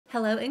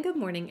Hello and good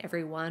morning,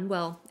 everyone.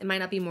 Well, it might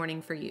not be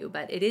morning for you,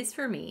 but it is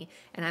for me,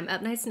 and I'm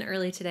up nice and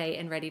early today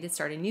and ready to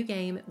start a new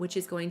game, which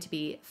is going to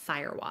be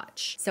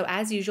Firewatch. So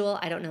as usual,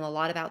 I don't know a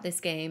lot about this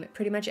game.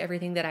 Pretty much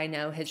everything that I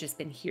know has just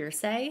been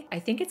hearsay. I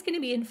think it's going to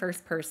be in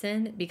first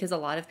person because a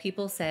lot of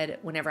people said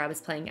whenever I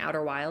was playing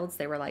Outer Wilds,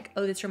 they were like,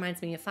 oh, this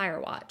reminds me of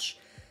Firewatch.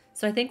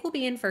 So I think we'll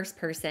be in first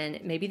person.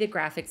 Maybe the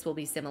graphics will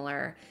be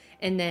similar.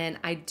 And then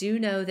I do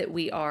know that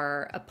we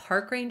are a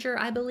park ranger,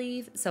 I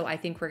believe. So I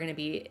think we're going to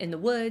be in the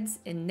woods,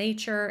 in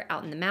nature,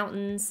 out in the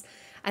mountains.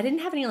 I didn't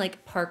have any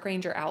like park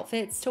ranger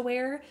outfits to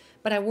wear,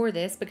 but I wore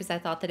this because I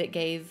thought that it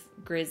gave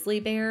grizzly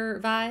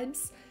bear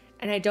vibes.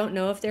 And I don't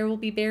know if there will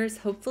be bears.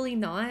 Hopefully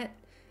not.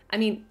 I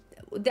mean,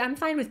 I'm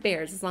fine with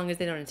bears as long as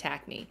they don't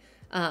attack me.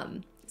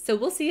 So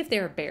we'll see if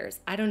there are bears.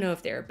 I don't know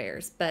if there are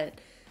bears,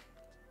 but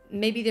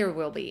maybe there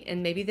will be,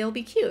 and maybe they'll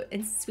be cute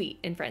and sweet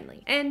and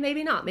friendly, and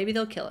maybe not. Maybe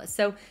they'll kill us.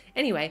 So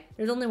anyway,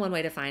 there's only one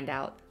way to find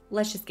out.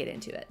 Let's just get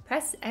into it.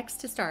 Press X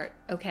to start.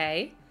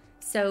 Okay,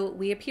 so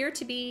we appear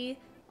to be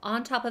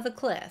on top of a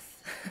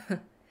cliff.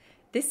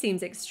 This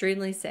seems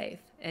extremely safe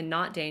and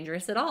not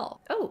dangerous at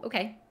all. Oh,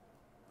 okay.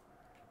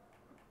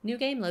 New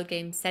game, load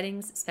game,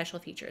 settings, special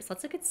features.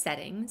 Let's look at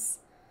settings.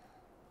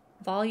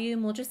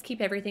 Volume, we'll just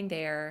keep everything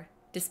there.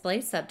 Display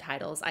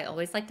subtitles. I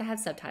always like to have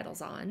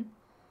subtitles on.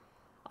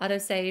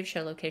 Autosave,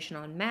 show location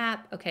on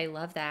map. Okay,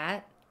 love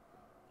that.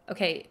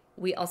 Okay,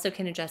 we also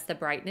can adjust the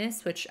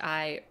brightness, which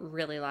I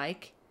really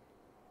like.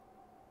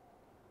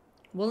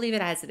 We'll leave it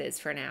as it is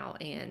for now,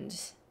 and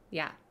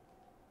yeah.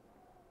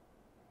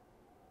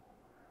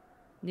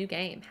 New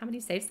game. How many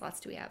save slots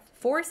do we have?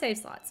 4 save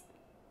slots.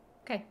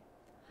 Okay,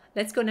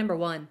 let's go number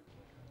 1.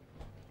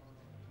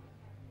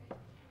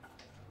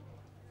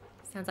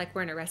 Sounds like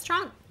we're in a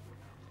restaurant.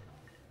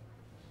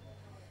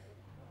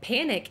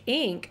 Panic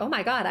Inc. Oh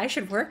my God, I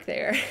should work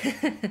there.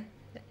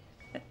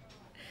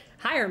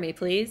 Hire me,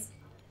 please.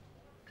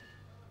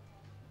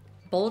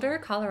 Boulder,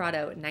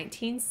 Colorado,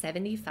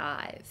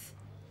 1975.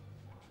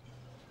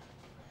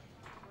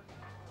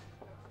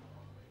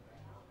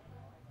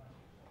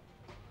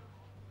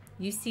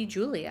 You see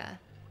Julia.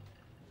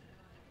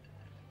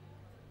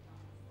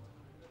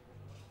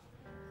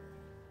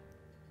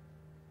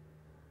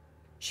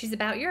 She's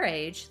about your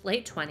age,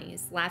 late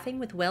 20s, laughing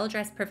with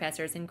well-dressed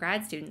professors and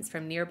grad students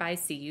from nearby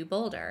CU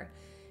Boulder.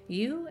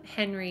 You,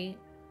 Henry,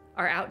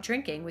 are out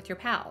drinking with your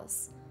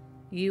pals.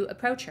 You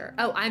approach her.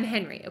 Oh, I'm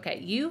Henry. Okay,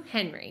 you,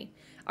 Henry,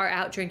 are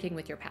out drinking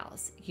with your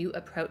pals. You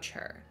approach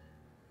her.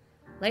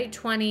 Late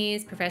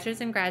 20s, professors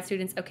and grad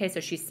students. Okay,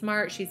 so she's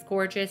smart, she's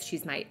gorgeous,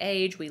 she's my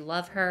age, we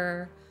love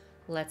her.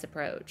 Let's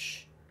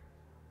approach.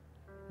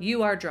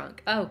 You are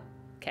drunk. Oh,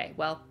 okay,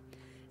 well,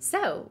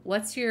 so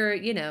what's your,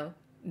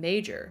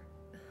 major?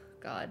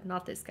 God,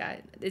 not this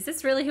guy. Is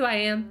this really who I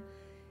am?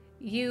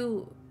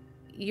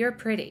 You're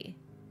pretty.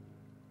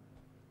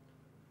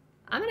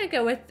 I'm gonna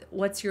go with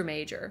what's your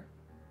major?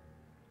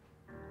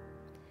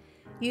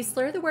 You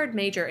slur the word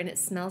major and it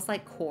smells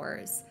like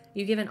cores.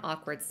 You give an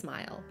awkward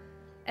smile.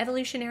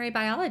 Evolutionary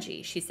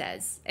biology, she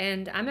says,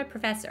 and I'm a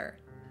professor.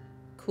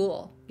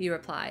 Cool, you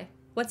reply.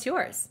 What's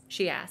yours?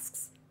 She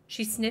asks.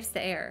 She sniffs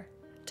the air.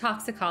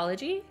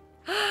 Toxicology?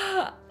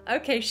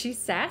 Okay, she's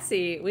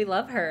sassy. We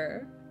love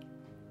her.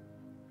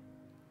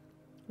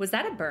 Was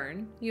that a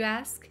burn, you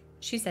ask?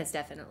 She says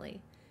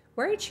definitely.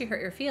 Worried she hurt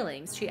your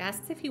feelings, she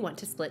asks if you want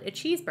to split a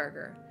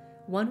cheeseburger.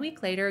 1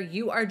 week later,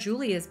 you are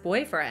Julia's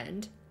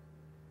boyfriend.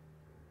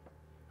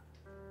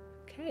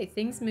 Okay,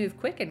 things move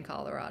quick in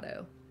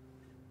Colorado.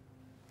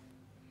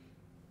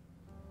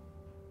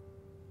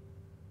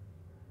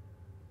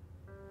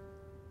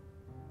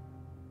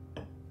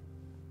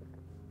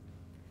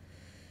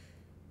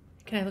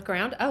 Can I look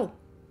around? Oh,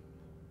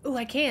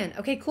 I can.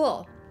 Okay,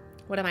 cool.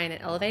 What am I, in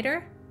an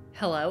elevator?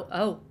 Hello.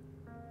 Oh.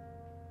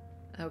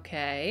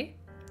 Okay.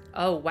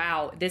 Oh,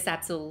 wow. This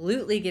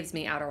absolutely gives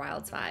me Outer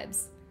Wilds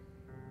vibes.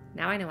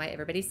 Now I know why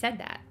everybody said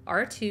that.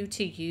 R2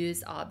 to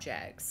use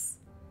objects.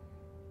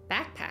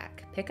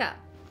 Backpack. Pick up.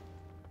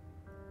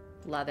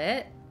 Love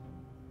it.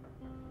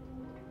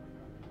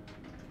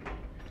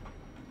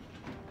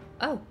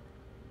 Oh.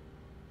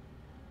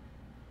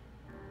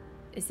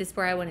 Is this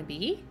where I want to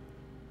be?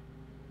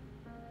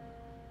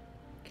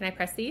 Can I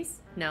press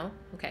these? No?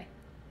 Okay.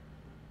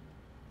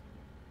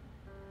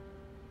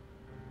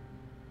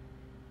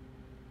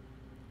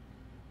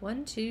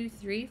 One, two,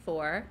 three,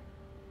 4.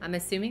 I'm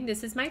assuming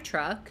this is my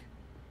truck,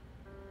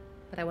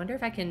 but I wonder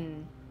if I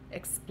can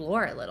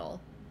explore a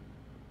little.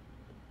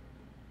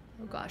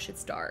 Oh gosh,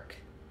 it's dark.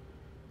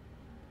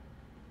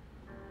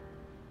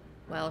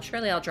 Well,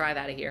 surely I'll drive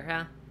out of here,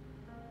 huh?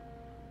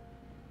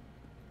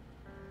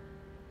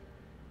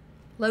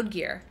 Load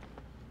gear.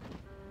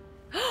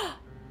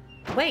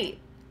 Wait,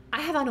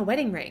 I have on a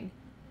wedding ring.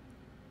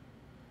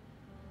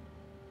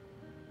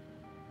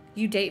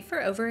 You date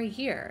for over a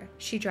year.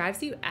 She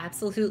drives you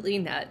absolutely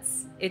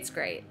nuts. It's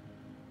great.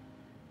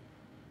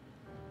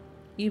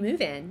 You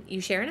move in.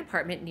 You share an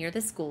apartment near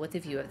the school with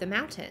a view of the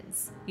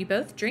mountains. You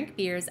both drink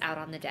beers out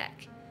on the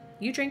deck.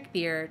 You drink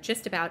beer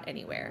just about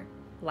anywhere.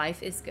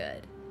 Life is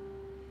good.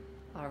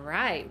 All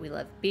right, we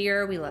love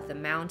beer, we love the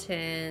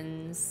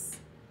mountains.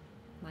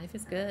 Life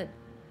is good.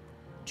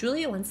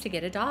 Julia wants to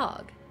get a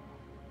dog.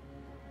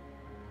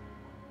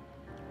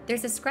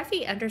 There's a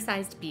scruffy,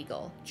 undersized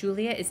beagle.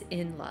 Julia is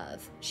in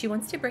love. She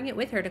wants to bring it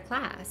with her to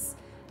class.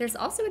 There's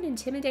also an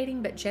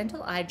intimidating but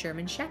gentle-eyed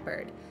German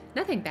shepherd.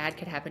 Nothing bad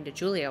could happen to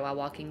Julia while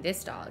walking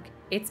this dog.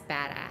 It's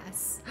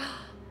badass.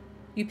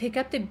 You pick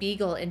up the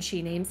beagle and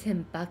she names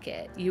him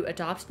Bucket. You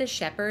adopt the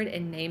shepherd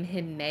and name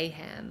him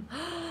Mayhem.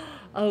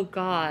 Oh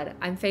God,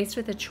 I'm faced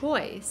with a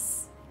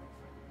choice.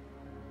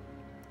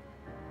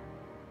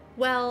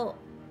 Well,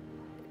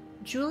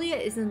 Julia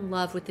is in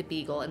love with the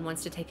beagle and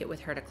wants to take it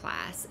with her to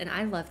class, and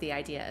I love the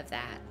idea of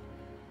that.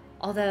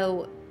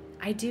 Although,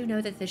 I do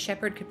know that the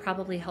shepherd could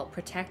probably help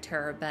protect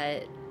her,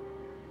 but...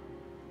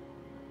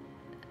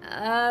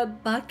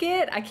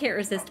 Bucket? I can't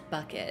resist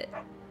Bucket.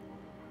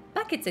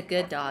 Bucket's a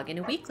good dog, and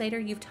a week later,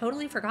 you've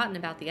totally forgotten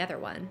about the other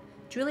one.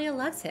 Julia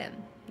loves him.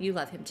 You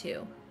love him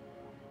too.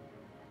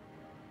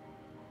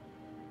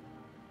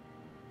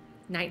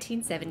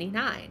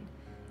 1979.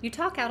 You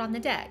talk out on the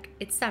deck.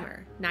 It's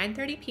summer,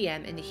 9:30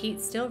 p.m., and the heat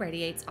still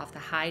radiates off the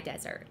high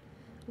desert.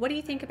 What do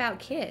you think about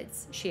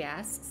kids? She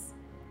asks.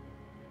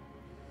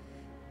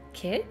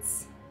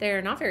 Kids?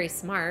 They're not very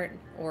smart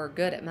or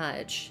good at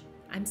much.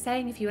 I'm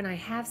saying if you and I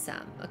have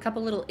some, a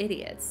couple little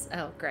idiots.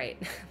 Oh,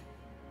 great.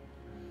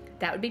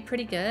 That would be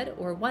pretty good,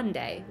 or one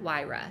day,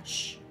 why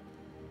rush?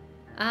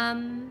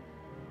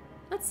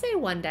 Let's say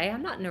one day,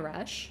 I'm not in a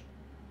rush.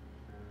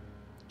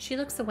 She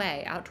looks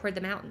away, out toward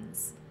the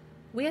mountains.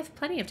 We have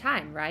plenty of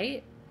time,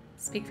 right?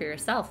 Speak for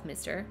yourself,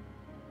 mister.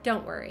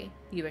 Don't worry,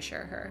 you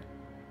assure her.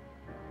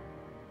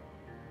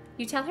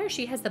 You tell her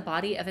she has the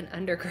body of an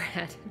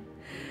undergrad.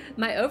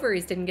 My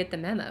ovaries didn't get the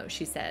memo,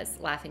 she says,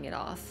 laughing it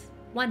off.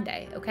 One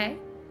day, okay?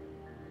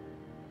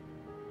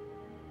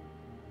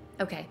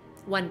 Okay,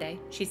 one day,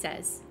 she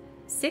says.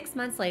 6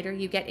 months later,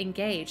 you get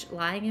engaged,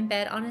 lying in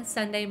bed on a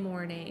Sunday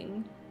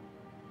morning.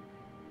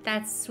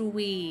 That's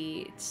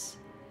sweet.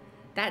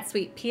 That's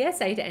sweet.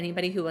 PSA to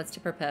anybody who wants to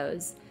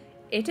propose.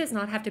 It does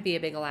not have to be a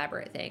big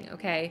elaborate thing,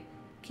 okay?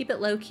 Keep it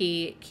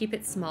low-key, keep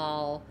it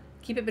small,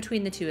 keep it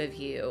between the two of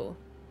you.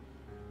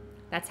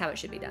 That's how it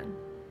should be done.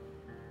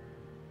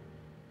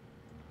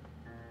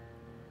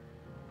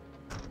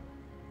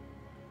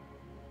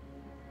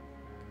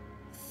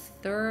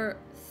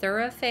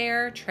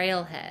 Thoroughfare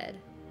Trailhead.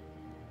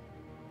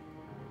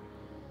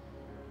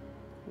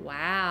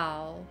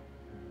 Wow.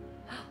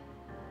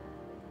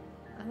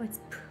 Oh, it's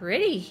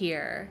pretty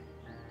here.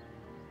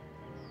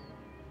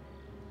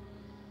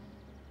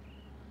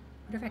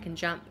 I wonder if I can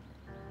jump.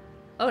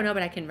 Oh, no,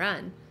 but I can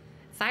run.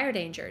 Fire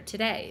danger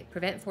today.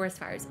 Prevent forest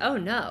fires. Oh,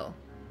 no.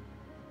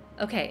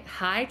 Okay,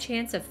 high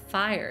chance of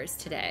fires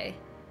today.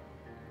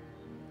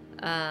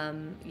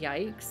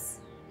 Yikes.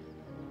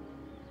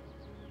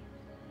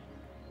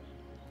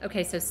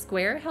 Okay, so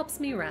square helps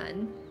me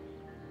run.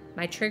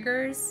 My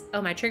triggers,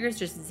 oh, my triggers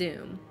just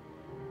zoom.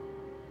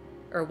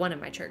 Or one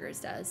of my triggers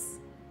does.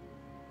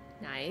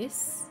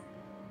 Nice.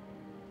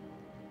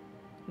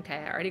 Okay,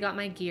 I already got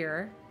my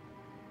gear.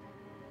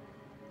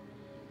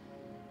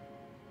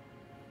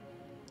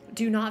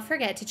 Do not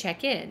forget to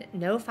check in.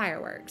 No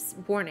fireworks.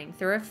 Warning,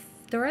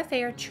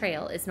 thoroughfare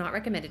trail is not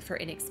recommended for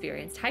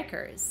inexperienced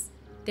hikers.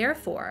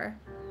 Therefore,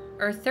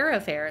 or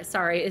thoroughfare,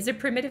 sorry, is a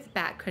primitive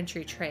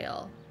backcountry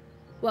trail.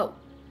 Whoa,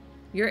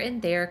 you're in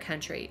their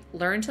country.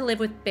 Learn to live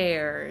with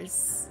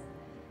bears.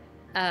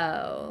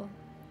 Oh.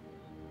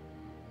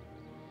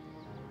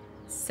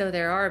 So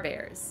there are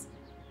bears.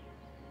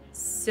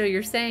 So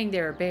you're saying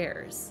there are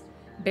bears.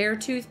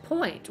 Beartooth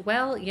Point.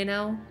 Well, you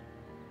know,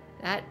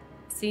 that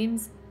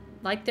seems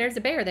like there's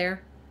a bear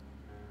there.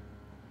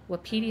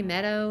 Wapiti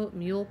Meadow,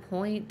 Mule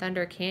Point,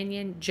 Thunder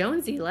Canyon,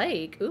 Jonesy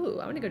Lake. Ooh,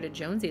 I want to go to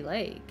Jonesy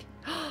Lake.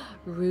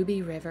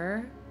 Ruby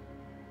River.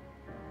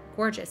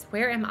 Gorgeous.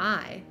 Where am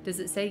I? Does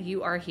it say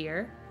you are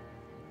here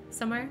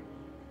somewhere?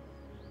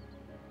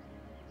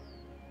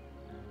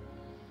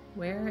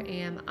 Where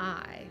am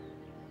I?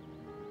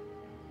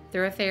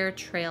 Thoroughfare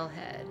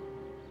Trailhead.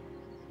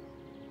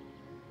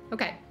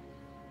 Okay.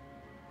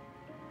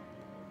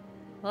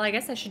 Well, I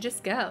guess I should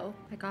just go.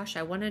 My gosh,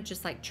 I want to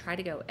just like try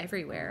to go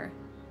everywhere,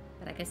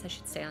 but I guess I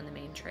should stay on the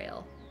main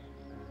trail.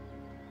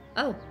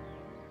 Oh.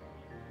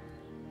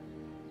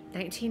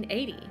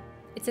 1980.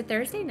 It's a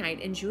Thursday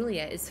night and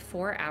Julia is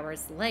 4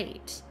 hours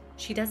late.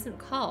 She doesn't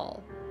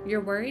call.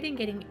 You're worried and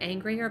getting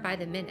angrier by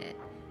the minute.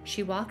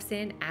 She walks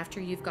in after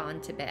you've gone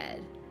to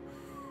bed.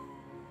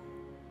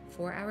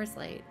 4 hours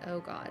late. Oh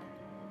God.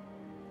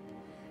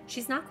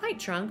 She's not quite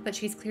drunk, but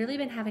she's clearly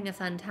been having a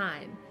fun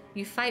time.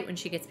 You fight when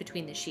she gets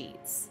between the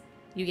sheets.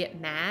 You get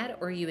mad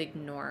or you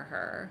ignore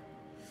her.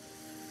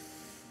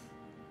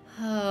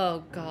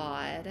 Oh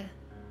God.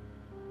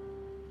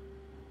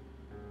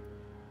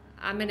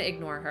 I'm gonna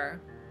ignore her.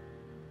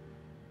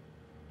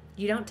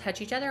 You don't touch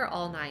each other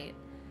all night.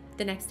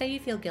 The next day you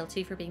feel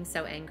guilty for being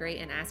so angry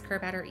and ask her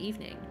about her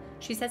evening.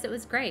 She says it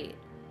was great.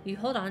 You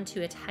hold on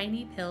to a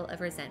tiny pill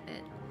of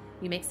resentment.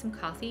 You make some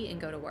coffee and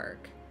go to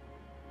work.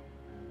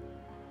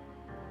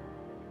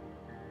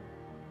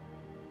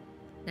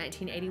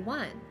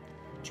 1981.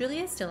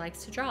 Julia still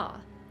likes to draw.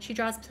 She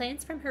draws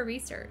plants from her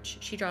research.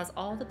 She draws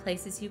all the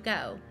places you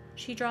go.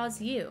 She draws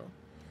you.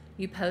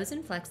 You pose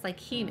and flex like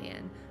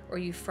He-Man, or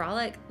you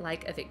frolic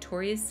like a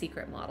Victoria's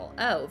Secret model.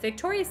 Oh,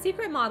 Victoria's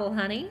Secret model,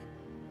 honey.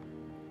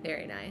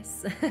 Very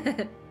nice.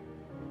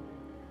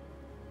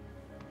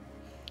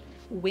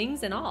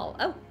 Wings and all.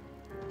 Oh.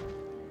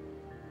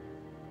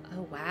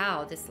 Oh,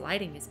 wow. This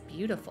lighting is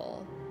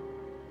beautiful.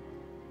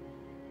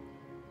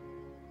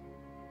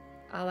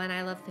 Oh, and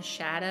I love the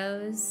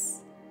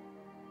shadows.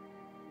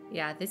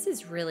 Yeah, this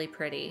is really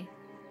pretty.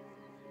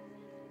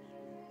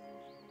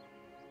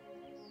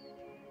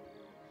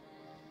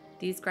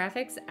 These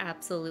graphics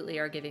absolutely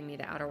are giving me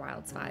the Outer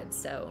Wilds vibes,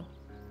 so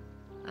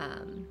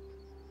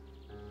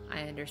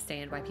I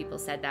understand why people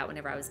said that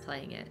whenever I was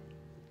playing it.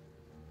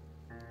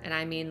 And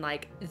I mean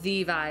like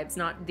the vibes,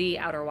 not the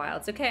Outer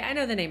Wilds. Okay, I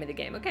know the name of the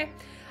game, okay?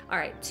 All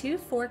right, Two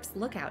Forks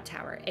Lookout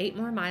Tower, 8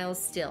 more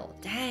miles still.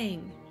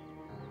 Dang.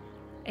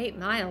 8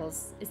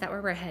 miles, is that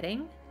where we're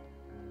heading?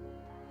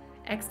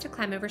 X to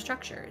climb over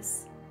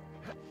structures.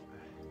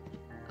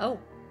 Oh.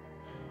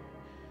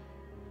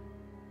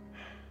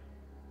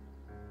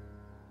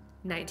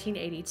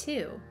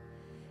 1982.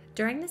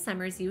 During the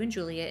summers, you and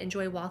Julia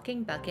enjoy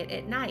walking Bucket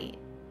at night.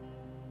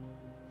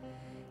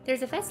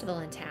 There's a festival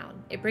in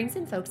town. It brings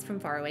in folks from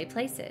faraway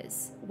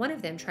places. One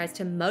of them tries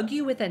to mug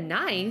you with a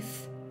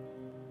knife.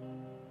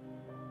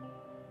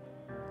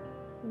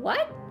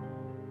 What?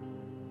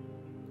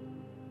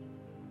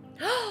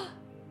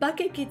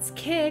 Bucket gets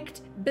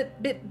kicked.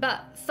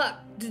 Fuck,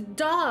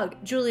 dog,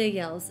 Julia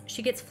yells.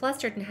 She gets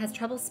flustered and has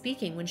trouble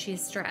speaking when she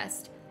is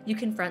stressed. You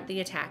confront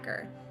the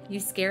attacker. You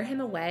scare him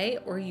away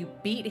or you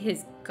beat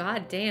his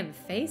goddamn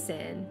face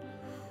in.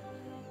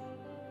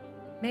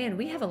 Man,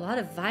 we have a lot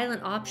of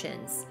violent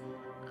options.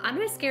 I'm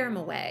gonna scare him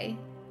away.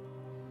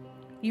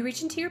 You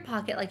reach into your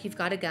pocket like you've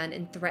got a gun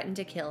and threaten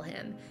to kill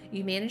him.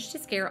 You manage to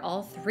scare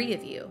all 3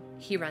 of you.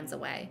 He runs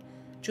away.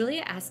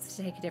 Julia asks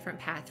to take a different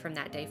path from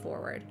that day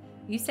forward.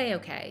 You say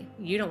okay.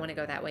 You don't want to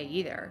go that way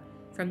either.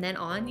 From then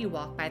on, you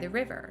walk by the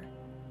river.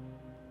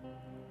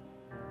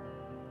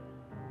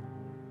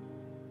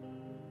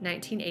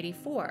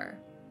 1984.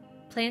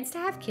 Plans to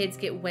have kids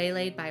get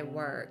waylaid by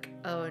work.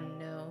 Oh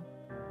no.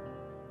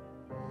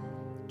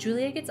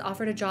 Julia gets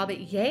offered a job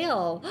at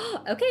Yale.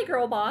 Okay,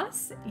 girl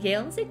boss.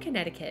 Yale's in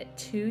Connecticut,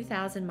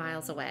 2,000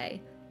 miles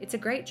away. It's a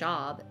great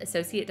job,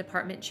 associate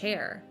department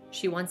chair.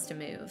 She wants to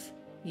move.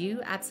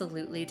 You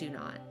absolutely do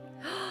not.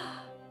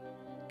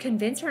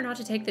 Convince her not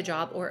to take the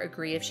job or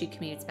agree if she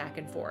commutes back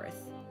and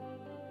forth.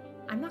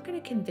 I'm not going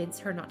to convince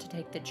her not to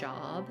take the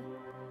job.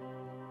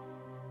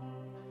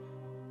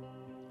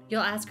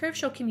 You'll ask her if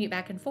she'll commute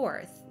back and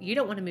forth. You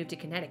don't want to move to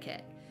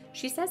Connecticut.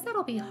 She says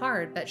that'll be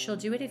hard, but she'll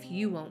do it if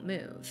you won't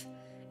move.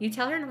 You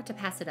tell her not to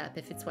pass it up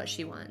if it's what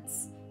she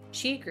wants.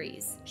 She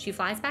agrees. She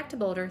flies back to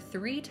Boulder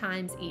 3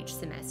 times each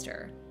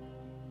semester.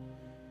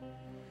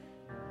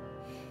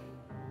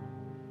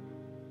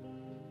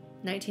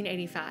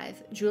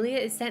 1985. Julia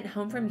is sent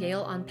home from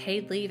Yale on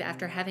paid leave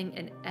after having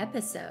an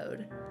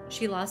episode.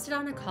 She lost it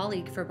on a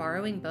colleague for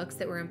borrowing books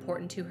that were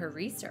important to her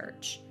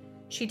research.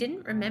 She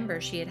didn't remember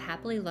she had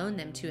happily loaned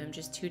them to him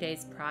just 2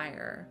 days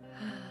prior.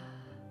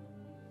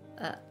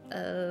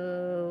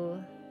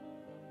 Uh-oh.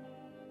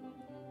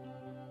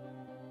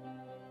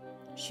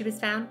 She was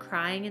found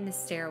crying in the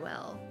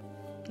stairwell.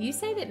 You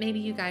say that maybe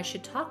you guys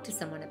should talk to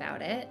someone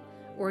about it,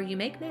 or you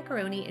make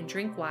macaroni and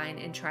drink wine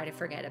and try to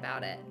forget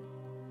about it.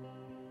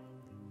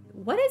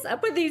 What is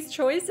up with these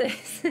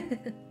choices?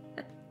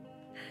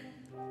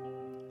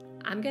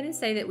 I'm going to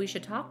say that we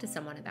should talk to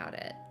someone about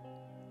it.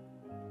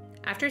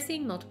 After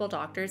seeing multiple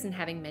doctors and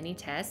having many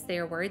tests, they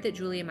are worried that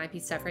Julia might be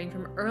suffering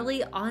from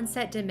early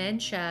onset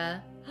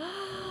dementia.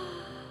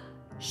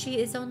 She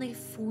is only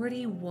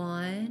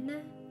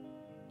 41?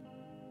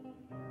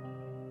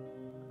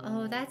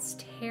 Oh, that's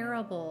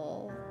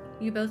terrible.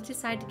 You both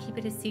decide to keep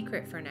it a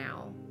secret for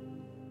now.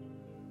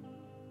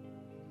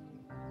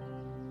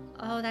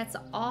 Oh, that's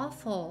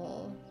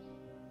awful.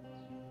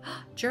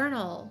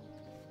 Journal.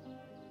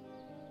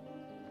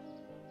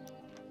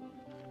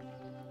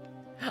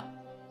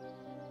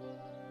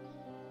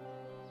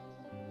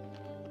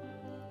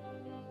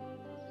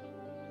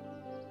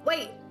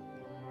 Wait.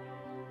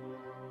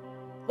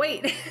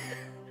 Wait.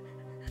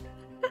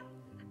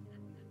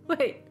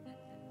 Wait.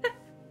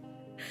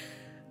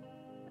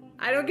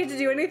 I don't get to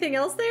do anything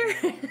else there?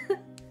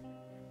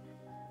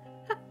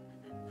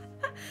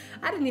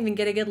 I didn't even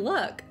get a good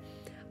look.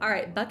 All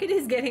right, Bucket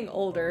is getting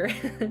older.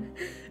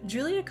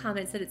 Julia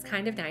comments that it's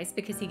kind of nice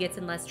because he gets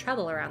in less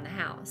trouble around the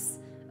house.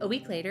 A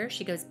week later,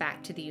 she goes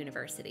back to the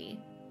university.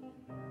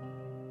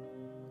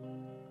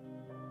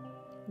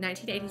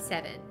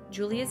 1987.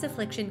 Julia's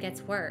affliction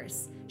gets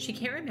worse. She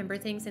can't remember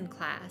things in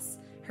class.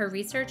 Her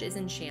research is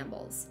in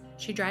shambles.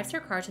 She drives her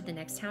car to the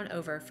next town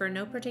over for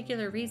no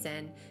particular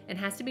reason and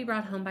has to be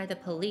brought home by the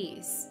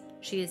police.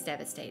 She is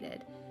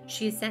devastated.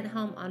 She is sent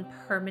home on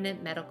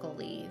permanent medical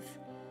leave.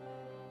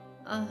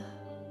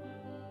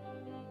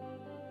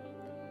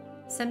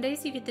 Some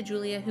days you get the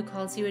Julia who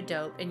calls you a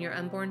dope and your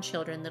unborn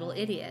children little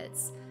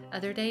idiots.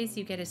 Other days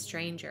you get a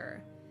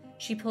stranger.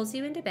 She pulls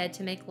you into bed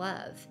to make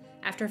love.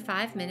 After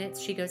 5 minutes,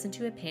 she goes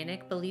into a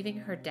panic, believing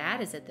her dad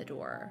is at the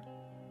door.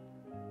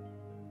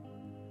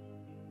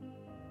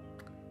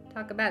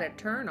 Talk about a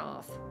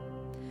turnoff.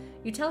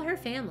 You tell her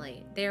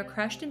family. They are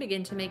crushed and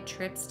begin to make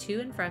trips to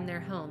and from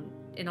their home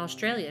in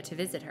Australia to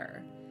visit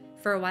her.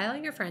 For a while,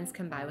 your friends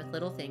come by with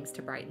little things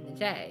to brighten the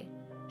day.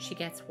 She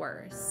gets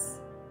worse.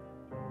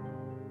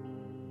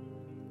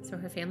 So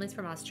her family's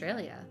from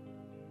Australia.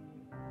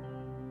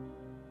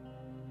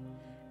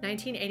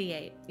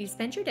 1988. You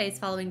spend your days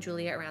following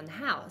Julia around the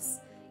house.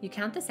 You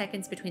count the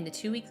seconds between the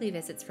 2 weekly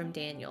visits from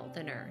Daniel,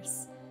 the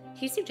nurse.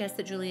 He suggests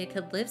that Julia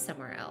could live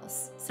somewhere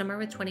else, somewhere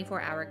with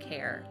 24-hour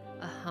care,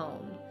 a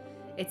home.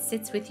 It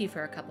sits with you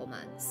for a couple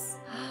months.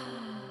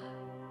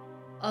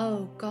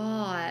 Oh,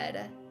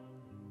 God.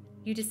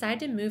 You decide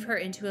to move her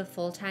into a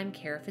full-time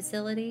care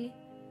facility,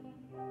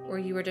 or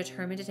you are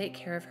determined to take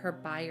care of her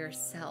by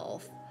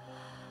yourself.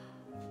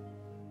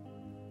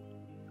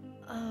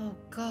 Oh,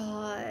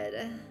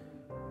 God.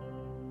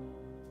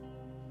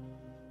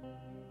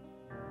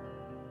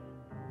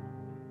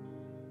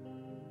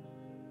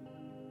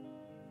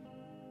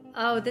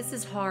 Oh, this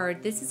is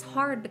hard. This is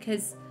hard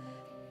because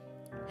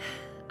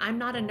I'm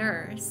not a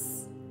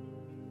nurse,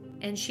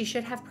 and she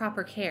should have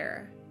proper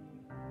care.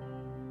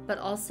 But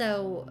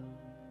also,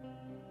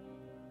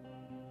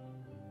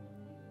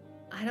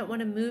 I don't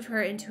want to move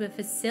her into a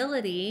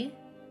facility.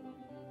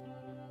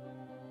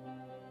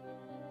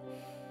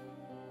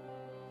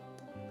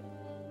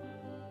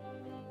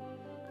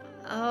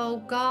 Oh,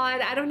 God,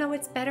 I don't know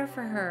what's better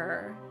for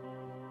her.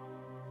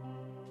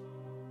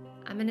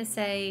 I'm going to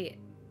say,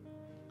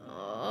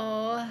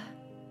 oh,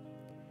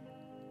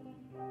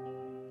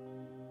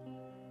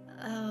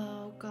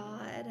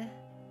 God.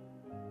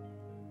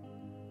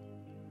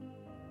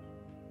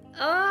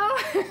 Oh,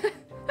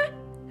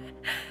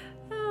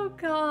 oh,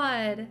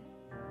 God.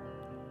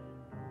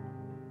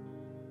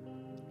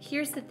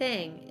 Here's the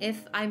thing.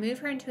 If I move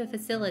her into a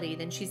facility,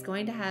 then she's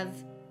going to have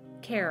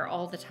care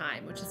all the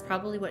time, which is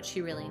probably what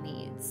she really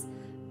needs.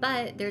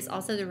 But there's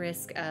also the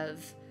risk of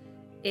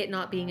it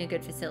not being a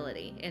good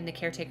facility and the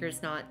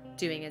caretakers not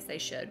doing as they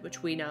should,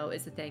 which we know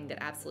is a thing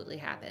that absolutely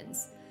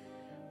happens.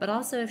 But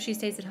also if she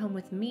stays at home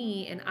with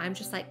me and I'm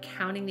just like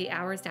counting the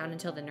hours down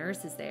until the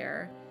nurse is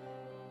there,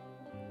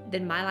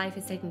 then my life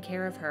is taking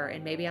care of her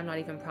and maybe I'm not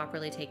even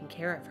properly taking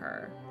care of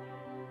her.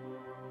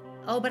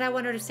 Oh, but I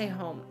want her to stay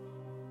home.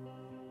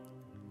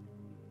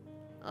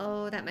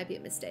 Oh, that might be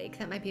a mistake.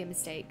 That might be a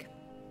mistake.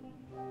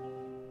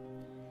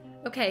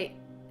 Okay.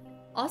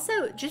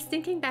 Also, just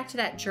thinking back to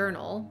that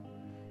journal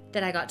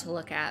that I got to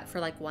look at for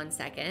like 1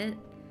 second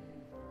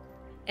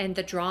and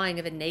the drawing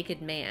of a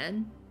naked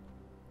man,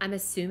 I'm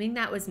assuming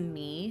that was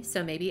me.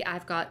 So maybe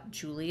I've got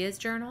Julia's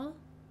journal,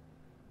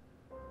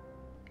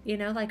 you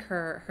know, like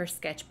her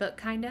sketchbook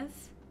kind of.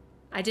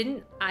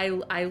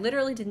 I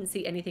literally didn't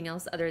see anything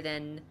else other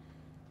than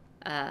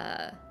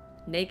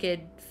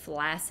naked,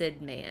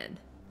 flaccid man.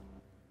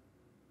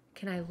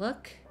 Can I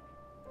look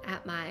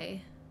at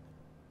my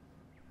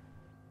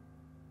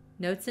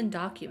notes and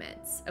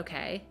documents?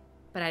 Okay,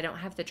 but I don't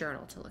have the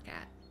journal to look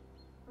at.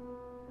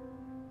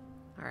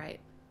 All right.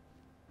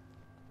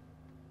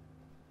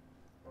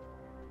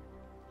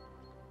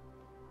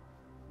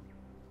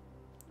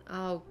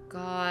 Oh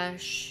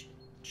gosh,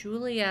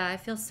 Julia, I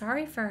feel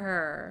sorry for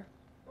her.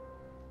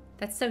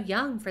 That's so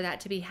young for that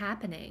to be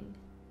happening.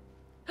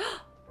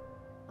 Oh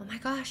my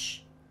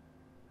gosh.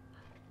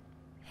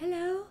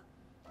 Hello?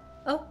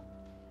 Oh.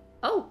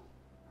 Oh.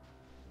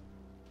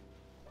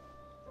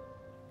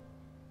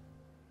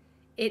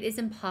 It is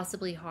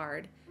impossibly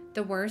hard.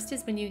 The worst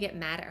is when you get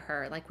mad at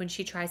her, like when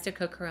she tries to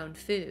cook her own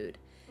food.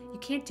 You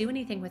can't do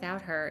anything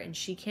without her, and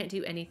she can't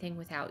do anything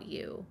without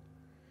you.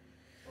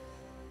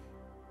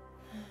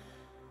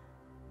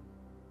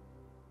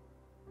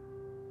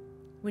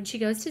 When she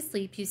goes to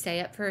sleep, you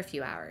stay up for a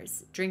few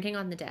hours, drinking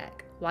on the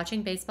deck,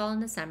 watching baseball in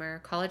the summer,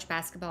 college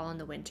basketball in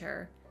the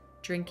winter,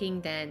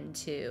 drinking then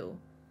too.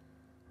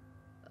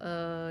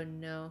 Oh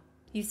no.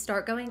 You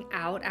start going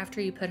out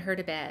after you put her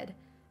to bed.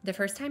 The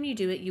first time you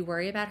do it, you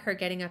worry about her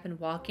getting up and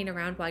walking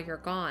around while you're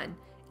gone.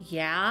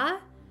 Yeah?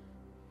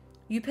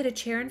 You put a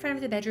chair in front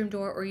of the bedroom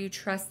door, or you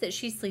trust that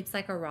she sleeps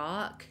like a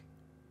rock?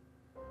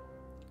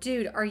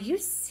 Dude, are you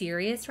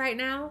serious right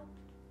now?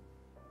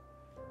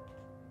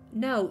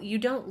 No, you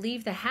don't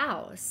leave the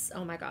house.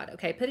 Oh my God.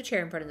 Okay, put a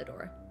chair in front of the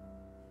door.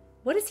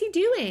 What is he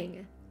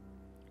doing?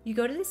 You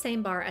go to the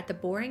same bar at the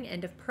boring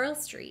end of Pearl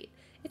Street.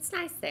 It's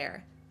nice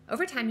there.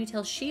 Over time, you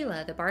tell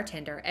Sheila, the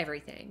bartender,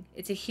 everything.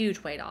 It's a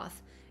huge weight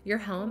off. You're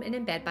home and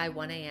in bed by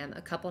 1 a.m.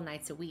 a couple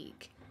nights a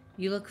week.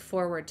 You look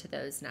forward to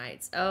those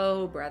nights.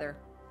 Oh, brother.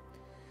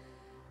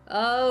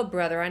 Oh,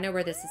 brother, I know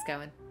where this is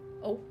going.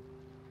 Oh.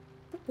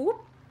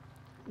 Whoop.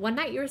 One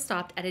night you were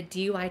stopped at a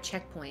DUI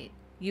checkpoint.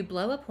 You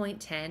blow a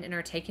 .10 and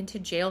are taken to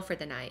jail for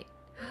the night.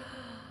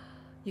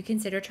 You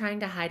consider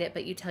trying to hide it,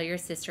 but you tell your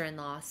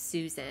sister-in-law,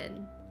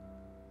 Susan.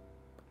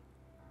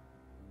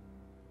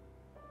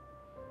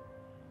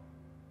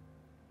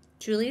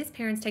 Julia's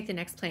parents take the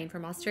next plane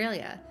from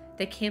Australia.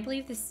 They can't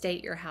believe the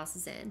state your house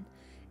is in.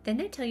 Then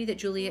they tell you that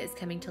Julia is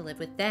coming to live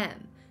with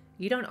them.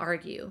 You don't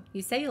argue.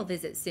 You say you'll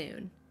visit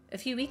soon. A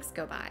few weeks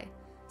go by.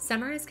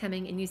 Summer is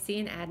coming and you see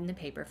an ad in the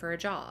paper for a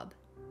job.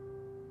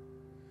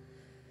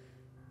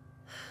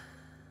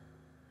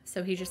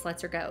 So he just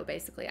lets her go,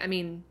 basically. I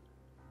mean,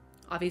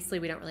 obviously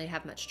we don't really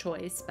have much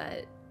choice,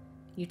 but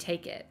you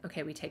take it.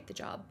 Okay, we take the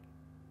job.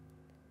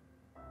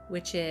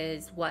 Which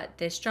is what?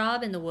 This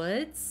job in the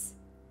woods?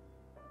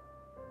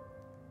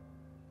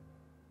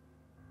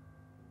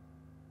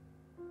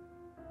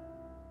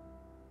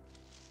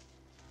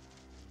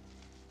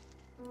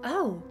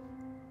 Oh,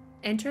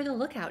 enter the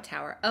lookout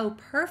tower. Oh,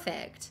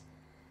 perfect.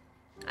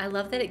 I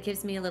love that it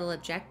gives me a little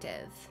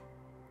objective.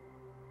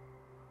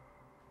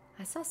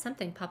 I saw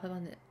something pop up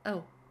on the...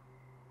 Oh.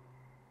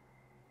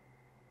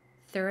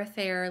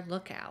 Thoroughfare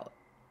lookout.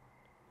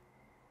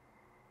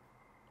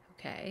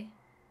 Okay.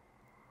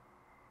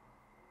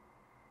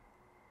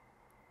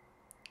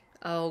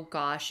 Oh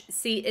gosh.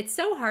 See, it's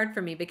so hard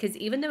for me because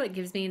even though it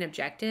gives me an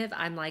objective,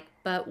 I'm like,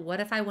 but what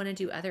if I want to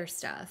do other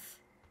stuff?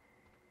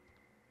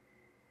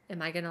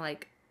 Am I going to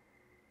like...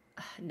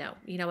 No.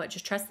 You know what?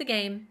 Just trust the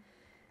game.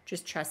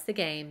 Just trust the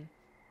game.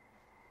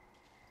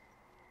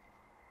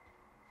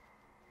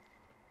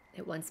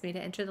 It wants me to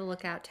enter the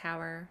lookout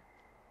tower.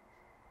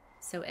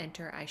 So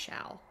enter I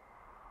shall.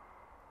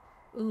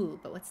 Ooh,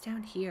 but what's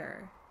down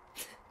here?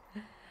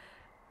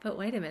 But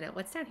wait a minute.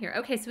 What's down here?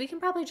 Okay, so we can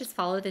probably just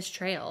follow this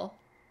trail.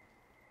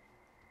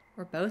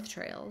 Or both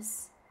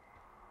trails.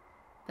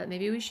 But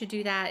maybe we should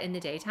do that in the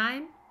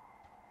daytime.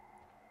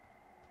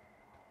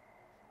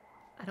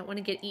 I don't want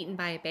to get eaten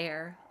by a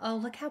bear. Oh,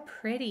 look how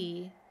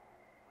pretty.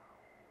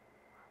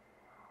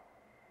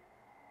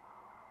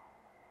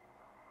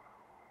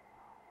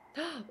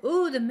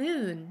 Ooh, the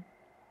moon.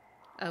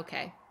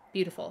 Okay,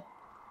 beautiful.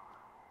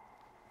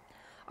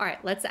 All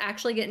right, let's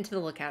actually get into the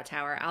lookout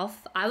tower.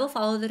 I will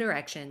follow the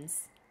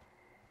directions.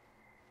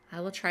 I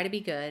will try to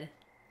be good.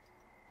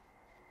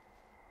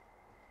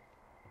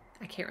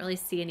 I can't really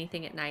see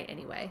anything at night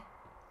anyway.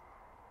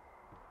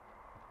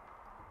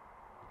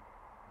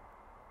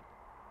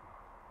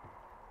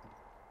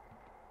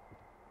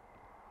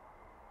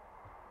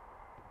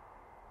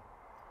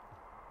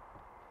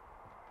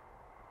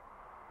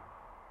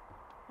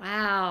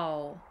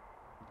 Wow.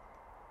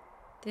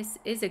 This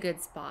is a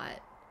good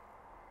spot.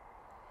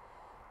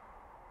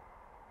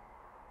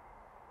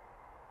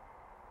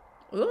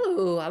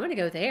 Ooh, I want to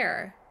go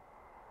there.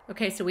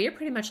 Okay, so we are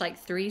pretty much like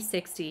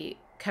 360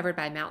 covered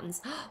by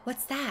mountains.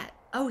 What's that?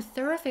 Oh,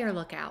 thoroughfare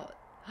lookout.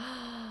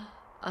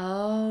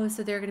 Oh,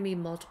 so there are going to be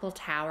multiple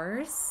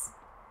towers.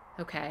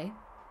 Okay.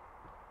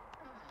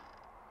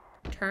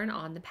 Turn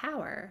on the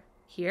power.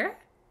 Here?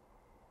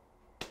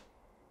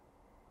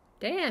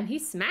 Damn, he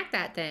smacked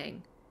that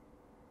thing.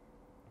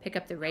 Pick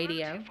up the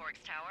radio. Two Forks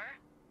Tower.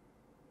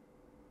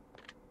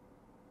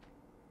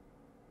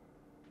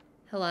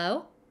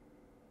 Hello?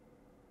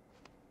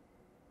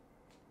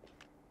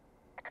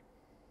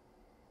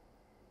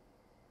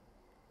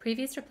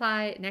 Previous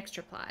reply, next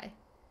reply.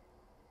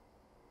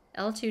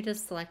 L2 to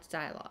select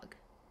dialogue.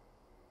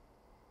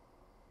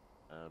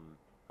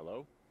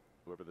 Hello?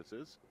 Whoever this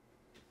is?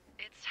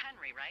 It's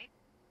Henry, right?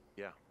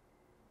 Yeah.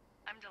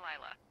 I'm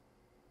Delilah.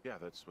 Yeah,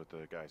 that's what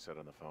the guy said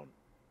on the phone.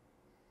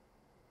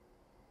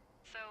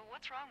 So,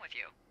 what's wrong with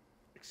you?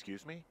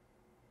 Excuse me?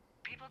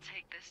 People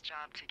take this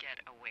job to get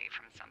away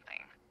from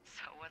something.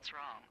 So, what's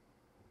wrong?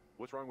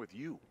 What's wrong with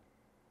you?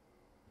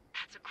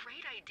 That's a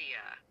great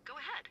idea. Go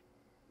ahead.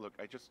 Look,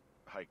 I just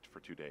hiked for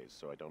 2 days,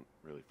 so I don't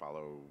really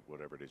follow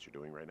whatever it is you're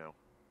doing right now.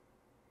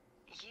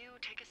 You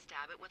take a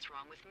stab at what's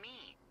wrong with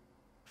me.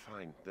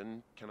 Fine,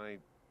 then can I...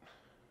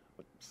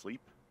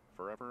 sleep?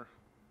 Forever?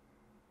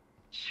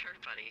 Sure,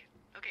 buddy.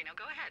 Okay, now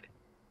go ahead.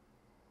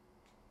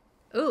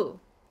 Ooh.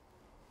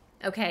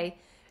 Okay,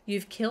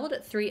 you've killed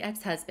 3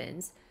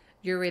 ex-husbands,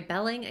 you're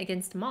rebelling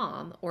against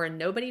mom, or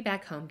nobody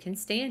back home can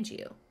stand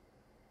you.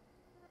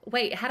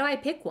 Wait, how do I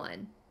pick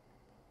one?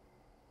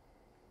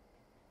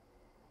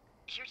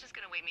 You're just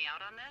gonna wait me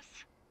out on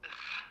this?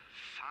 Ugh,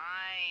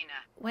 fine.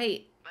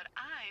 Wait. But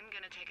I'm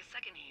gonna take a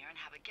second here and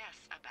have a guess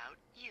about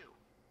you.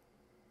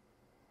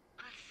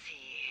 Let's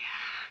see.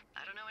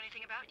 I don't know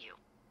anything about you,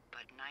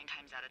 but 9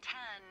 times out of 10,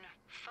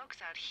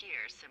 folks out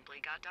here simply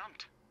got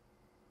dumped.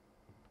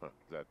 Huh,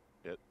 is that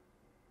it?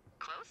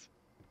 Close?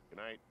 Good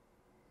night.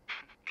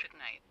 Good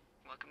night.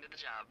 Welcome to the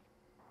job.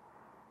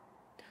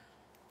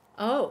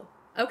 Oh,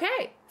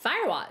 okay.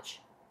 Firewatch.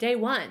 Day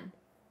 1.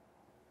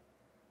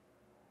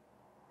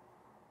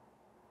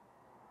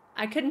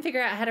 I couldn't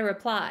figure out how to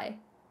reply.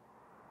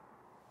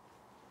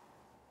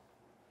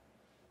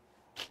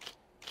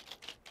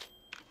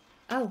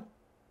 Oh.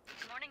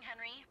 Good morning,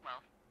 Henry.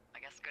 Well, I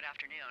guess good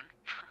afternoon.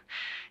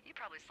 You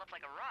probably slept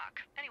like a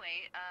rock.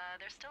 Anyway,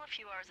 there's still a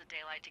few hours of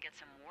daylight to get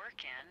some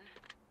work in.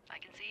 I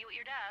can see you at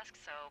your desk,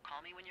 so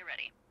call me when you're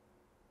ready.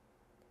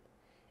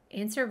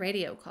 Answer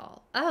radio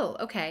call. Oh,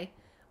 okay.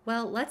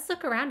 Well, let's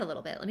look around a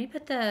little bit. Let me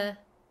put the...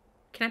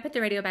 Can I put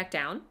the radio back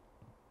down?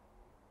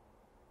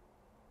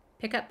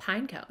 Pick up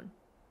pine cone.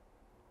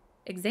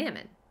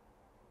 Examine.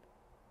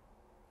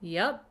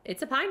 Yup,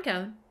 it's a pine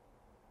cone.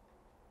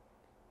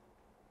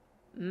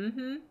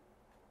 Mm-hmm.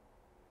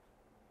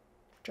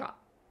 Drop.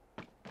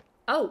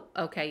 Oh,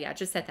 okay, yeah,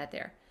 just set that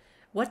there.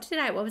 What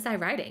was I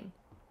writing?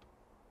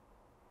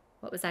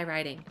 What was I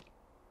writing?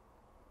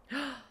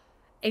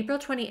 April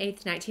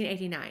 28th,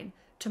 1989.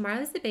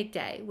 Tomorrow's the big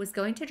day. Was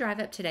going to drive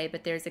up today,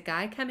 but there's a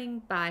guy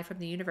coming by from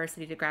the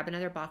university to grab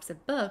another box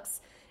of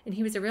books, and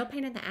he was a real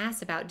pain in the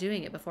ass about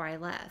doing it before I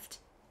left.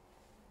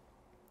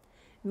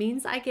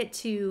 Means I get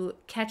to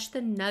catch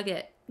the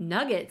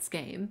Nuggets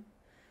game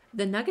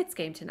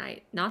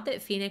tonight. Not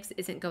that Phoenix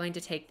isn't going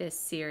to take this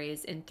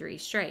series in 3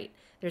 straight.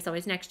 There's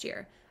always next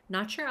year.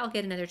 Not sure I'll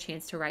get another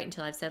chance to write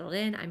until I've settled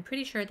in. I'm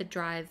pretty sure the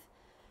drive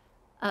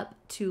up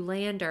to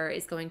Lander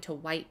is going to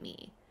wipe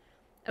me.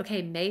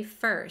 Okay, May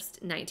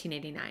 1st,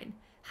 1989.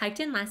 Hiked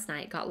in last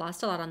night, got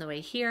lost a lot on the way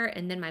here,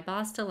 and then met my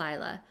boss,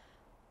 Delilah.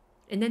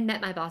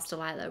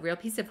 Real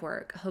piece of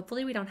work.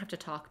 Hopefully we don't have to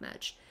talk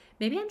much.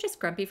 Maybe I'm just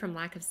grumpy from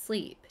lack of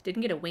sleep.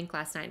 Didn't get a wink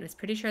last night and was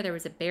pretty sure there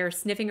was a bear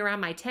sniffing around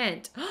my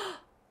tent.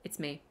 It's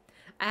me.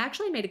 I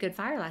actually made a good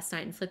fire last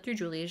night and flipped through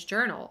Julia's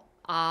journal.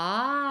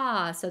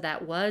 Ah, so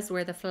that was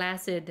where the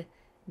flaccid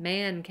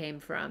man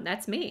came from.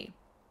 That's me.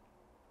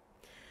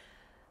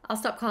 I'll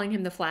stop calling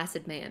him the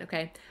flaccid man,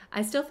 okay?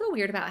 I still feel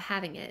weird about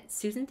having it.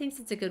 Susan thinks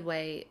it's a good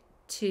way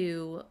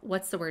to,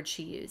 what's the word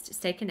she used?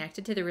 Stay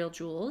connected to the real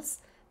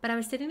jewels. But I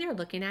was sitting there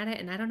looking at it,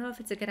 and I don't know if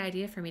it's a good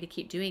idea for me to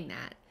keep doing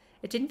that.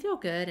 It didn't feel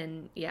good,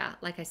 and yeah,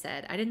 like I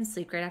said, I didn't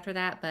sleep great after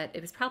that, but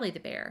it was probably the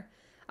bear.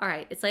 All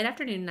right, it's late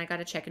afternoon, and I got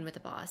to check in with the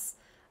boss.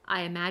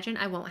 I imagine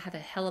I won't have a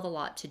hell of a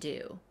lot to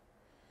do.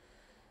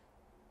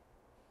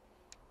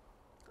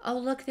 Oh,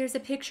 look, there's a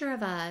picture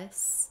of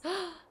us.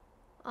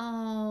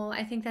 Oh,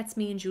 I think that's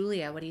me and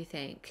Julia. What do you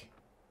think?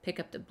 Pick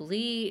up the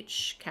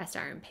bleach, cast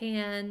iron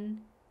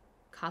pan,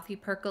 coffee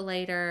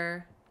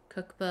percolator,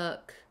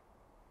 cookbook,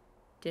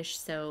 dish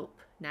soap,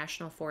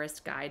 National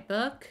Forest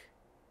guidebook.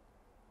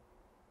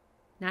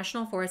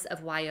 National Forest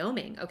of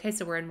Wyoming. Okay,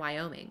 so we're in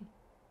Wyoming.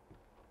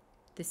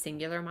 The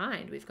Singular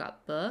Mind. We've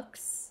got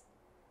books.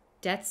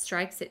 Death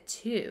Strikes at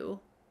 2.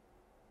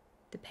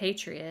 The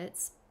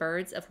Patriots.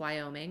 Birds of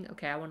Wyoming.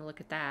 Okay, I want to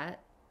look at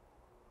that.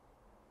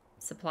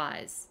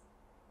 Supplies.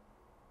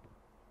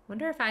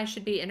 Wonder if I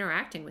should be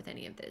interacting with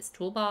any of this.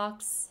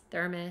 Toolbox.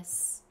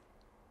 Thermos.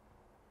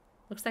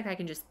 Looks like I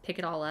can just pick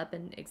it all up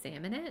and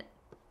examine it.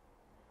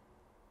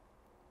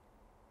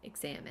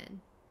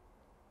 Examine.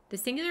 The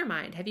Singular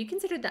Mind. Have you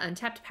considered the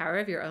untapped power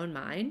of your own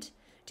mind?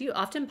 Do you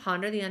often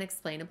ponder the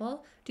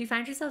unexplainable? Do you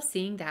find yourself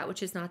seeing that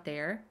which is not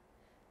there?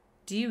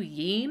 Do you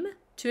yeam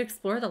to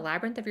explore the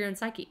labyrinth of your own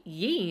psyche?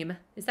 Yeam?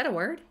 Is that a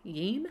word?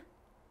 Yeam?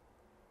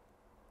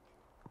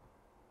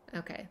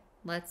 Okay,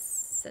 let's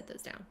set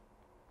those down.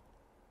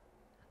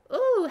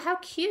 Ooh, how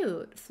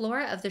cute.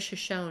 Flora of the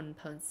Shoshone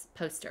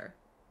poster.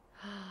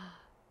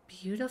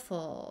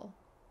 Beautiful.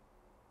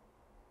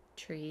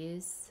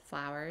 Trees,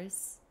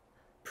 flowers.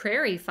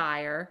 Prairie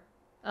fire.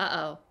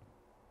 Uh-oh.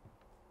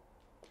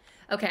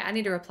 Okay, I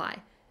need to reply.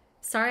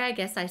 Sorry, I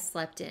guess I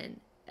slept in.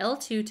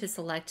 L2 to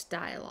select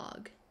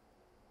dialogue.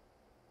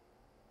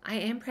 I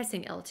am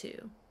pressing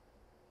L2.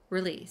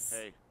 Release.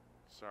 Hey,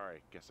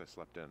 sorry, guess I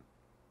slept in.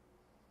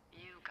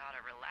 You got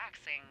a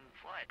relaxing,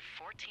 what,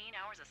 14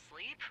 hours of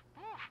sleep?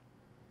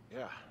 Whew.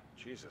 Yeah,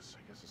 Jesus,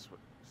 I guess it's what,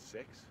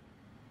 6?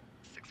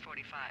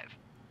 6:45.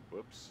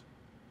 Whoops.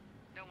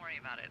 Don't worry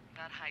about it.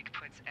 That hike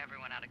puts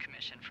everyone out of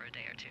commission for a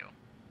day or two.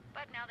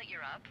 But now that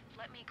you're up,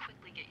 let me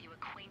quickly get you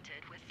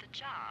acquainted with the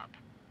job.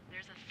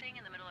 There's a thing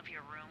in the middle of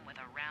your room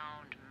with a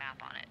round map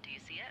on it. Do you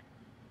see it?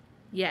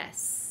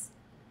 Yes.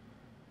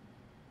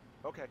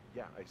 Okay,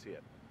 yeah, I see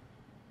it.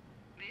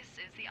 This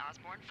is the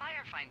Osborne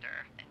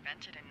Firefinder,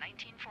 invented in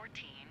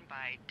 1914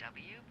 by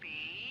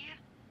W.B.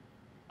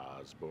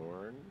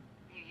 Osborne?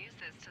 You use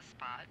this to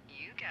spot,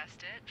 you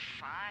guessed it,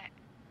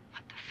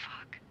 What the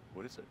fuck?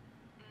 What is it?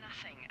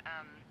 Nothing.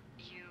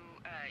 You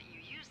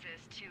use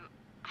this to...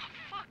 Oh,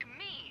 fuck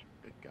me!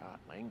 Good God,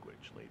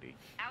 language, lady.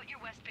 Out your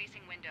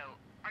west-facing window.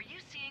 Are you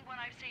seeing what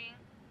I'm seeing?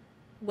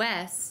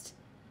 West.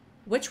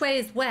 Which way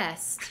is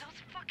west?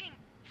 Those fucking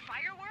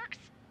fireworks?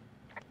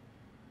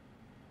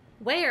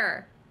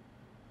 Where?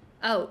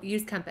 Oh,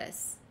 use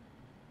compass.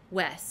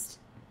 West.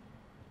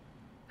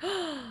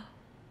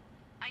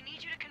 I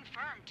need you to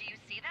confirm. Do you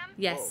see them?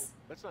 Yes.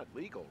 Whoa, that's not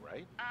legal,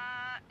 right?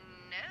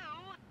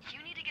 No.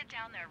 You need to get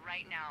down there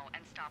right now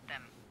and stop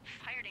them.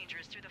 Fire danger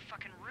is through the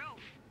fucking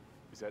roof.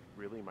 Is that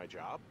really my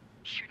job?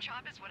 Your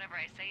job is whatever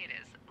I say it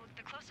is. Look,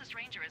 the closest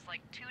ranger is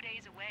like 2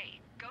 days away.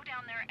 Go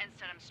down there and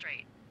set them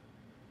straight.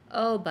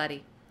 Oh,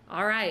 buddy.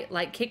 All right.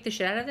 Like, kick the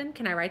shit out of them?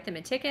 Can I write them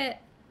a ticket?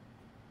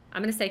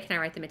 I'm going to say, can I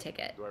write them a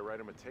ticket? Do I write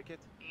him a ticket?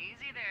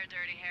 Easy there,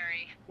 Dirty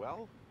Harry.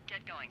 Well?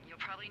 Get going. You'll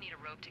probably need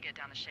a rope to get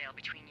down the shale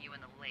between you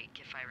and the lake,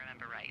 if I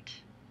remember right.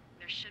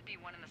 There should be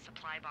one in the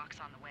supply box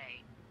on the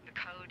way. The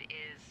code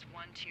is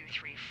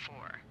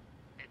 1234.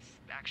 It's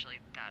actually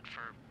that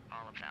for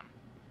all of them.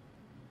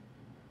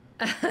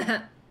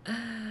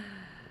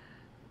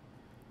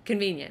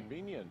 Convenient.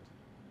 Convenient.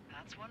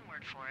 That's one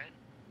word for it.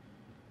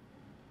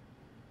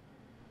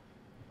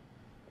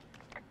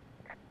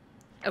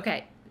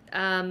 Okay.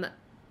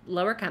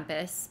 Lower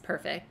compass.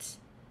 Perfect.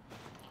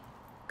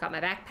 Got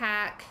my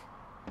backpack.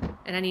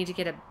 And I need to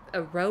get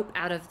a rope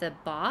out of the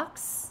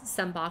box.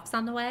 Some box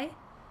on the way.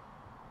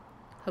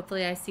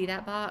 Hopefully I see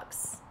that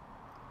box.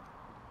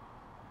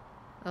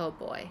 Oh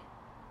boy.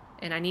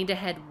 And I need to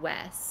head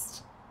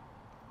west.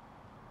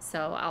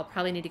 So I'll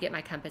probably need to get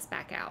my compass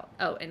back out.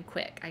 Oh, and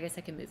quick. I guess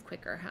I can move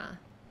quicker, huh?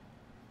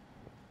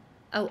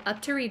 Oh,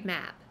 up to read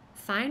map.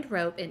 Find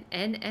rope in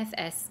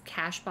NFS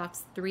cache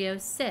box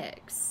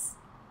 306.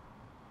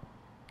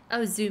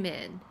 Oh, zoom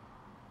in.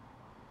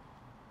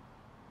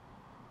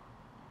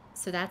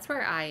 So that's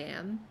where I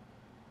am.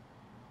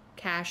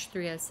 Cache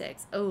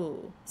 306.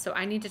 Oh, so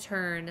I need to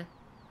turn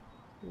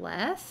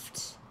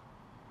left.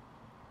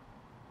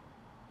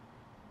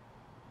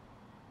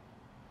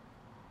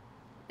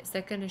 Is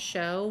that going to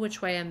show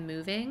which way I'm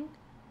moving?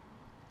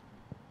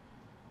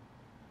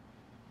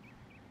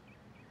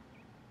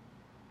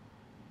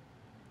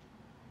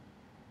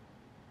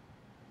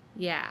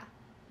 Yeah.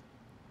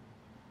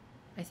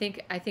 I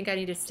think I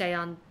need to stay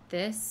on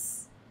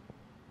this.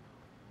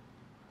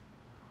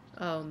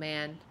 Oh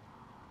man.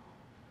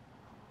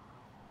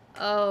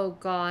 Oh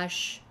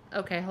gosh.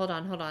 Okay, hold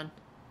on.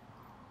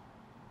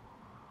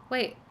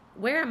 Wait,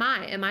 where am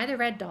I? Am I the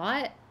red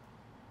dot?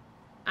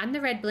 I'm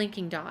the red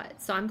blinking dot,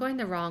 so I'm going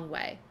the wrong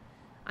way.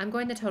 I'm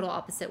going the total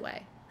opposite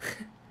way.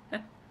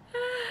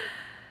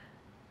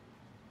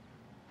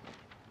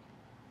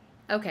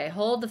 Okay,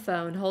 hold the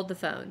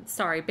phone.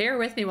 Sorry, bear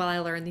with me while I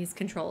learn these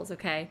controls,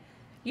 okay?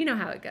 You know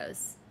how it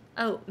goes.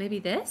 Oh, maybe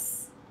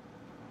this?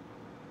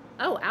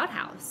 Oh,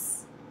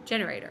 outhouse.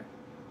 Generator.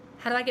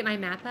 How do I get my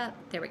map up?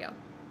 There we go.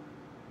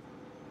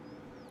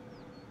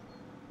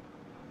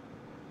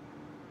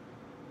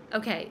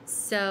 Okay,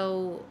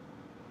 so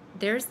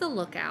there's the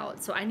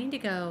lookout. So I need to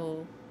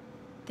go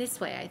this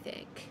way, I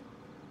think.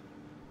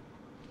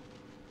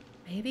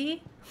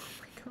 Maybe?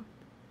 Oh my God.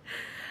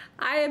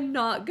 I am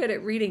not good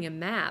at reading a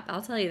map.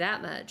 I'll tell you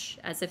that much,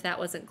 as if that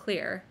wasn't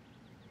clear.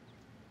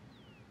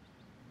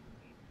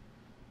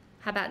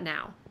 How about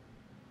now?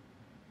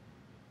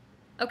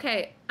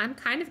 Okay, I'm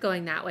kind of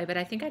going that way, but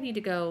I think I need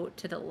to go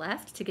to the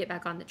left to get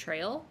back on the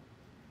trail.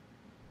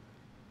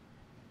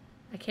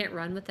 I can't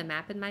run with the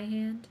map in my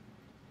hand.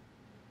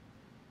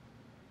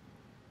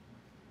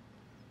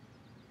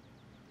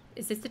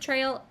 Is this the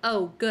trail?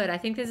 Oh, good. I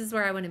think this is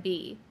where I want to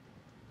be.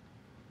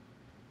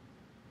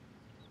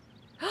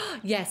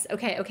 Yes.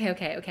 Okay.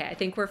 I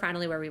think we're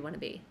finally where we want to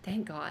be.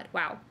 Thank God.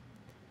 Wow.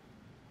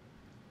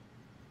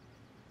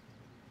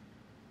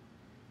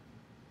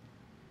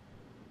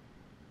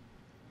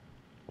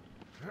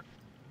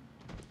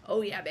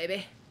 Oh, yeah,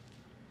 baby.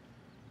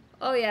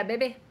 Oh, yeah,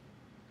 baby.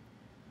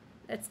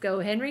 Let's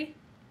go, Henry.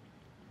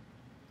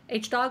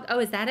 H-Dog. Oh,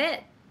 is that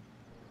it?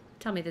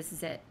 Tell me this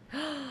is it.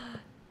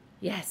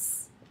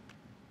 Yes.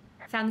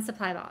 Found the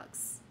supply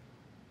box.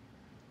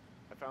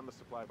 I found the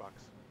supply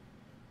box.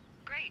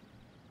 Great.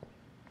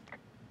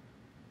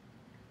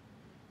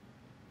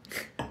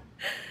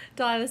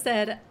 Delilah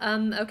said,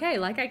 okay,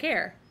 like I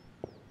care.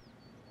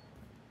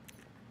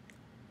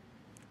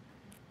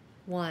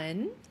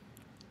 1,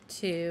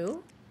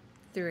 2,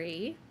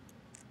 3,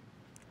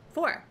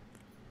 4.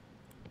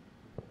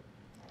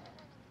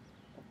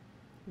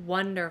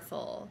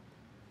 Wonderful.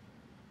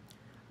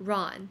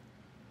 Ron.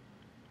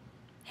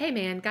 Hey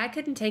man, guy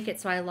couldn't take it,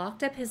 so I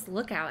locked up his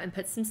lookout and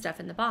put some stuff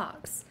in the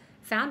box.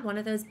 Found one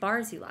of those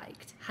bars you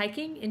liked.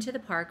 Hiking into the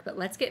park, but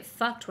let's get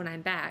fucked when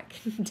I'm back.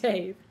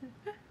 Dave.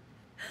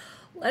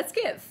 Let's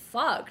get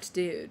fucked,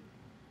 dude.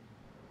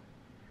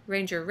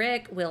 Ranger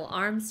Rick, Will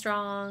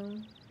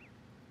Armstrong.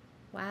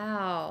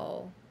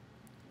 Wow.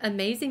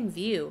 Amazing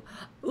view.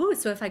 Ooh,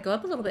 so if I go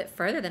up a little bit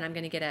further, then I'm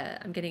gonna get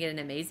an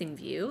amazing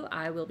view.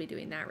 I will be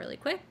doing that really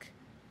quick.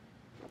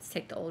 Let's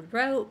take the old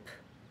rope.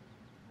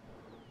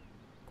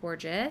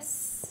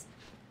 Gorgeous.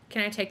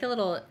 Can I take the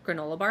little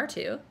granola bar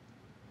too?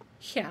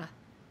 Yeah.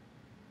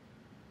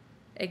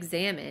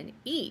 Examine.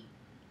 Eat.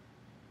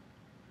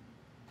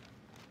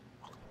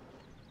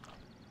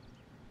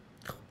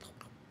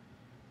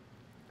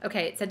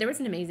 Okay, it said there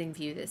was an amazing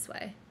view this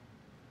way.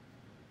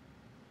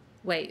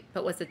 Wait,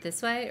 but was it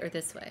this way or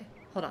this way?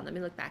 Hold on, let me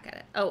look back at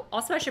it. Oh,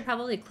 also I should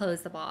probably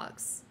close the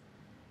box.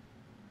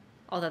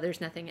 Although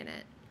there's nothing in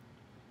it.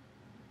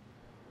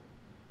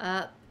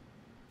 Up.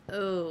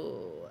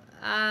 Oh.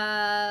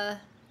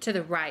 To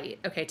the right.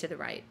 Okay, to the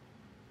right.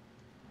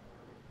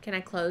 Can I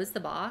close the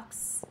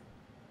box?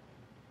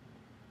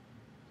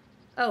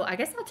 Oh, I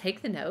guess I'll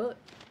take the note.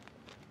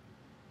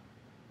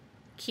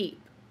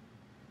 Keep.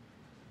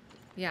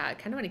 Yeah, I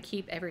kind of want to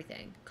keep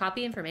everything.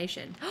 Copy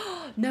information.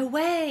 No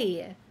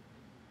way!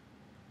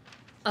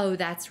 Oh,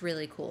 that's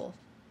really cool.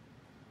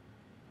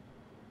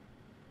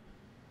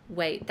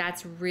 Wait,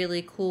 that's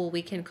really cool.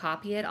 We can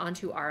copy it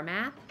onto our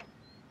map?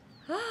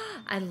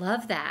 I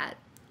love that.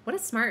 What a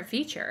smart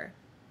feature.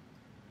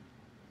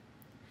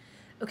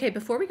 Okay,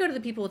 before we go to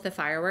the people with the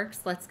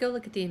fireworks, let's go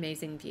look at the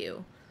amazing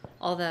view.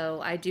 Although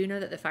I do know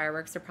that the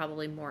fireworks are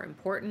probably more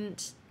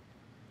important.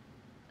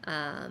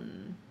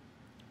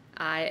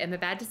 I am a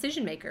bad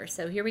decision maker,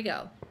 so here we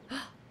go.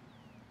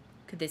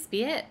 Could this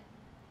be it?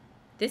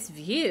 This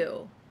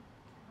view.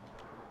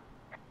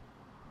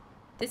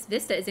 This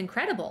vista is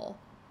incredible.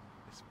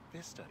 This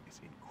vista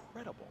is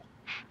incredible.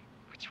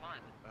 Which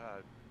one?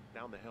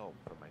 Down the hill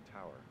from my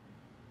tower.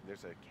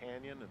 There's a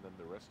canyon and then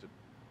the rest of,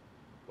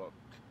 well,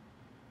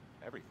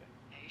 everything.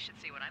 Yeah, you should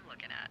see what I'm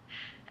looking at.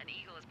 An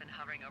eagle has been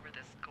hovering over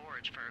this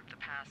gorge for the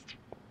past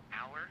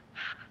hour.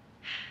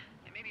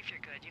 And maybe if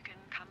you're good, you can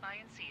come by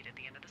and see it at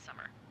the end of the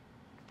summer.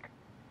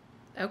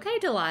 Okay,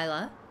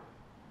 Delilah.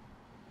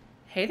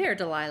 Hey there,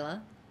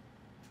 Delilah.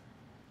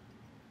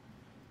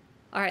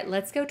 All right,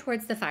 let's go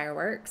towards the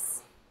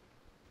fireworks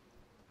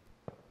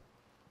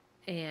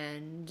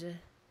and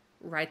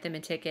write them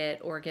a ticket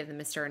or give them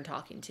a stern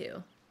talking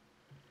to.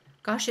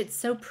 Gosh, it's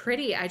so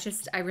pretty. I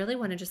really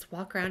want to just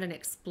walk around and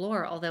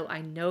explore, although I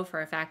know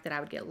for a fact that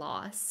I would get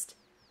lost.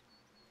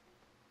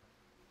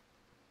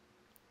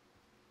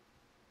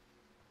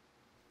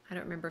 I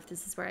don't remember if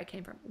this is where I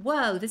came from.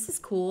 Whoa, this is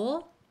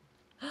cool.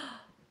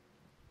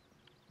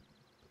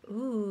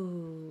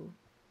 Ooh.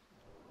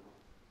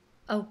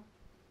 Oh.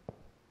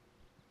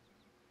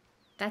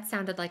 That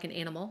sounded like an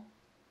animal.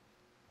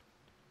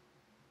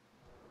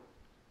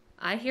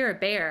 I hear a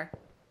bear.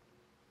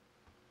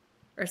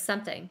 Or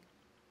something.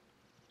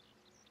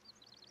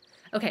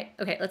 Okay,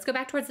 let's go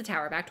back towards the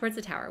tower. Back towards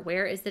the tower.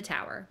 Where is the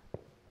tower?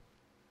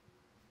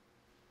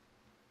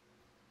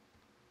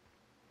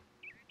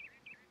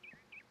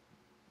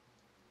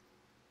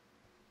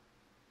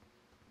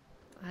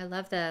 I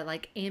love the,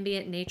 like,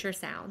 ambient nature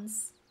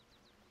sounds.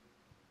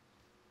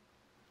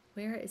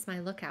 Where is my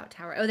lookout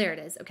tower? Oh, there it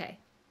is. Okay.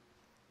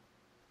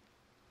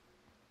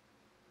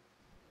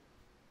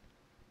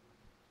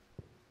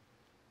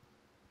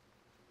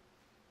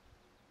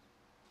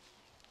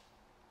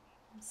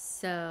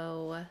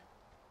 So,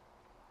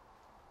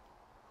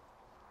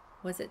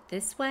 was it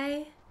this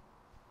way?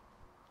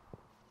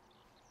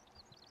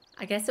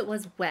 I guess it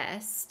was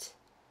west.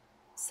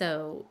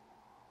 So,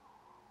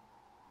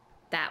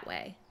 that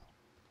way.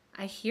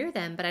 I hear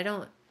them, but I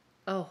don't.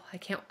 Oh, I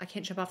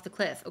can't jump off the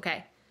cliff.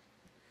 Okay.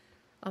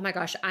 Oh my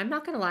gosh, I'm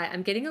not gonna lie.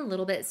 I'm getting a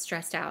little bit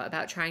stressed out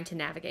about trying to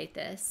navigate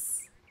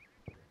this.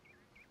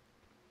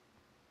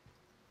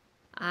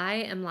 I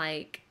am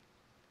like,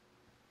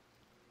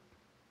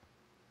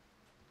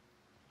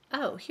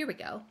 oh, here we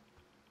go.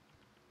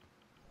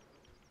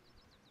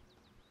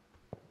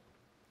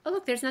 Oh,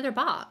 look, there's another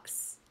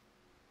box.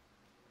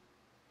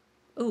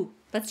 Ooh,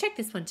 let's check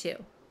this one too.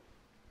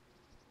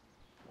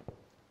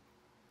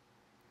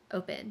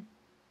 Open.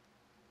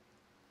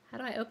 How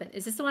do I open?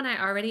 Is this the one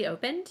I already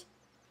opened?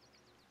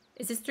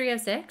 Is this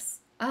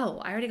 306? Oh,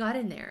 I already got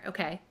in there.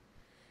 Okay.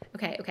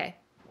 Okay.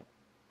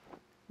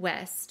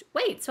 West.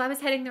 Wait, so I was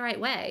heading the right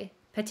way.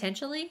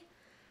 Potentially?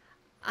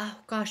 Oh,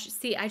 gosh.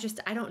 See, I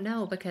don't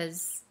know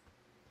because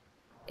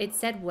it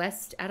said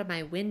west out of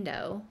my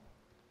window.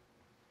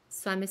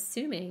 So I'm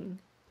assuming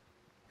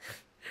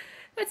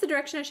that's the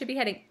direction I should be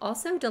heading.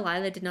 Also,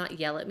 Delilah did not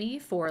yell at me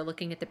for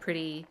looking at the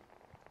pretty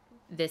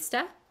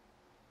vista.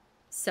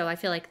 So I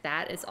feel like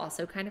that is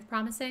also kind of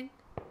promising.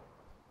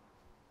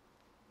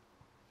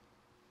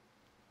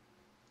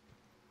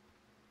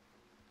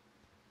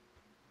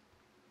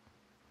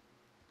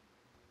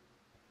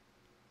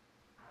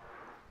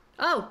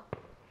 Oh,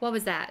 what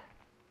was that?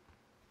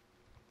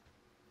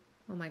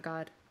 Oh my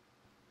God.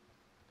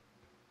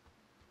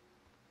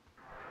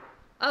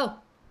 Oh.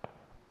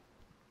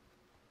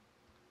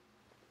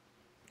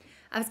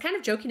 I was kind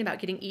of joking about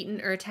getting eaten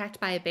or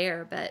attacked by a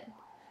bear, but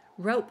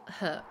rope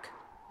hook.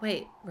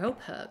 Wait,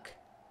 rope hook.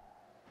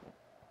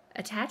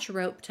 Attach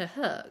rope to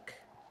hook.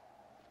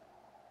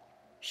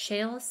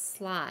 Shale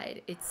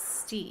slide. It's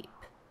steep.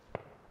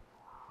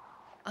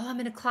 Oh, I'm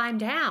gonna climb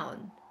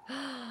down.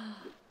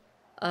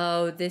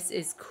 Oh, this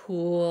is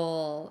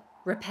cool.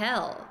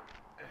 Rappel.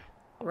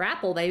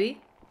 Rapple,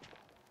 baby.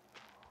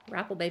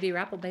 Rapple, baby,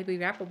 rapple, baby,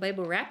 rapple,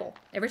 baby, rapple.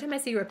 Every time I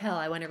see rappel,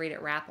 I want to read it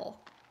rapple.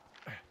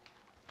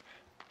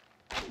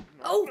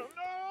 Oh!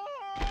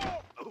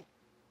 No!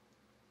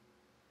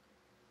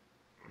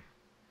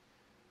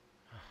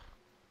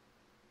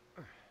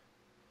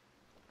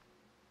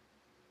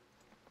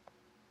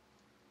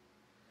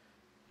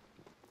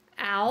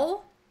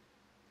 Ow.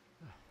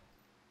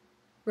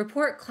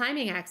 Report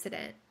climbing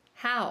accident.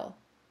 How?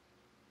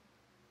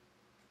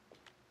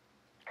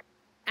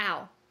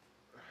 Ow.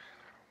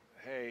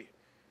 Hey,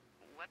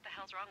 What the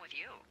hell's wrong with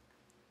you?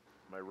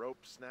 my rope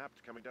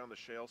snapped coming down the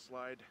shale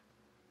slide.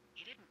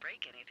 You didn't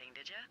break anything,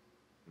 did you?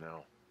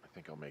 No, I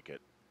think I'll make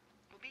it.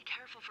 Well, be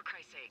careful for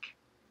Christ's sake.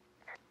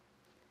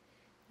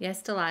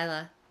 Yes,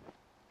 Delilah.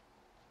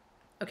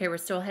 Okay, we're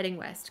still heading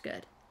west.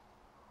 Good.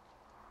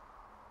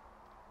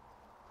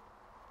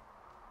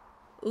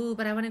 Ooh,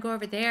 but I want to go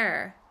over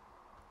there.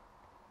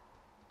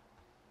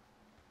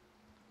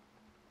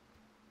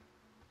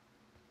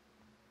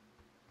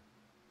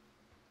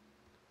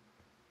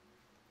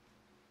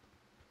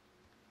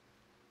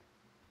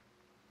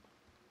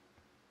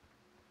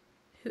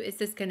 Who is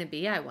this going to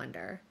be, I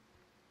wonder?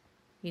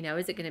 You know,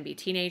 is it going to be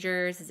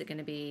teenagers? Is it going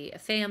to be a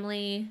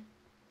family?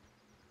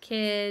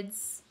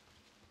 Kids?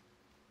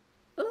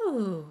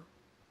 Ooh.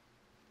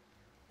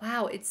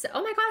 Wow, it's,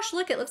 oh my gosh,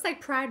 look, it looks like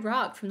Pride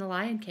Rock from The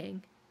Lion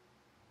King.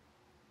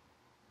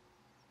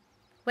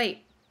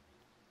 Wait,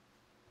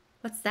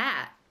 what's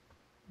that?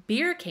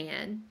 Beer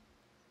can.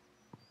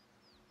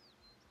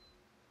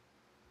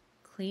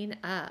 Clean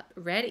up.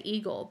 Red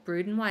Eagle,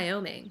 brewed in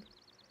Wyoming.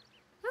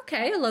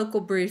 Okay, a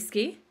local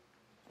brewski.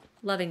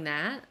 Loving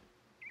that.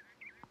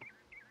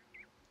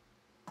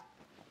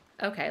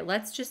 Okay,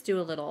 let's just do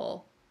a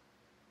little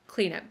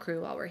cleanup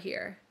crew while we're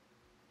here.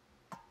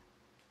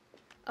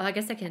 Oh, I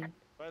guess I can.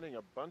 Finding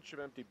a bunch of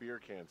empty beer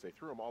cans. They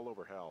threw them all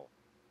over hell.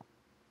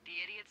 The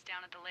idiots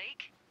down at the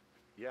lake?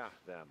 Yeah,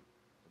 them.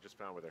 I just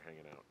found where they're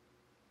hanging out.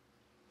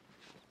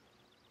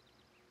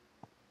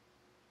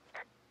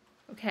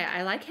 Okay,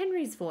 I like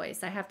Henry's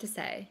voice, I have to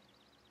say.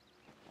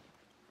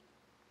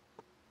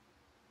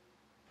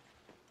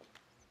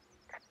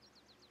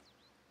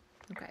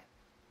 Okay.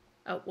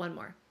 Oh, one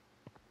more.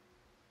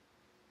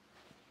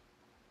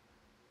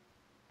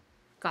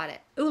 Got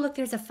it. Oh, look,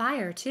 there's a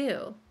fire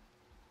too.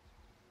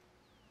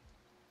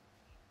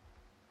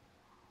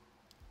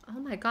 Oh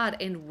my God,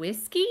 and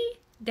whiskey?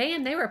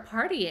 Damn, they were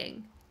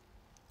partying.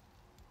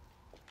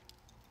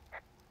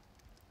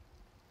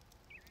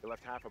 They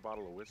left half a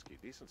bottle of whiskey.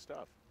 Decent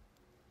stuff.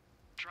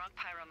 Drunk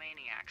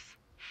pyromaniacs.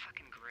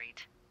 Fucking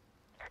great.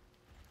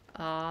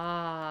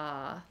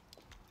 Ah.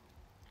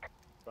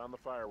 Found the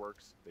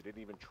fireworks. They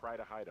didn't even try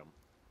to hide them.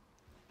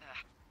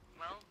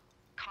 Well,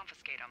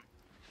 confiscate them.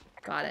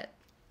 Got it.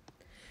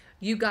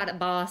 You got it,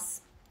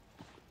 boss.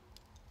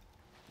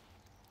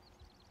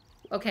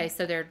 Okay,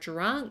 so they're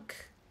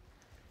drunk,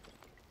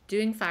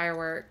 doing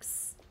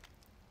fireworks.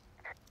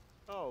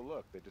 Oh,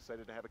 look, they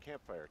decided to have a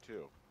campfire,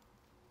 too.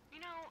 You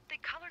know, they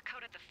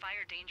color-coded the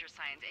fire danger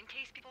signs in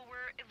case people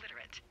were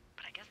illiterate.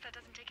 But I guess that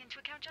doesn't take into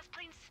account just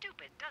plain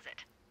stupid, does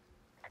it?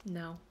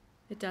 No,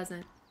 it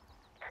doesn't.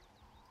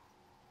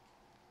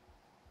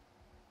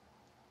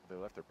 They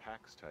left their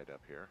packs tied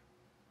up here.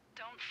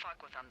 Don't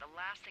fuck with them. The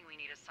last thing we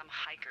need is some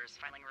hikers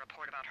filing a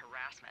report about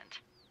harassment.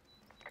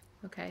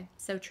 Okay,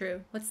 so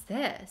true. What's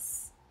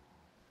this?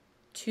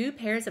 2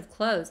 pairs of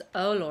clothes.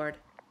 Oh, Lord.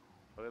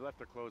 Well, they left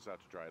their clothes out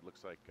to dry. It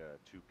looks like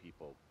 2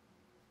 people.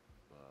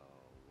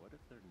 What if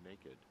they're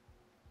naked?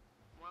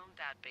 Won't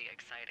that be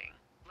exciting?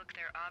 Look,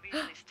 they're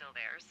obviously still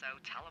there, so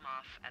tell them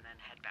off and then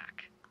head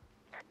back.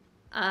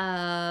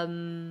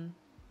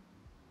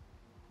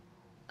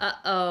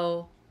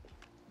 Uh-oh.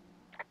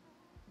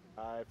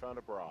 I found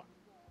a bra.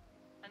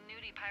 A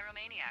nudie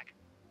pyromaniac.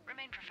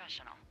 Remain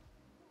professional.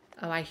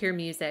 Oh, I hear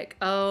music.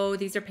 Oh,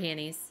 these are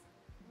panties.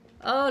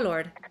 Oh,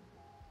 Lord.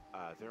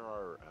 There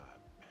are,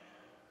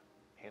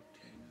 panties.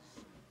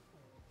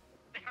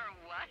 They are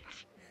what?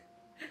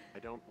 I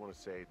don't want to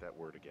say that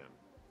word again.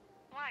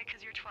 Why,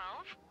 'cause you're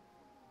 12?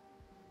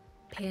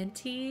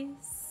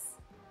 Panties?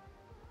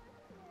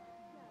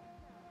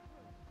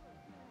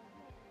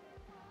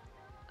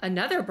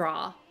 Another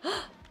bra.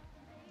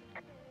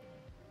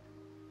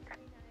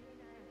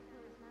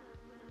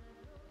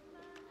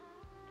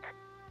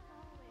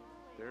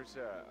 There's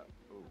a...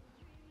 Oh,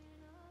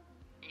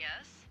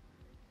 Yes?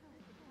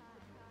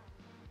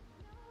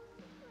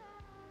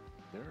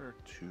 there are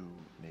 2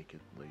 naked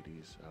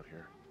ladies out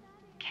here.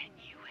 Can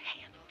you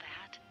handle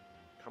that?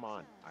 Come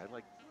on, I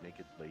like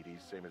naked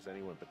ladies, same as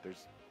anyone, but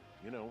there's,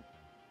 you know...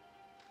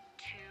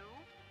 2?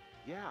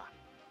 Yeah.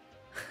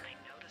 I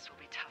know this will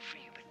be tough for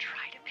you, but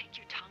try to pick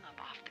your tongue up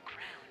off the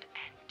ground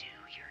and do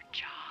your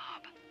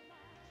job.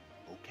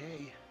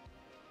 Okay.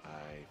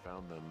 I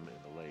found them in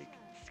the lake.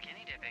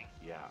 Skinny dipping.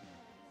 Yeah.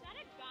 Is that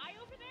a guy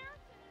over there?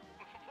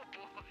 Oh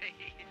boy.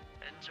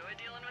 Enjoy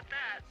dealing with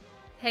that.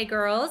 Hey,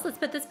 girls, let's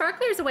put the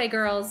sparklers away,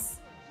 girls.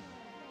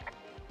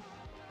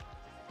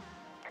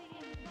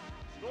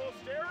 Full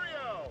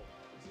stereo!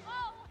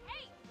 Oh,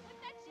 hey, put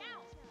that down.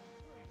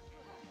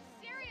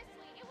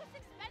 Seriously, it was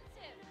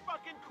expensive.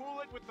 Fucking cool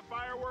it with the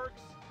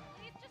fireworks!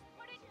 Please just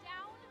put it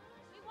down.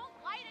 We won't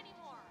light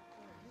anymore.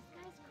 This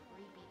guy's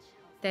creepy,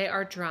 Chelsea. They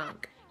are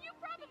drunk. You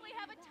probably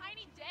have a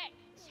tiny dick.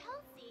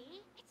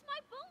 Chelsea? It's my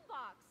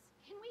boombox.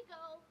 Can we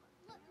go?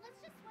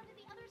 Let's just run to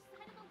the other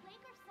side of the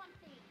lake or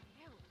something.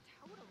 Ew,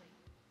 totally.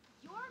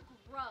 You're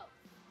gross.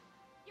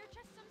 You're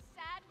just some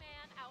sad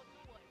man out in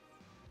the woods.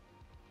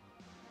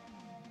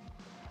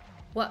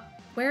 What?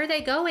 Where are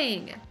they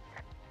going?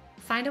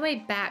 Find a way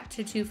back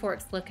to Two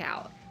Forks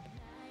Lookout.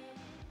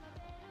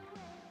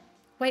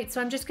 Wait,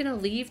 so I'm just gonna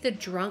leave the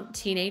drunk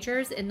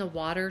teenagers in the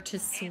water to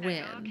Hey, that go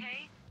swim.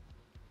 okay?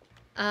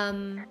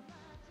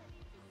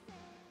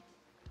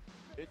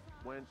 It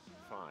went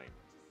fine.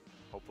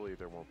 Hopefully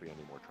there won't be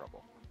any more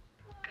trouble.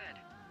 Good.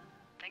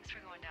 Thanks for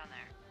going down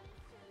there.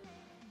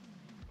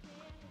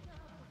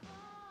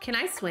 Can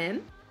I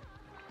swim?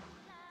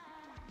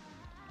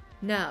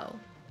 No.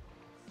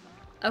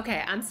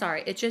 Okay, I'm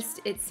sorry.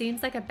 It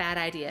seems like a bad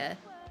idea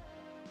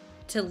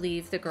to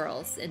leave the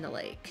girls in the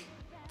lake.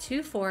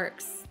 Two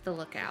Forks, the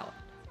lookout.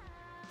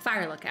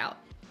 Fire lookout.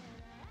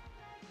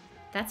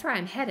 That's where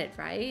I'm headed,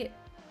 right?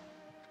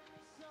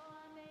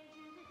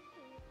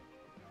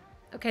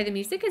 Okay, the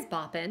music is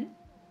bopping,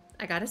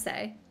 I gotta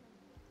say.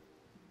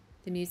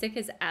 The music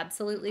is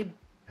absolutely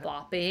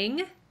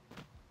bopping.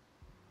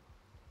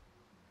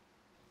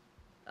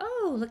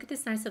 Oh, look at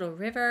this nice little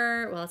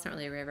river. Well, it's not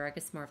really a river. I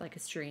guess more of like a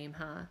stream,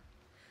 huh?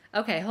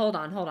 Okay, hold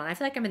on, hold on. I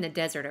feel like I'm in the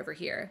desert over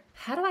here.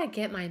 How do I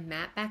get my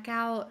map back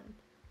out?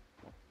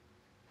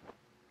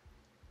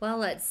 Well,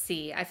 let's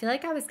see. I feel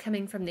like I was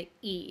coming from the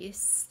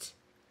east.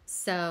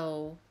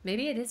 So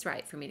maybe it is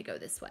right for me to go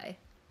this way.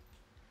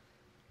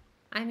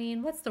 I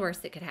mean, what's the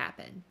worst that could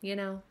happen, you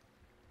know?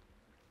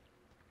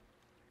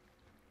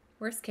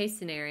 Worst case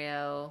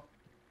scenario,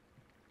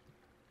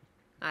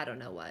 I don't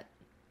know what.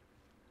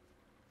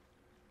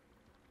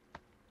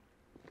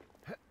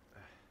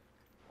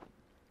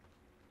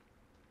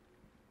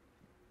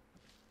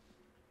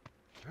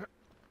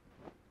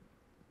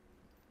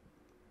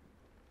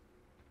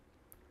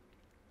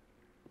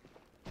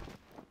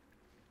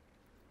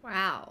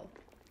 Wow.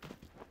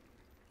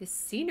 This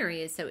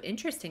scenery is so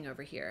interesting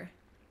over here.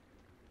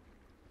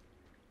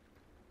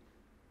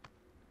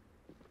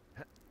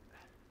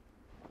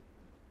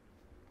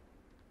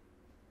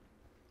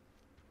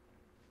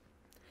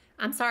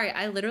 I'm sorry,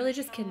 I literally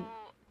just can...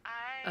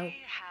 I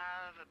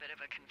have a bit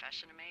of a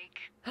confession to make.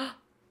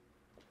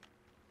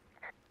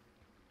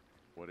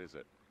 What is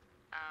it?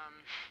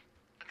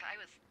 Look,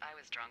 I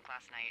was drunk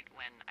last night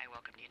when I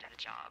welcomed you to the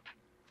job.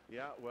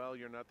 Yeah, well,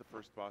 you're not the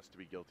first boss to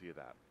be guilty of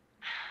that.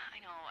 I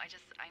know,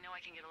 I know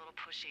I can get a little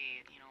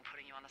pushy, you know,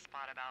 putting you on the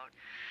spot about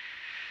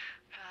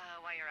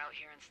why you're out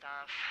here and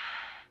stuff.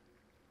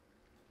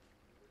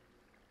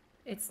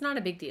 It's not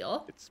a big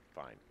deal. It's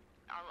fine.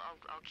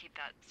 I'll keep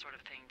that sort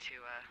of thing to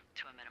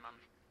a minimum.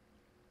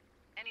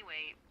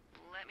 Anyway,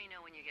 let me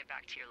know when you get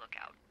back to your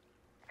lookout.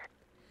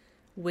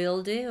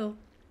 Will do.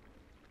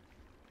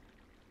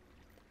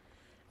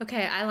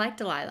 Okay, I like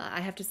Delilah. I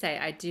have to say,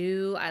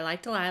 I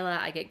like Delilah.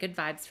 I get good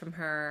vibes from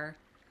her.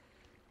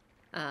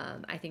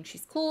 I think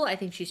she's cool. I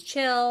think she's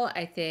chill.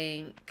 I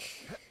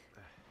think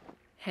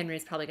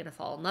Henry's probably going to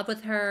fall in love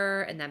with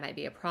her, and that might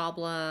be a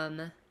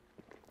problem.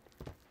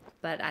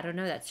 But I don't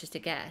know. That's just a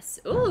guess.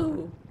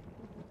 Ooh!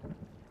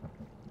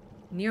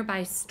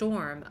 Nearby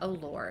storm. Oh,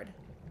 Lord.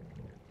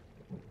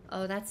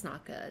 Oh, that's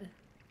not good.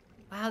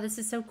 Wow, this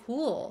is so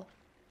cool.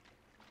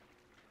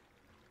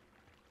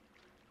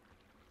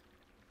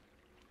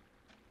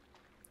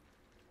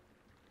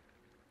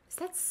 Is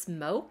that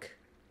smoke?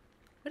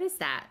 What is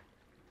that?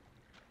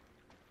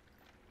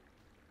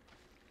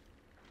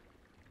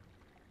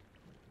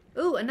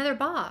 Ooh, another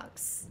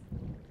box.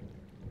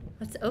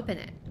 Let's open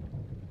it.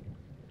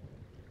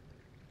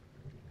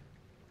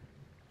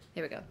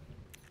 Here we go.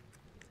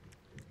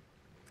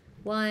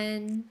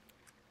 1,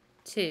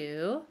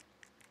 2,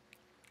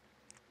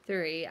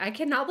 3. I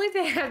cannot believe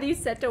they have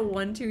these set to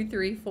 1, 2,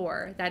 3,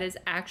 4. That is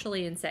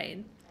actually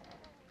insane.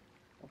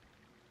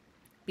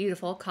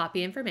 Beautiful.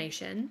 Copy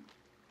information.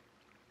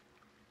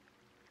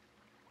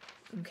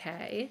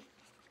 Okay.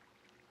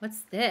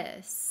 What's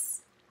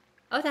this?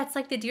 Oh, that's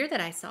like the deer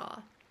that I saw.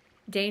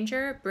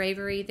 Danger,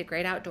 bravery, the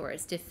great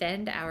outdoors.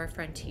 Defend our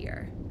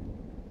frontier.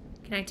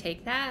 Can I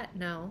take that?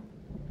 No.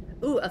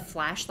 Ooh, a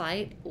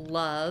flashlight.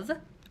 Love.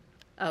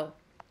 Oh.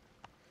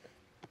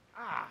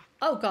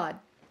 Oh, God.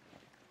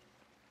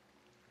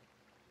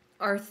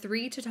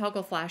 R3 to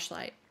toggle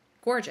flashlight.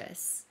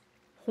 Gorgeous.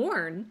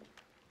 Horn.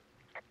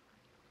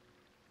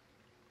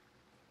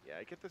 Yeah,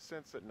 I get the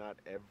sense that not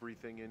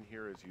everything in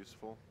here is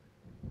useful.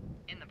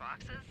 In the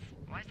boxes?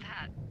 Why's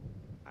that?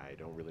 I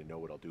don't really know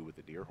what I'll do with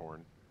the deer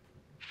horn.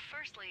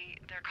 Firstly,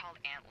 they're called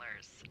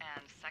antlers,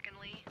 and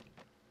secondly,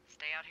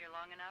 stay out here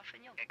long enough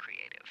and you'll get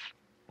creative.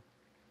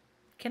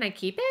 Can I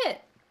keep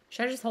it?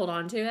 Should I just hold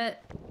on to it?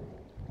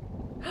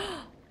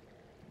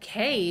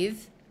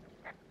 Cave?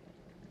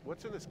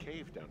 What's in this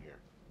cave down here?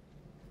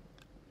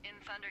 In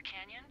Thunder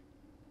Canyon?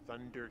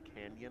 Thunder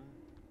Canyon?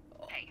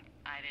 Hey,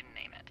 I didn't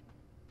name it.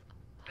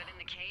 But in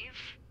the cave,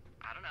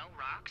 I don't know,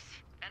 rocks?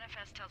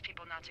 NFS tells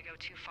people not to go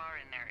too far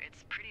in there.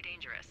 It's pretty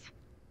dangerous.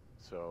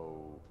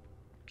 So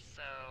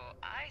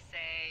I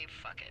say,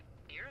 fuck it.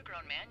 You're a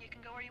grown man, you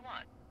can go where you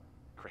want.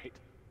 great.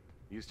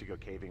 Used to go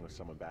caving with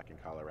someone back in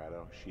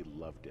Colorado. She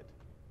loved it.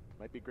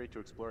 Might be great to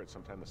explore it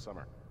sometime this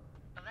summer.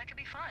 Well, that could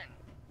be fun.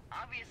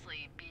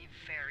 Obviously, be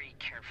very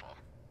careful.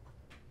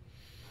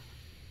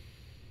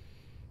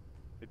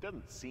 It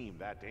doesn't seem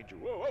that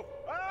dangerous. Whoa, whoa!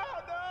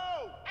 Ah,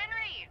 no!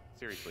 Henry!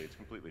 Seriously, it's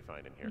completely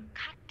fine in here.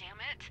 God damn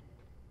it.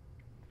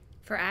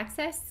 For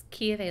access,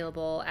 key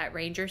available at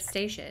Ranger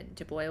Station,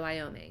 Du Bois,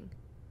 Wyoming.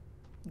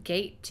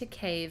 Gate to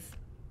cave.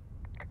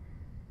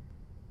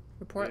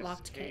 Report This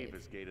locked cave.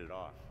 is gated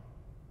off.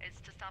 It's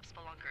to stop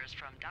spelunkers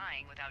from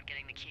dying without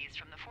getting the keys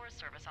from the Forest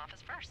Service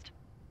office first.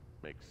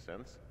 Makes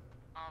sense.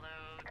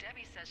 Although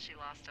Debbie says she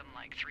lost them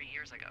like 3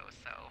 years ago,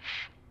 so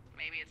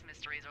maybe its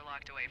mysteries are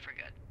locked away for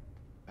good.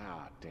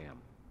 Ah,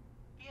 damn.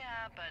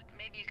 Yeah, but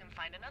maybe you can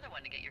find another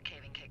one to get your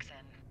caving kicks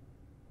in.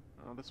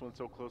 Oh, this one's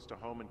so close to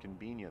home and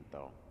convenient,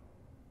 though.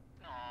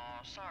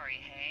 Aw, sorry,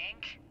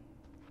 Hank.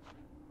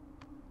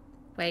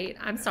 Wait,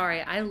 I'm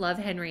sorry. I love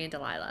Henry and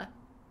Delilah.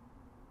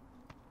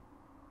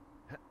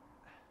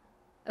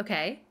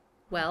 Okay,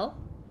 well,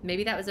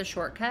 maybe that was a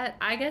shortcut,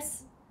 I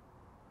guess.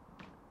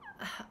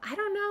 I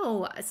don't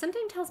know.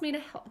 Something tells me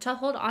to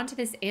hold on to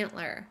this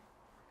antler.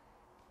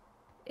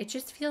 It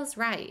just feels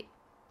right.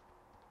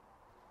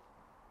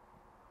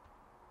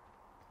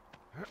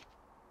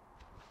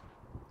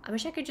 I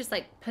wish I could just,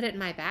 like, put it in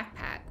my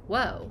backpack.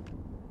 Whoa.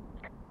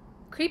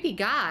 Creepy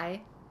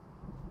guy.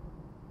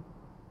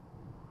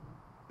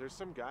 There's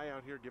some guy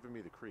out here giving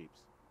me the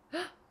creeps.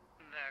 The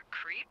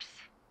creeps?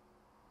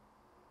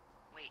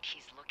 Wait,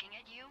 he's looking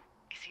at you?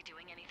 Is he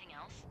doing anything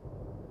else?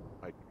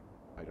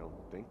 I don't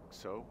think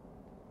so.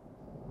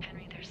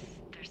 Henry, there's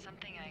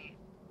something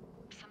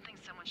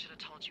someone should have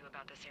told you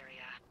about this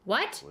area.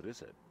 What? What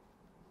is it?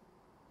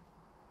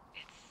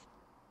 It's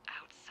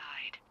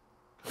outside.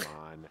 Come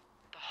on.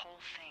 The whole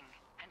thing.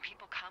 And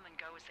people come and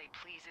go as they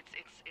please.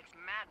 It's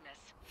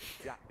madness.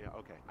 Yeah,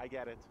 okay. I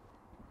get it.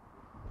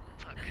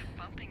 Look,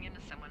 bumping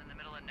into someone in the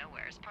middle of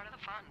nowhere is part of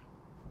the fun.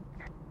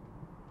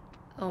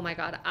 Oh my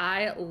god,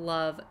 I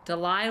love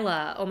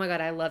Delilah. Oh my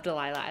god, I love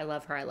Delilah. I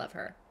love her. I love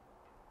her.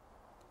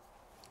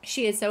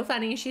 She is so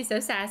funny. She's so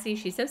sassy.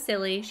 She's so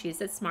silly.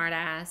 She's a smart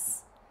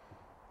ass.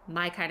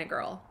 My kind of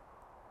girl.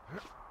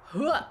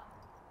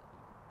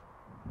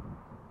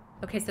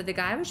 Okay, so the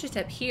guy was just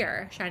up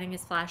here shining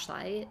his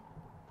flashlight.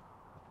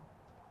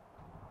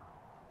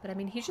 But I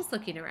mean, he's just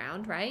looking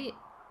around, right?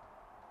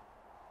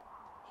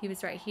 He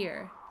was right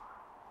here.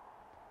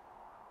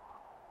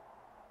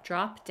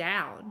 Drop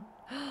down.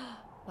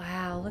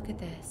 Wow, look at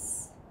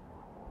this.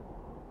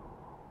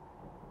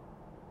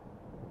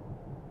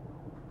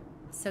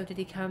 So did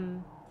he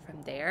come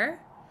from there?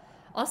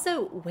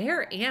 Also,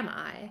 where am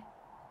I?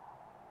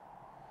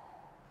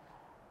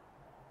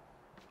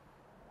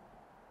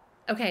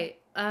 Okay,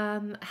 how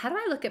do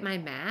I look at my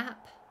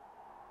map?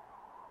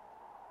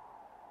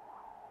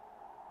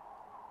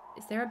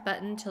 Is there a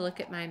button to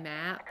look at my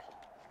map?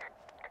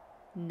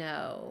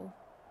 No.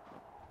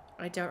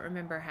 I don't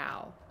remember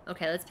how.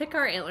 Okay, let's pick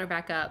our antler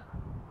back up.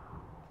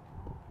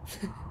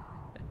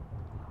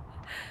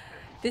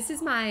 This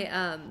is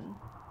my,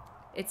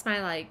 it's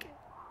my, like,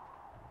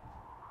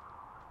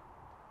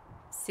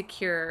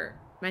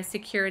 my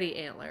security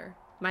antler.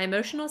 My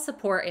emotional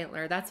support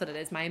antler. That's what it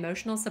is. My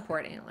emotional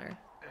support antler.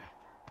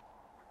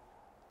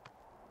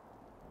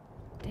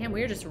 Damn,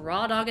 we were just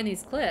raw dogging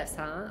these cliffs,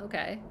 huh?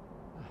 Okay.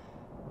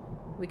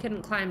 We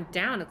couldn't climb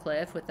down a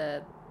cliff with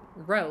a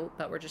rope,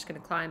 but we're just gonna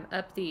climb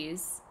up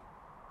these.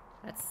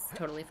 That's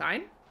totally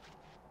fine.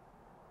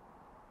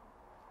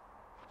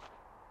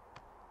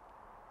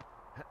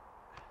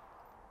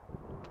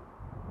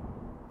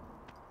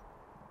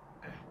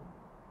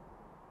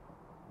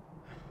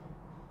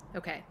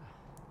 Okay.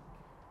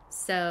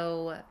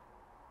 So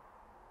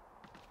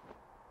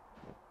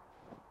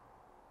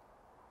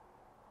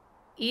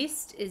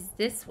east is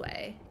this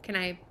way. Can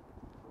I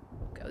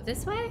go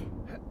this way?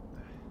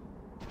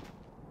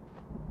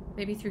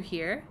 Maybe through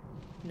here?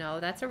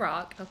 No, that's a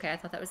rock. Okay, I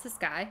thought that was the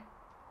sky.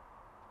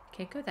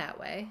 Can't go that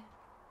way.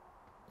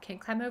 Can't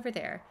climb over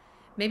there.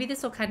 Maybe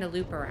this will kind of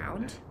loop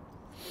around.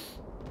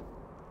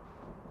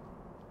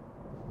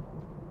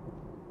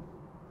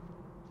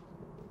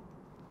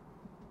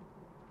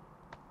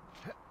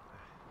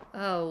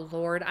 Oh,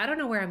 Lord. I don't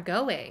know where I'm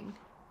going.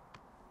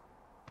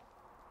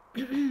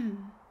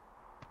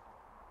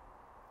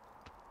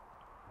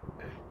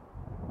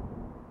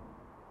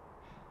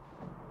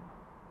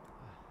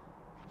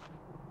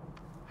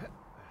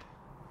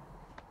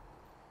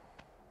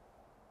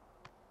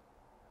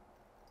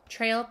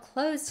 Trail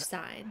closed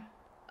sign.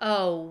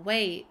 Oh,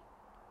 wait.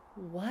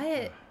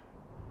 What?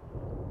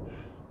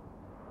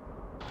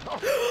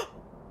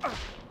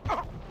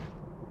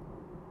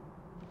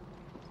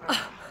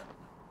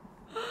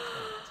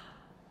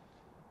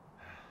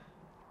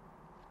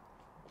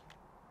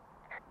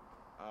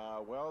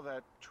 Well,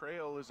 that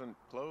trail isn't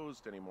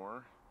closed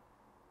anymore.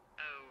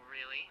 Oh,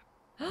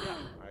 really? Yeah,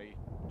 I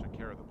took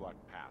care of the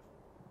blocked path.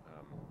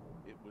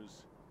 It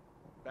was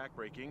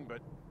backbreaking,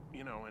 but,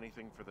 you know,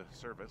 anything for the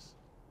service.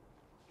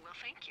 Well,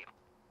 thank you.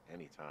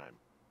 Anytime.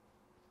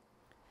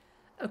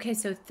 Okay,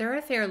 so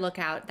Thoroughfare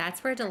Lookout,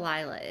 that's where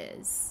Delilah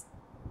is.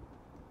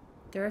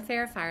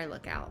 Thoroughfare Fire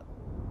Lookout.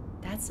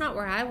 That's not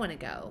where I want to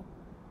go.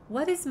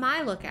 What is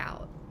my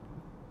lookout?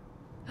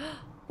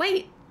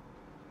 Wait,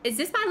 is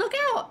this my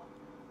lookout?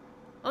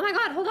 Oh my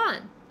god, hold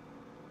on.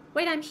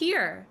 Wait, I'm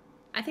here.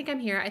 I think I'm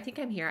here. I think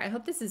I'm here. I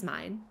hope this is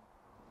mine.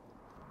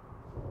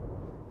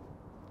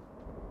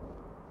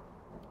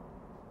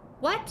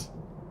 What?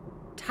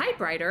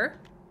 Typewriter?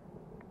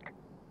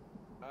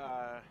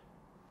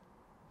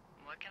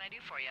 What can I do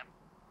for you?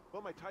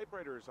 Well, my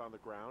typewriter is on the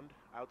ground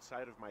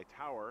outside of my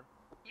tower.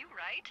 You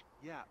right?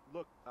 Yeah,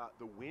 look,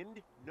 the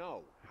wind?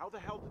 No. How the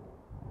hell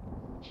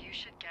did... You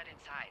should get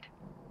inside.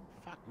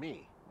 Fuck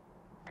me.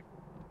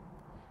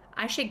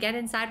 I should get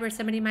inside where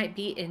somebody might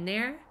be in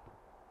there?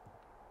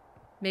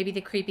 Maybe the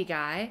creepy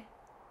guy?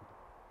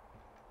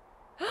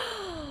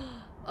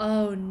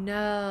 Oh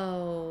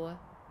no.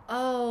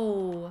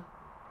 Oh.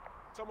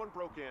 Someone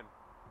broke in.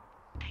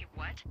 Hey,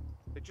 what?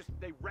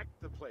 They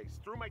wrecked the place.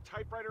 Threw my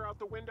typewriter out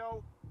the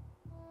window.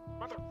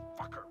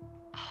 Motherfucker.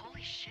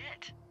 Holy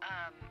shit.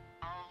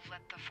 I'll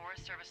let the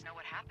Forest Service know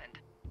what happened.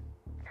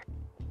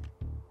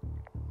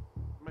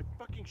 My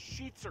fucking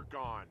sheets are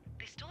gone.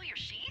 They stole your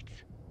sheets?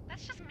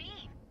 That's just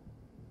mean.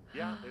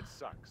 Yeah, it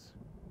sucks.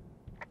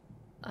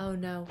 Oh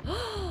no.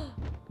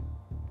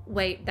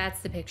 Wait,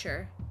 that's the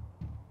picture.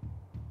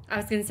 I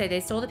was gonna say, they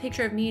stole the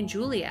picture of me and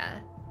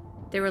Julia.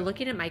 They were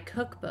looking at my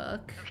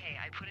cookbook. Okay,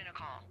 I put in a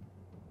call.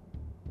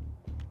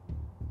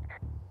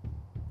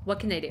 What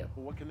can they do?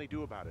 Well, what can they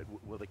do about it?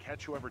 Will they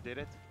catch whoever did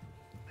it?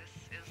 This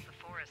is the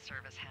Forest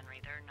Service,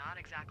 Henry. They're not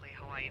exactly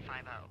Hawaii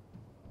Five-0.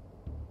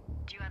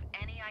 Do you have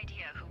any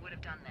idea who would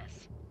have done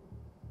this?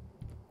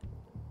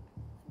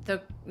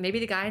 Maybe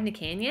the guy in the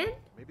canyon?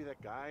 Maybe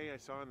that guy I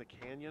saw in the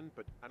canyon,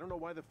 but I don't know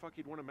why the fuck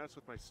he'd want to mess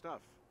with my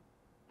stuff.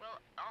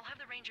 Well, I'll have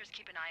the Rangers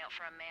keep an eye out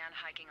for a man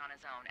hiking on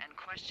his own and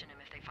question him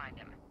if they find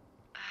him.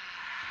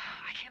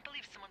 I can't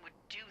believe someone would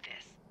do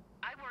this.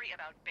 I worry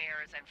about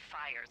bears and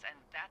fires, and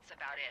that's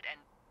about it. And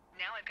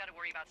now I've got to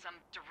worry about some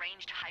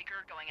deranged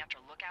hiker going after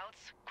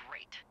lookouts?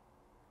 Great.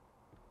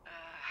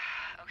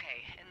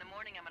 Okay, in the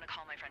morning I'm gonna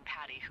call my friend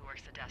Patty, who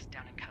works the desk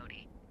down in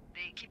Cody.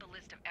 They keep a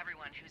list of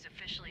everyone who's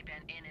officially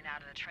been in and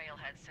out of the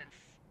trailhead since,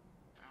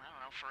 I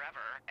don't know,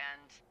 forever,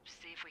 and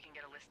see if we can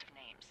get a list of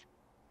names.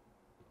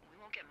 We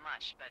won't get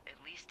much, but at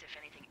least if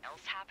anything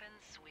else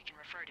happens, we can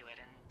refer to it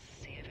and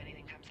see if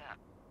anything comes up.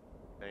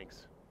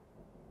 Thanks.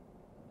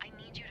 I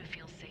need you to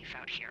feel safe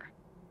out here.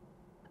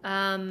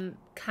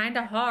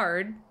 Kinda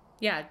hard.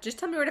 Yeah,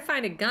 just tell me where to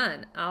find a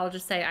gun. I'll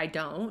just say I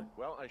don't.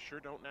 Well, I sure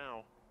don't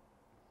now.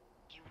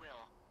 You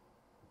will.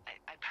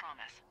 I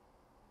promise.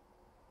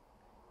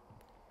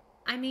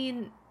 I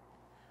mean,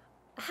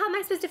 how am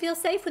I supposed to feel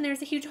safe when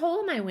there's a huge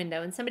hole in my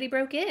window and somebody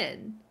broke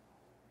in?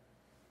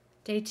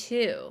 Day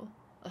 2.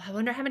 Oh, I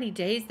wonder how many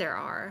days there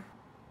are.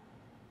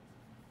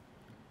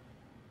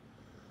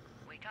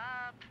 Wake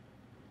up.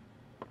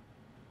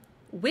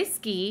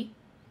 Whiskey?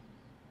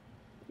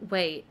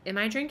 Wait, am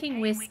I drinking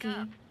Hey, whiskey? wake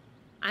up.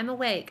 I'm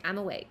awake. I'm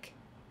awake.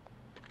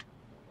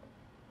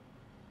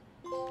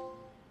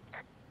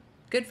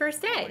 Good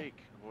first day.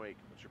 Awake, awake.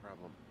 What's your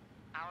problem?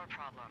 Our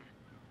problem.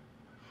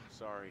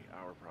 Sorry,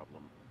 our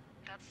problem.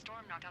 That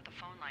storm knocked out the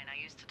phone line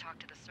I used to talk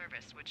to the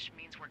service, which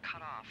means we're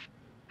cut off.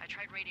 I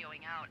tried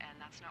radioing out, and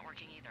that's not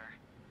working either.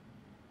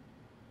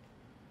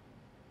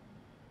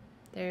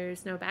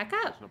 There's no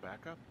backup. There's no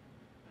backup?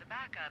 The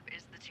backup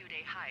is the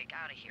 2-day hike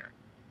out of here.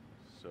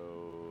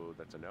 So,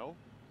 that's a no?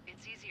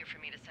 It's easier for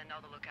me to send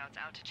all the lookouts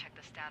out to check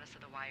the status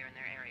of the wire in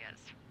their areas.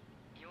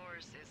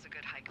 Yours is a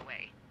good hike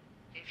away.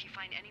 If you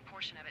find any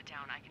portion of it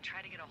down, I can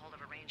try to get a hold of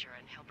a ranger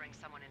and he'll bring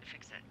someone in to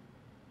fix it.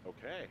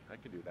 Okay, I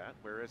can do that.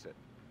 Where is it?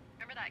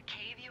 Remember that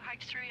cave you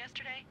hiked through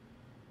yesterday?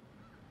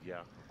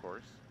 Yeah, of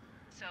course.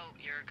 So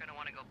you're gonna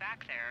want to go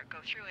back there, go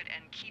through it,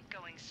 and keep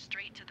going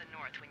straight to the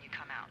north when you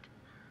come out.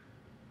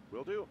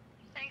 Will do.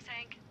 Thanks,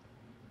 Hank.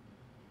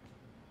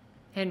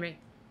 Henry.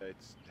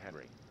 It's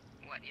Henry.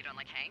 What, you don't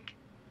like Hank?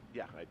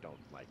 Yeah, I don't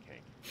like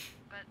Hank.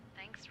 But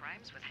thanks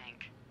rhymes with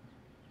Hank.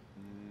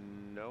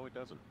 No, it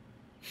doesn't.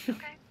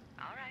 Okay,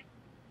 all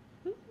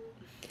right.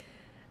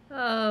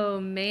 Oh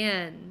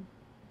man.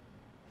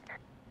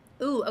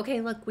 Ooh, okay,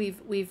 look,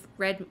 we've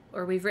read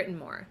or we've written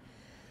more.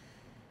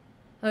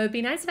 Oh, it'd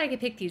be nice if I could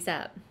pick these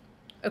up.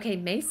 Okay,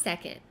 May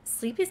 2nd.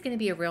 Sleep is going to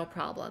be a real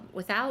problem.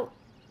 Without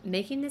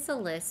making this a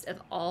list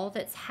of all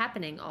that's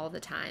happening all the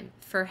time.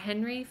 For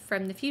Henry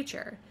from the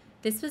future,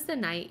 this was the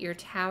night your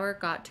tower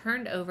got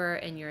turned over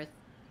and your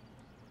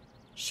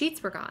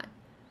sheets were gone.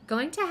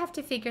 Going to have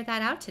to figure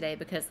that out today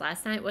because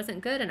last night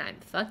wasn't good and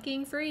I'm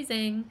fucking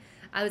freezing.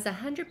 I was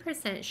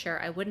 100%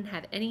 sure I wouldn't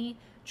have any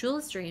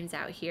Jules dreams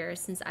out here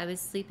since I was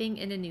sleeping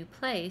in a new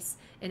place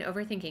and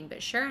overthinking,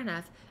 but sure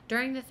enough,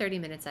 during the 30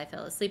 minutes I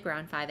fell asleep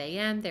around 5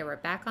 a.m., they were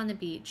back on the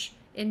beach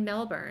in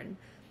Melbourne.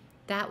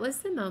 That was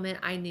the moment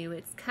I knew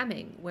it's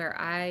coming, where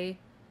I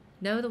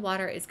know the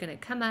water is going to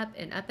come up,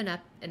 and I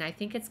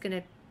think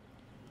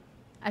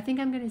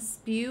I'm going to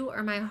spew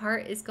or my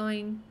heart is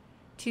going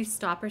to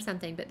stop or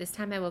something, but this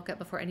time I woke up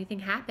before anything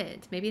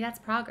happened. Maybe that's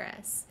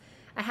progress.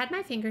 I had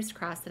my fingers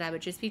crossed that I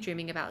would just be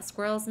dreaming about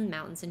squirrels and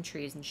mountains and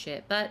trees and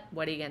shit, but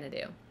what are you going to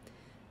do?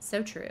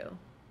 So true.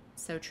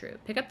 So true.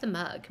 Pick up the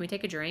mug. Can we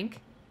take a drink?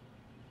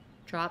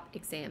 Drop,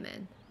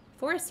 examine.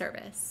 Forest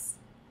Service.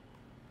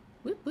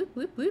 Whoop, whoop,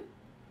 whoop, whoop.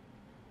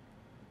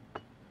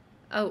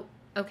 Oh,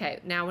 okay.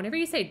 Now, whenever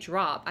you say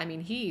drop, I mean,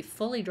 he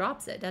fully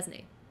drops it, doesn't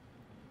he?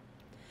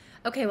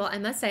 Okay, well, I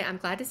must say, I'm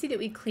glad to see that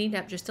we cleaned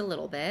up just a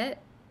little bit.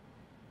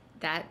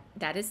 That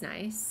is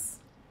nice.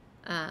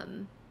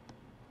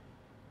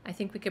 I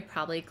think we could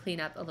probably clean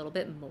up a little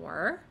bit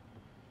more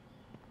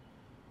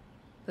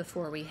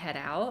before we head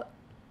out.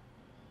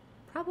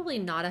 Probably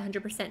not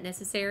 100%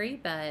 necessary,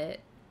 but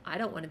I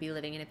don't want to be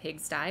living in a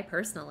pigsty,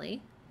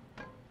 personally.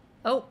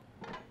 Oh.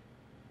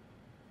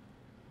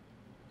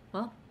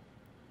 Well,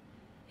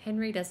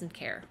 Henry doesn't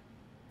care.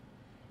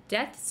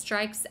 Death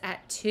strikes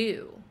at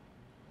 2.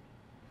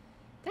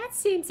 That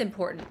seems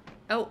important.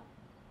 Oh,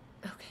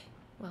 okay,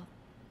 well.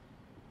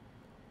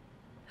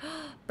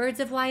 Birds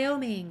of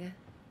Wyoming.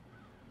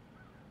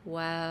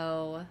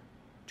 Wow.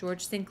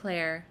 George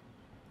Sinclair.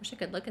 Wish I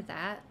could look at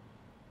that.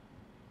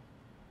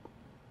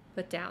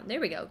 Put down.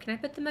 There we go. Can I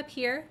put them up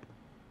here?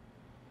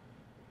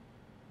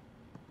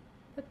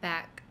 Put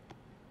back.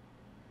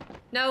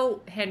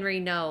 No, Henry,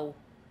 no.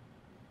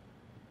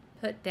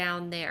 Put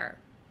down there.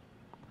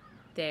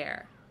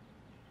 There.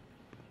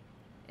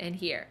 And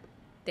here.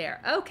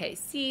 There. Okay,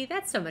 see,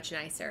 that's so much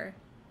nicer.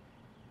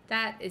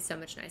 That is so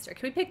much nicer.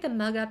 Can we pick the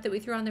mug up that we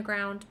threw on the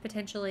ground,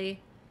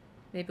 potentially?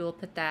 Maybe we'll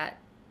put that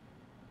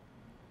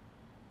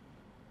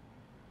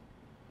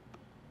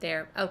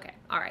there. Okay,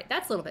 all right,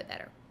 that's a little bit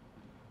better.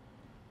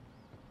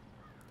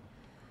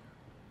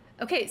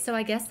 Okay, so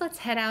I guess let's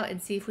head out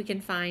and see if we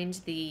can find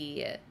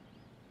the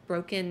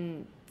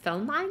broken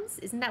phone lines.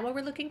 Isn't that what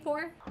we're looking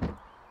for?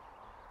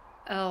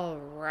 All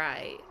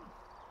right.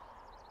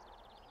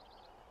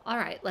 All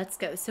right, let's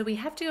go. So we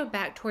have to go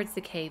back towards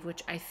the cave,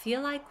 which I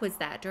feel like was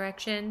that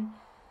direction.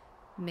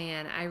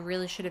 Man, I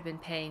really should have been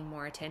paying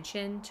more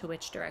attention to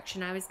which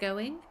direction I was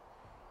going.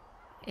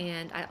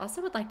 And I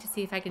also would like to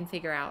see if I can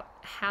figure out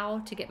how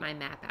to get my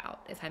map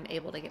out, if I'm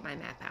able to get my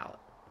map out.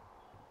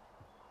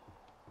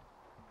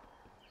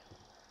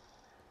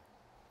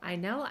 I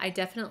know I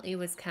definitely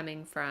was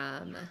coming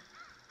from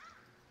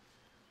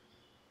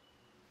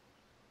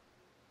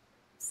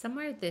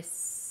somewhere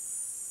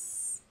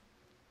this...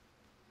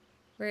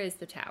 Where is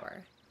the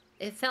tower?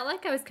 It felt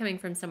like I was coming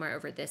from somewhere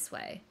over this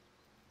way.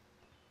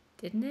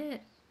 Didn't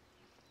it?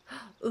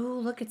 Ooh,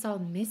 look, it's all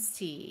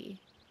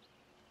misty.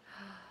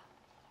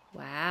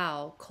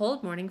 Wow.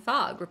 Cold morning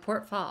fog.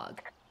 Report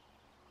fog.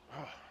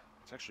 Oh,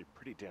 it's actually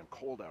pretty damn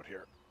cold out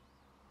here.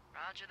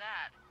 Roger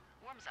that.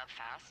 Warms up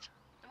fast.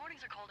 The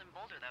mornings are cold in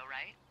Boulder, though,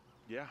 right?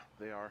 Yeah,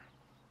 they are.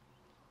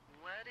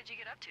 What did you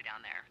get up to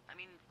down there? I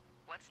mean,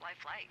 what's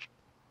life like?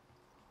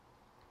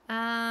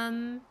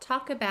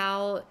 Talk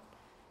about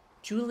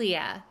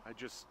Julia. I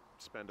just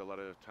spend a lot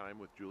of time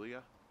with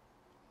Julia.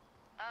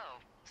 Oh,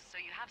 so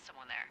you have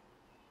someone there.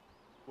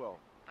 Well,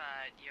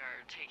 But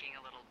you're taking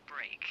a little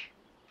break.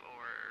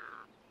 Or...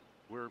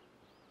 we're...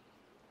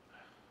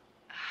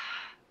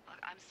 Look,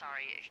 I'm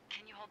sorry.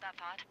 Can you hold that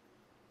thought?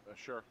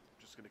 Sure.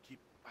 Just gonna keep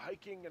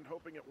hiking and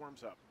hoping it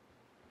warms up.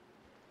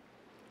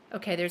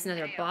 Okay, there's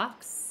another Hey,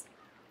 box.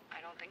 I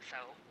don't think so.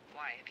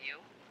 Why, have you?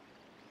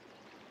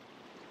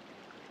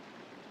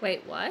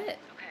 Wait, what?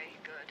 Okay,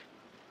 good.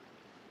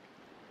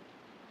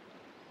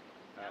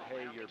 No, I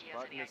Hey, don't your think he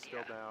has button any is still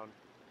idea. down.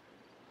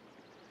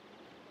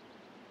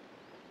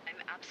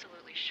 I'm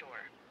absolutely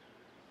sure.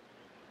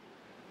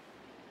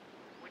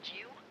 Would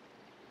you?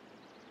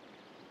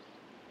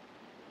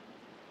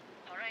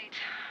 All right.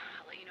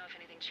 I'll let you know if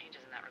anything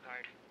changes in that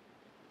regard.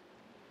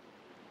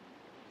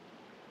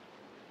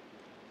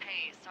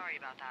 Hey, sorry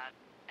about that.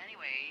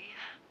 Anyway,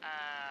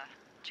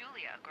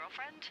 Julia,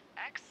 girlfriend?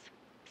 Ex?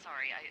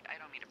 Sorry, I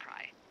don't mean to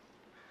pry.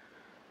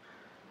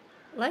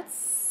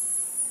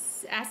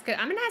 Let's ask.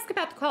 I'm gonna ask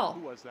about the call.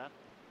 Who was that?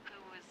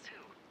 Who is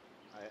who?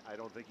 I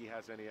don't think he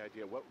has any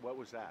idea. What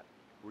was that?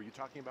 Were you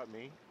talking about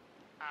me?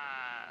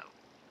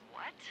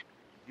 What?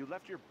 You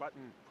left your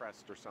button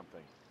pressed or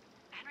something.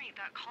 Henry,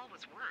 that call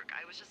was work.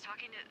 I was just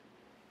talking to...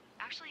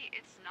 Actually,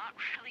 it's not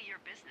really your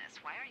business.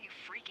 Why are you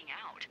freaking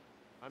out?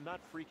 I'm not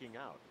freaking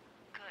out.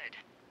 Good.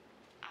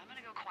 I'm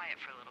gonna go quiet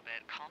for a little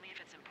bit. Call me if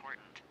it's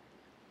important.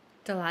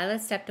 Delilah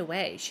stepped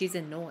away. She's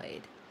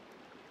annoyed.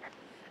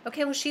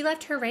 Okay, well, she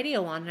left her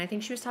radio on, and I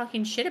think she was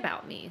talking shit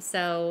about me.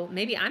 So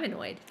maybe I'm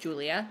annoyed,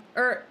 Julia.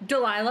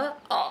 Delilah.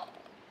 Oh.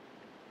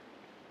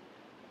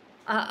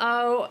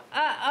 Uh-oh.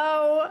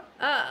 Uh-oh.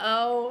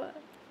 Uh-oh.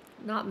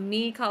 Not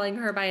me calling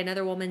her by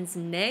another woman's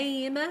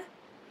name.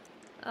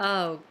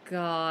 Oh,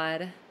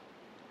 God.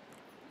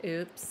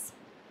 Oops.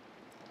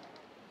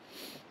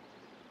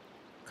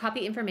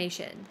 Copy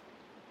information.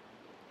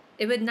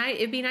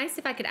 It'd be nice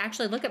if I could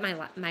actually look at my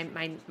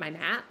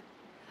map.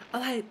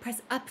 Oh, I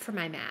press up for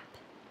my map.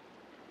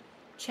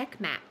 Check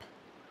map.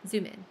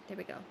 Zoom in. There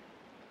we go.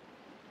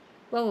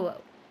 Whoa, whoa,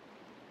 whoa.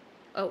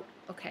 Oh,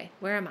 okay.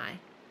 Where am I?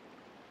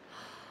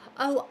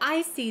 Oh,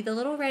 I see. The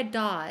little red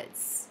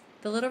dots.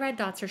 The little red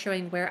dots are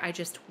showing where I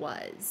just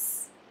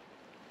was.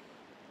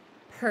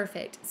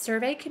 Perfect.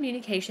 Survey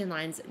communication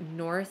lines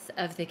north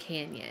of the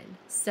canyon.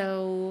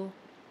 So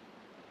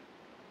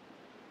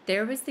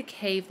there was the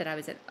cave that I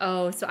was in.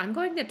 Oh, so I'm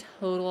going the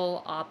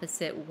total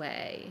opposite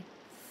way.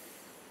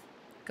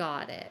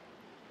 Got it.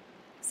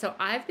 So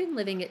I've been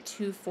living at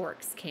Two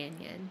Forks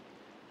Canyon.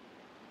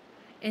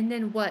 And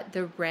then what?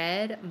 The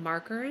red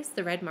markers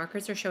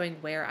are showing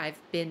where I've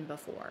been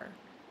before.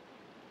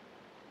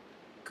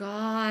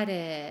 Got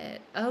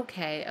it.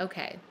 Okay,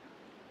 okay.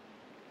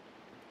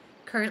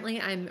 Currently,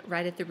 I'm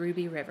right at the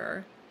Ruby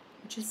River,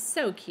 which is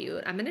so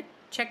cute. I'm going to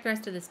check the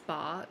rest of this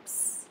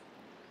box.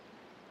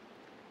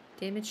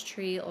 Damaged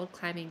tree, old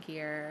climbing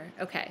gear.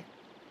 Okay.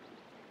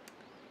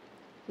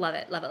 Love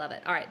it, love it, love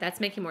it. All right, that's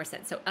making more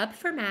sense. So up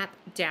for map,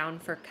 down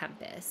for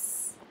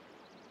compass.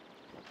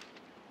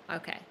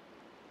 Okay.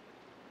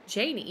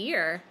 Jane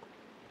Eyre.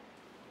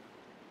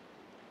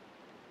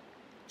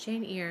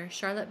 Jane Eyre,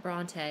 Charlotte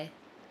Bronte.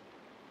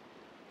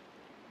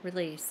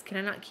 Release. Can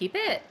I not keep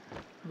it?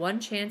 One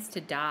chance to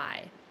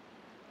die.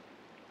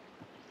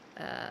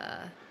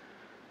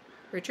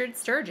 Richard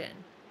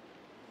Sturgeon.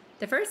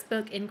 The first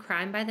book in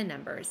Crime by the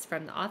Numbers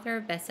from the author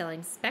of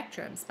best-selling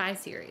Spectrum spy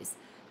series.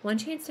 One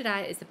Chance to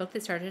Die is the book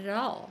that started it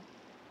all.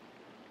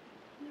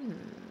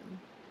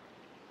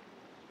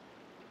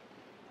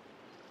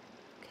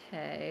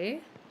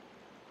 Okay.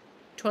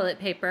 Toilet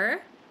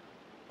paper.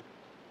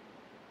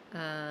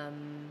 Oh,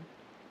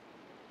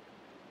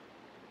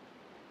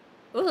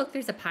 look,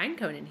 there's a pine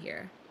cone in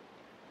here.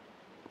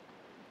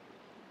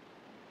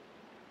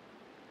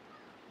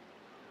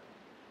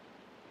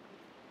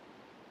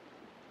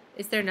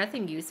 Is there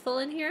nothing useful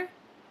in here?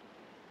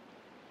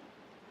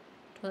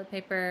 Toilet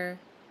paper.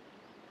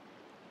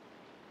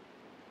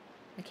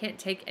 I can't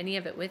take any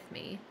of it with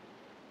me.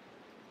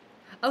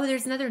 Oh,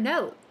 there's another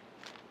note.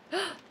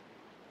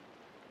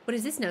 What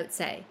does this note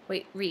say?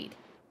 Wait, read.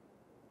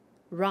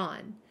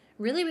 Ron,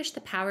 really wish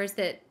the powers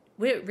that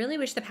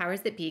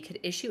be could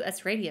issue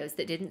us radios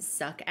that didn't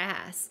suck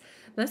ass.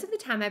 Most of the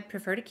time I'd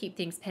prefer to keep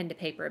things pen to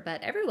paper,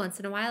 but every once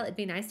in a while it'd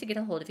be nice to get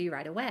a hold of you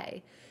right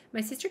away.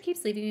 My sister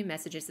keeps leaving me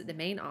messages at the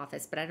main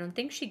office, but I don't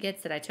think she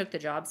gets that I took the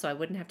job so I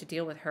wouldn't have to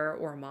deal with her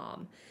or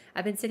Mom.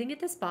 I've been sitting at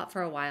the spot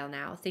for a while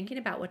now, thinking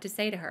about what to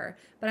say to her,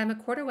 but I'm a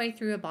quarter way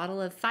through a bottle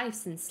of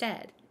Fifes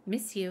instead.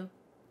 Miss you,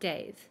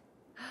 Dave.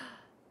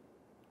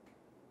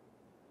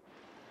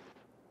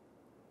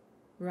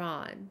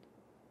 Ron.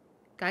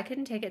 Guy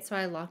couldn't take it, so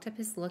I locked up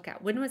his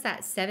lookout. When was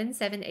that?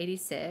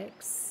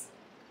 7/7/86.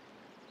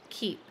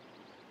 Keep.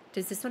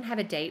 Does this one have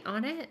a date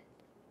on it?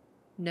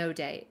 No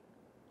date.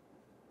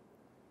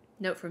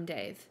 Note from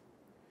Dave.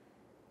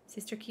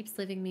 Sister keeps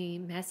leaving me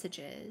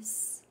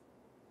messages.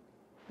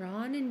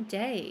 Ron and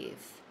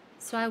Dave.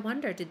 So I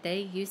wonder, did they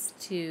used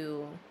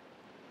to...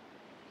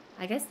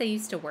 I guess they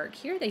used to work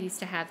here. They used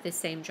to have the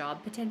same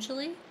job,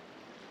 potentially.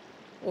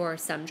 Or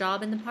some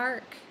job in the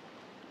park.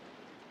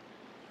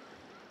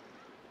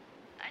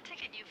 I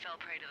take it you fell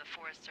prey to the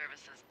Forest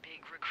Service's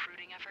big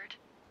recruiting effort?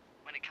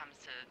 When it comes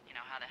to,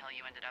 how the hell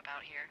you ended up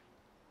out here?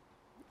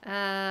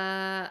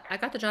 I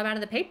got the job out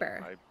of the paper.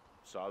 I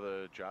saw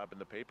the job in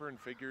the paper and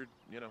figured,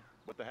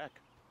 what the heck?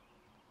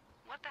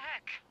 What the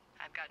heck?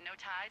 I've got no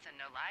ties and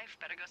no life.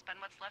 Better go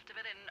spend what's left of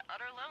it in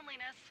utter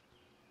loneliness.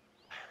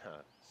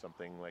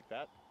 Something like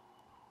that?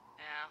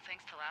 Yeah,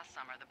 thanks to last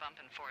summer, the bump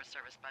in Forest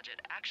Service budget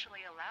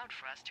actually allowed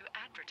for us to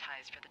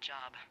advertise for the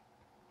job.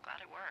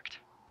 Glad it worked.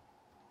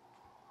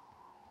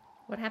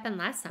 What happened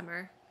last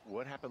summer?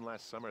 What happened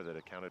last summer that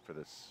accounted for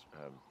this,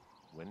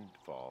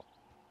 windfall?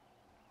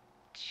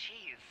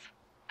 Jeez.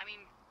 I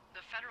mean,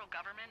 the federal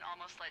government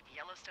almost let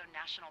Yellowstone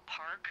National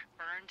Park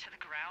burn to the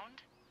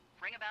ground?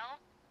 Ring a bell?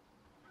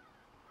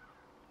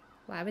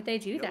 Why would they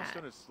do that?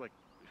 Yellowstone is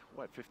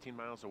 15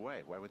 miles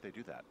away. Why would they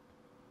do that?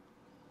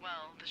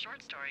 Well, the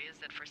short story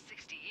is that for 60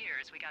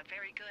 years, we got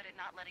very good at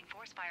not letting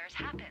forest fires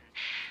happen.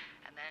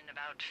 And then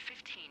about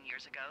 15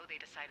 years ago,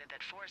 they decided that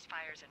forest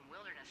fires in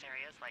wilderness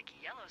areas like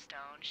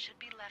Yellowstone should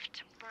be left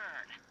to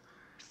burn.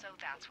 So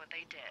that's what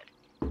they did.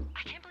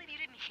 I can't believe you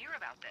didn't hear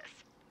about this.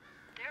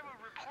 There were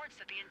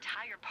reports that the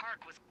entire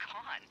park was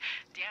gone.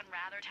 Dan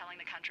Rather telling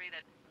the country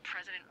that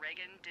President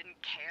Reagan didn't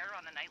care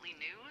on the nightly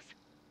news.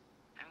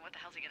 I mean, what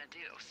the hell's he gonna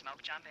do? Smoke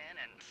jump in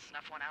and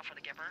snuff one out for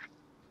the Gipper?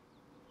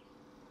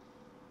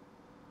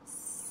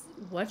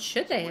 What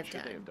should they have What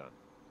should done? they have done?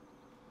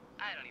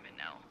 I don't even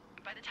know.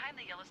 By the time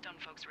the Yellowstone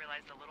folks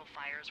realized the little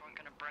fires weren't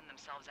gonna burn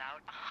themselves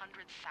out,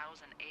 100,000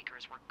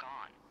 acres were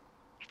gone.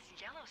 It's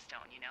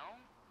Yellowstone,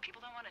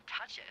 People don't want to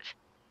touch it.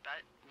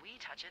 But we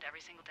touch it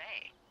every single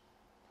day.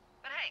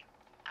 But hey,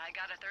 I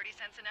got a 30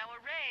 cents an hour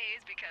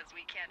raise because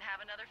we can't have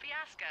another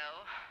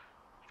fiasco.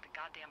 Like the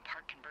goddamn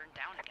park can burn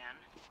down again.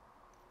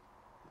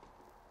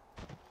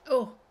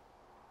 Oh.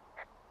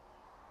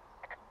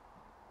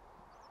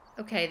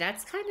 Okay,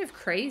 that's kind of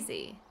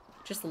crazy.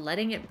 Just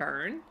letting it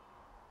burn?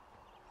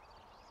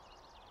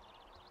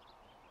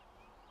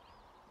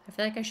 I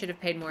feel like I should have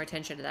paid more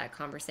attention to that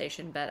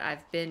conversation, but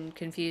I've been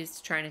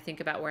confused trying to think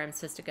about where I'm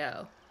supposed to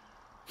go.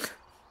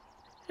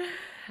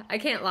 I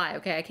can't lie,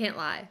 okay? I can't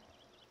lie.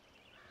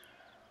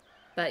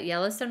 But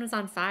Yellowstone was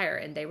on fire,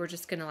 and they were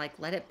just gonna,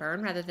 let it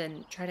burn rather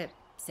than try to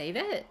save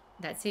it?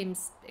 That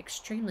seems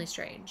extremely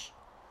strange.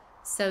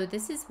 So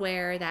this is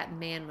where that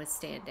man was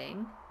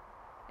standing,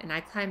 and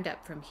I climbed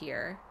up from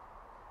here.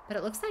 But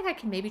it looks like I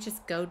can maybe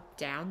just go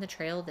down the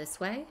trail this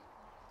way,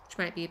 which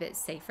might be a bit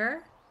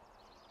safer.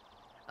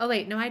 Oh,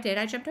 wait, no, I did.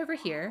 I jumped over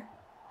here.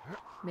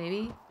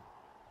 Maybe?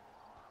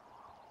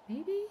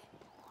 Maybe?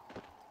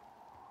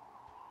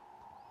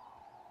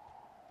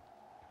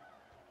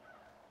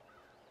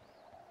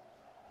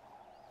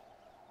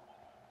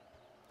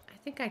 I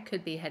think I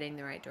could be heading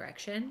the right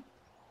direction.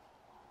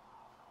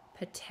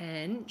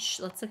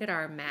 Potential. Let's look at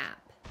our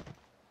map.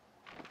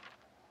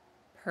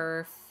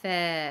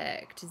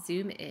 Perfect.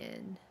 Zoom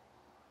in.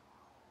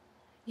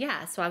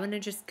 Yeah, so I want to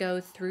just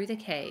go through the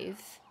cave.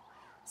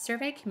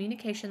 Survey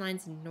communication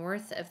lines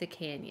north of the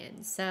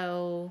canyon.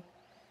 So,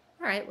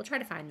 all right, we'll try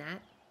to find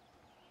that.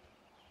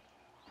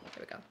 There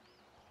we go.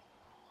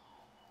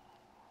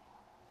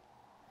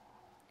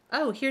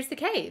 Oh, here's the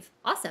cave.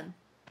 Awesome.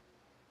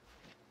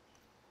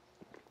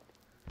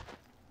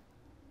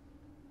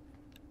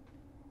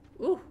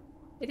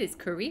 It is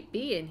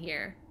creepy in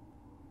here.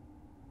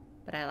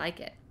 But I like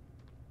it.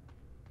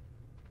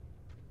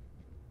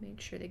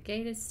 Make sure the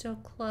gate is still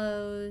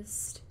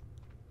closed.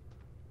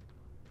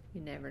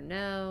 You never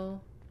know.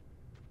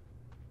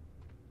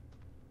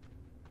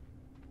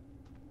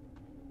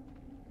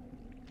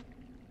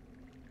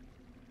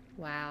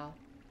 Wow.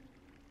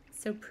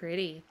 So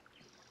pretty.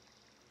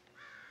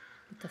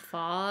 With the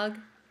fog.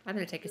 I'm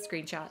gonna take a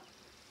screenshot.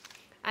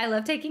 I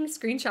love taking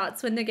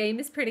screenshots when the game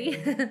is pretty.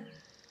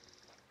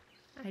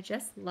 I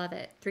just love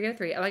it.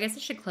 303. Oh, I guess I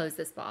should close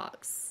this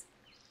box.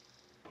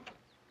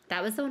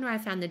 That was the one where I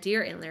found the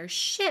deer antler.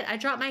 Shit, I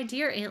dropped my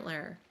deer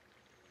antler.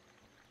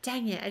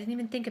 Dang it, I didn't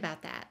even think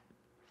about that.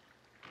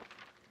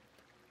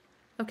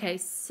 Okay,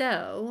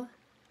 so...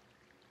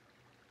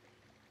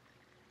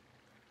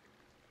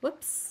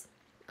 Whoops.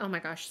 Oh my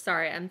gosh,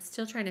 sorry. I'm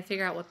still trying to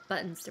figure out what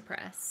buttons to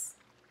press.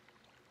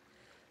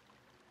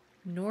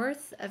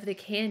 North of the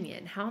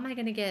canyon. How am I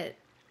going to get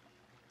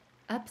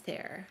up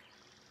there?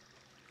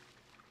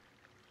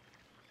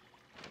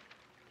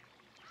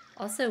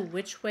 Also,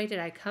 which way did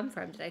I come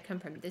from? Did I come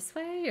from this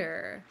way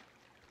or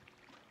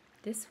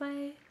this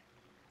way?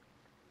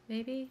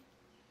 Maybe?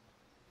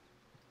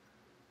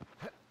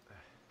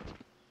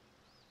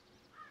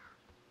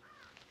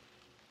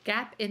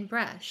 Gap in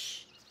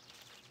brush.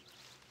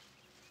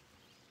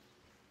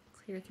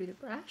 Clear through the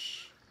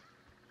brush.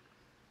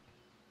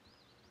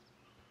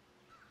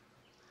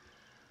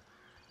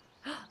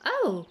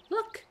 Oh,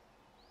 look.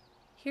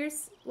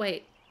 Here's,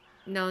 wait.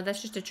 No,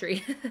 that's just a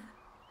tree.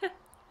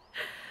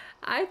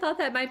 I thought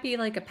that might be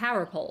like a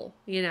power pole,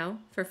 you know,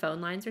 for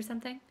phone lines or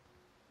something.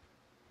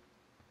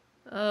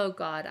 Oh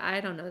God, I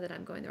don't know that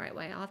I'm going the right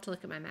way. I'll have to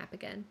look at my map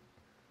again.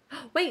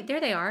 Wait,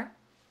 there they are.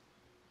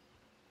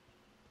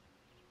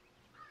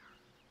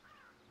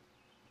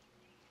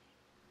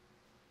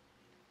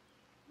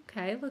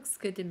 Okay, looks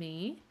good to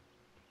me.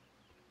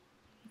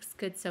 Looks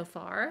good so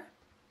far.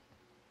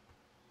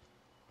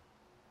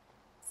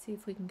 See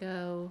if we can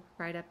go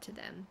right up to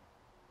them.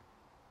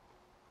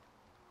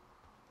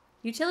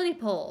 Utility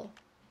pole.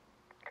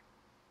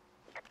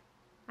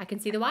 I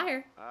can see the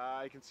wire.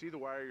 I can see the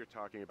wire you're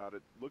talking about.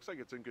 It looks like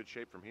it's in good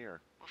shape from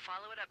here. We'll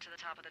follow it up to the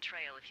top of the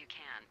trail if you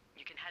can.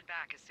 You can head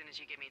back as soon as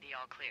you give me the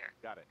all clear.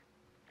 Got it.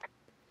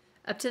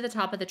 Up to the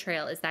top of the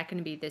trail. Is that going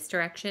to be this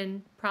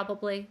direction?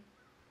 Probably.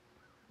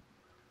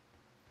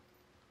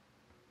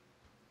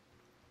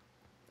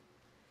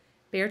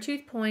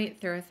 Beartooth Point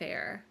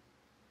Thoroughfare.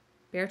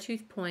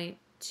 Beartooth Point,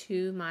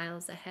 2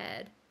 miles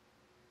ahead.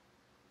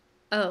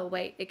 Oh,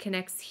 wait. It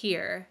connects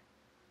here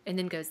and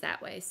then goes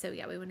that way. So,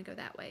 yeah, we want to go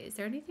that way. Is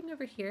there anything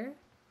over here?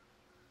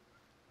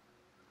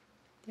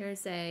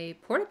 There's a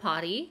porta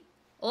potty.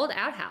 Old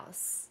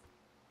outhouse.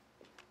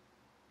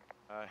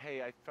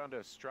 Hey, I found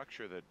a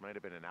structure that might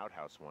have been an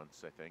outhouse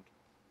once, I think.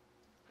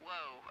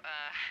 Whoa,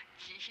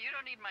 you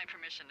don't need my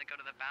permission to go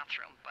to the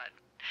bathroom, but,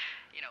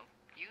 you know,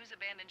 use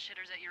abandoned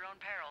shitters at your own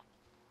peril.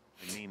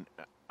 I mean,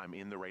 I'm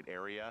in the right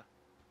area?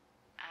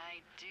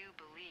 I do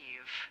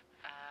believe.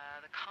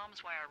 The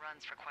comms wire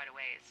runs for quite a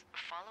ways.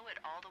 Follow it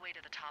all the way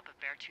to the top of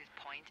Beartooth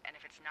Point, and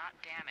if it's not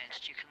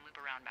damaged, you can loop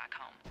around back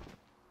home.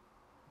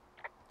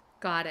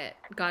 Got it.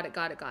 Got it,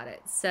 got it, got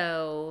it.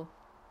 So,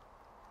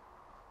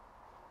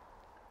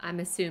 I'm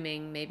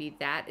assuming maybe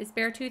that is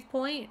Beartooth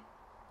Point?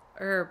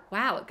 Or,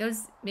 wow, it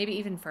goes maybe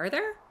even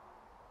further?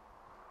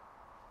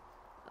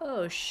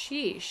 Oh,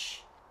 sheesh.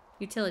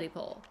 Utility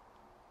pole.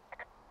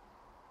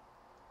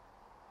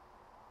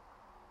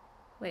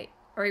 Wait,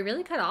 are we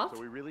really cut off?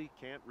 So we really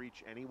can't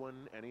reach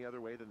anyone any other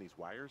way than these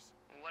wires?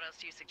 What else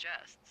do you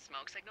suggest?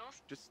 Smoke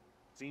signals? Just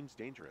seems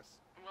dangerous.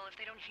 Well, if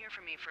they don't hear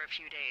from me for a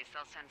few days,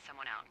 they'll send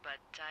someone out,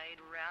 but I'd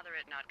rather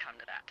it not come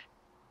to that.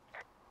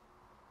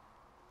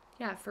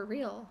 Yeah, for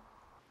real.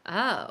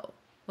 Oh,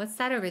 what's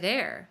that over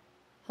there?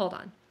 Hold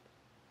on.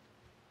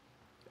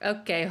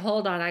 Okay,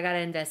 hold on. I gotta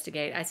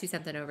investigate. I see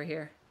something over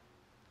here.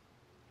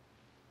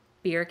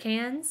 Beer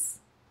cans?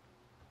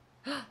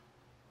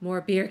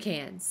 More beer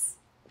cans.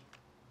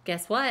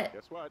 Guess what?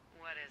 Guess what?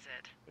 What is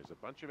it? There's a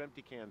bunch of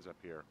empty cans up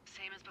here.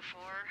 Same as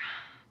before?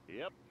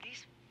 Yep.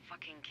 These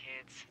fucking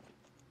kids.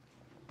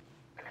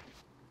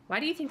 Why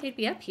do you think they'd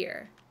be up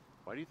here?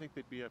 Why do you think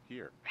they'd be up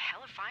here?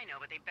 Hell if I know,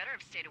 but they better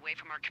have stayed away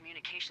from our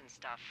communication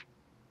stuff.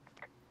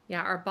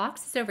 Yeah, our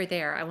box is over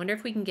there. I wonder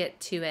if we can get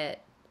to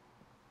it.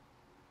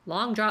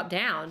 Long drop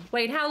down.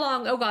 Wait, how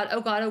long? Oh God,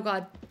 oh God, oh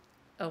God.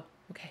 Oh,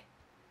 okay.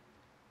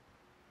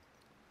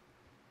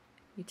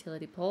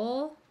 Utility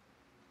pole.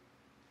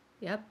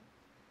 Yep.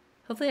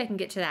 Hopefully I can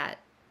get to that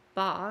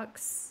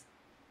box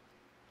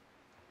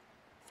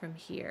from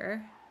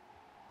here.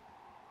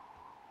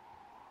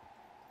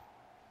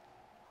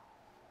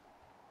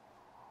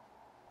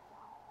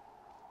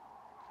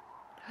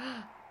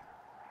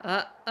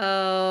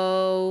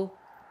 Uh-oh.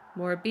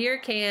 More beer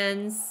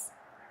cans.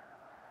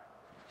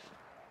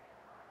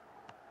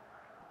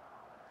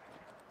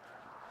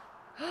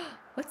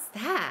 What's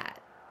that?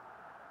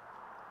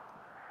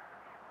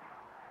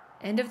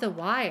 End of the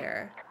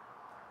wire.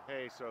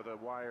 Hey, so the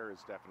wire is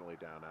definitely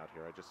down out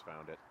here. I just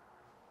found it.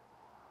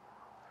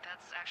 That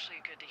That's actually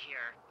good to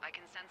hear. I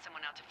can send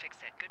someone out to fix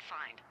it. Good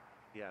find.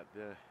 Yeah,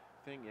 the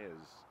thing is,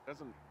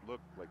 doesn't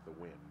look like the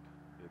wind.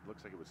 It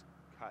looks like it was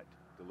cut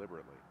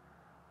deliberately.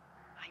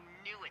 I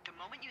knew it the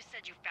moment you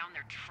said you found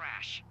their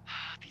trash.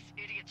 These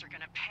idiots are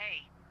gonna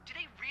pay. Do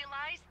they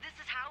realize this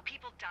is how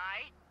people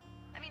die?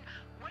 I mean,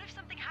 what if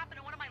something happened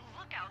to one of my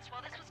lookouts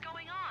while this was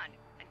going on?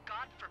 And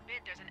God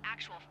forbid there's an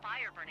actual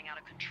fire burning out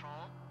of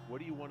control. What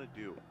do you want to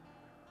do?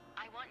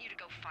 I want you to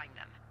go find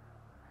them.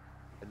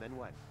 And then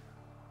what?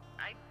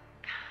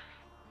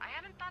 I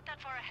haven't thought that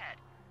far ahead.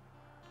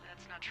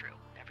 That's not true.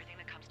 Everything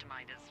that comes to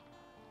mind is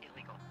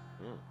illegal.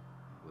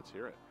 Let's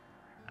hear it.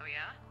 Oh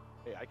yeah?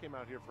 Hey, I came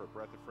out here for a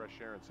breath of fresh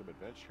air and some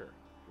adventure.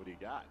 What do you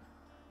got?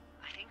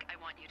 I think I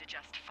want you to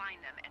just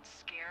find them and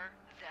scare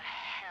the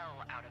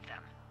hell out of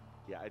them.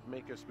 Yeah, I'd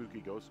make a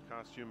spooky ghost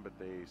costume, but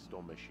they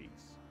stole my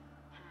sheets.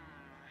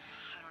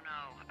 I don't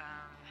know.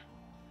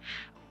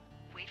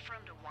 Wait for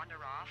them to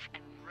wander off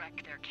and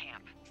wreck their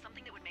camp.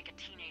 Something that would make a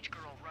teenage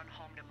girl run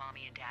home to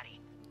mommy and daddy.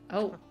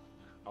 Oh.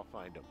 I'll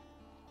find them.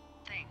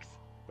 Thanks.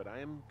 But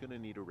I am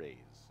gonna need a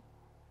raise.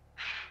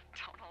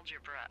 Don't hold your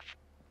breath.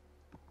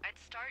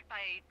 I'd start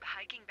by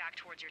hiking back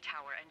towards your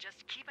tower and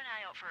just keep an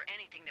eye out for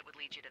anything that would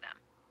lead you to them.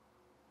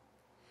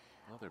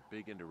 Well, they're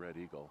big into Red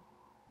Eagle.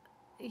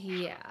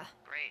 Yeah.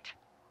 Great.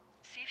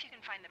 See if you can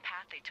find the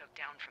path they took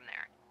down from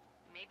there.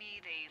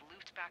 Maybe they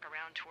looped back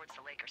around towards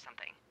the lake or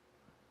something.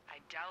 I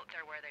doubt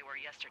they're where they were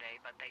yesterday,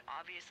 but they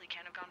obviously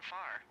can't have gone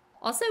far.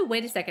 Also,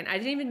 wait a second. I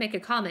didn't even make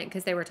a comment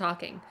because they were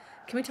talking.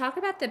 Can we talk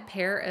about the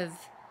pair of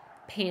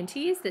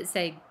panties that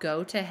say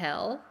 "Go to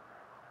hell"?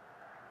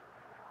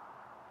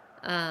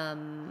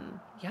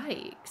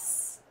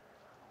 Yikes.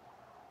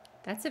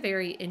 That's a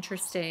very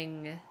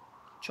interesting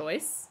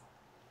choice,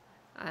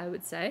 I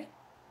would say.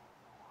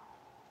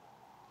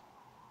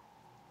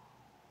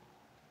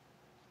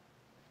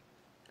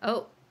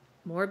 Oh,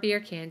 more beer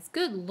cans.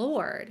 Good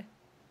Lord.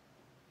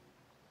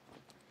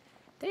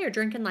 They are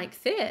drinking like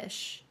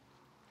fish.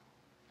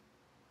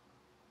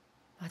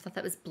 Oh, I thought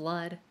that was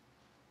blood.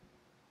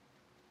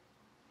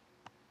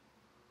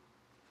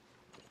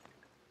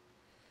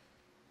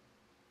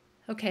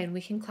 Okay, and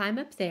we can climb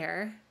up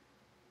there.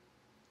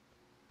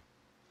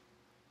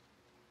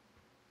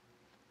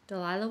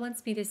 Delilah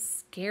wants me to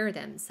scare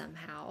them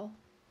somehow.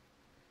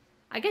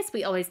 I guess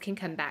we always can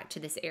come back to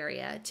this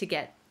area to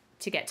get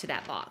to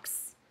that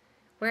box.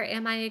 Where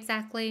am I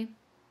exactly?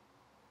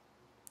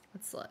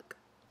 Let's look.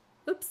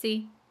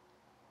 Oopsie.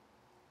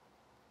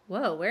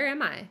 Whoa, where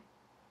am I?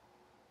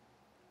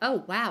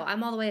 Oh, wow,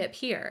 I'm all the way up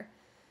here.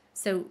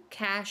 So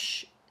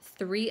cache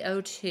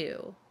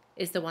 302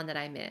 is the one that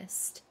I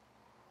missed.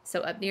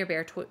 So up near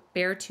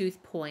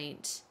Beartooth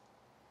Point.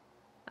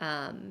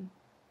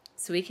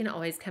 So we can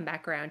always come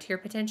back around here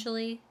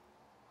potentially.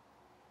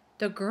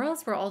 The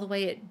girls were all the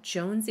way at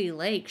Jonesy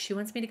Lake. She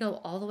wants me to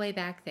go all the way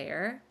back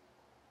there.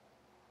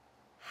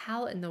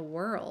 How in the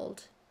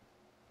world?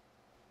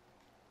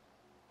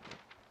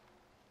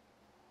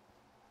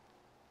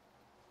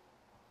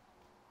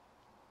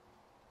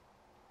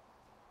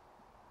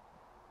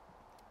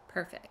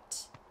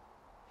 Perfect.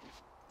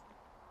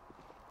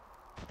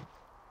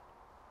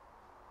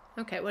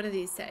 Okay, what do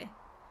these say?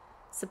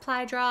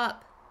 Supply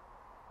drop,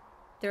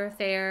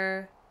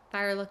 thoroughfare,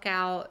 fire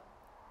lookout,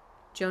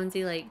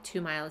 Jonesy Lake,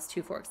 2 miles,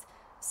 2 forks.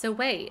 So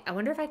wait, I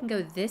wonder if I can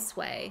go this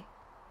way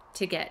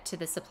to get to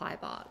the supply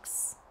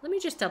box. Let me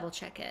just double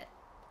check it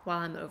while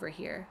I'm over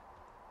here.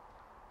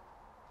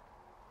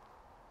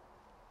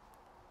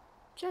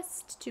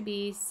 Just to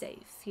be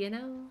safe, you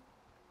know?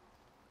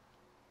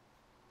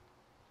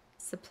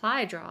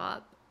 Supply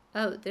drop.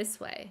 Oh, this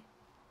way.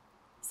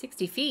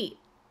 60 feet.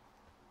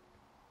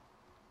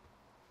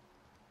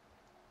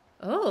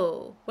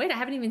 Oh, wait, I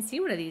haven't even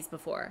seen one of these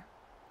before.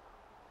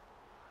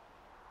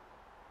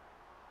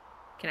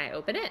 Can I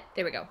open it?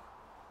 There we go.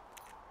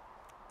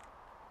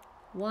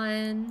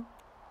 1,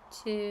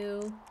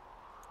 2,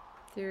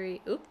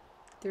 3,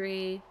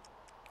 3,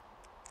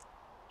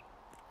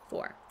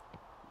 4.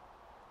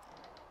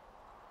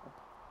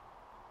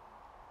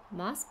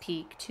 Moss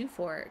Peak, 2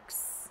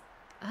 forks.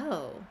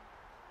 Oh.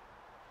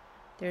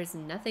 There's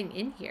nothing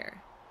in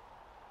here.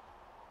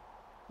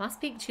 Moss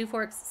Peak, 2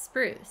 forks,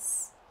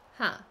 spruce.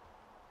 Huh.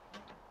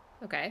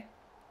 Okay.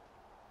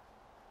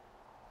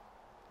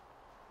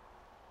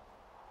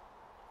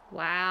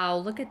 Wow,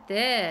 look at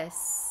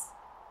this.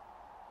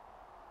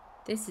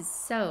 This is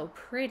so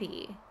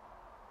pretty.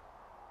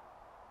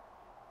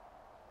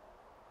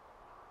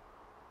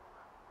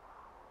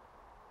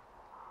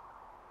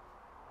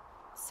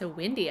 So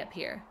windy up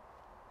here.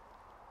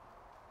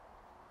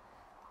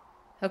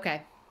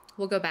 Okay,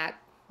 we'll go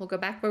back. We'll go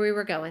back where we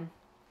were going.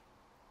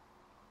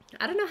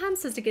 I don't know how I'm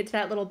supposed to get to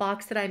that little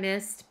box that I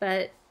missed,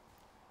 but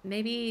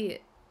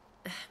maybe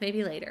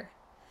later.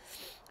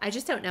 I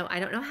just don't know. I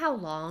don't know how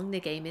long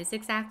the game is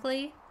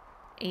exactly.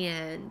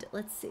 And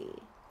let's see.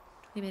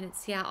 20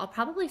 minutes. Yeah, I'll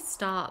probably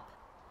stop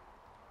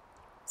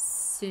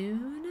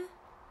soon.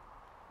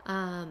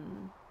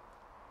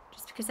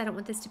 Just because I don't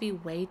want this to be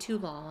way too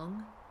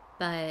long.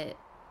 But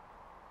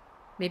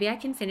maybe I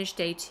can finish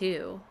day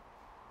 2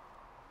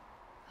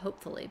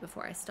 Hopefully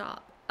before I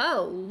stop.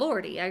 Oh,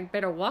 lordy, I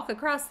better walk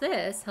across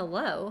this.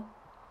 Hello.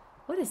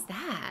 What is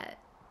that?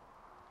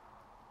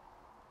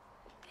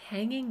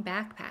 Hanging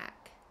backpack.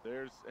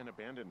 There's an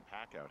abandoned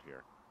pack out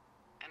here.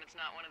 And it's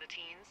not one of the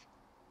teens?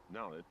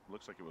 No, it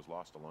looks like it was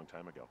lost a long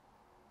time ago.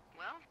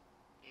 Well,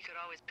 you could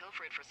always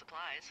pilfer it for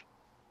supplies.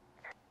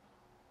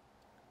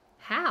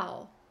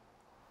 How?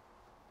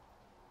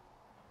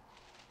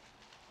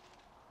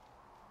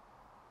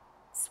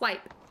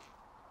 Swipe.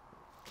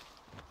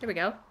 There we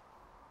go.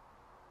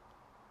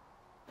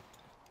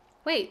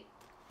 Wait,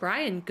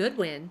 Brian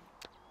Goodwin.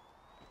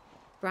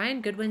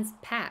 Brian Goodwin's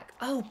pack.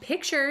 Oh,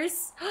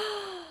 pictures.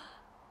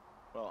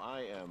 Well,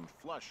 I am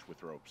flush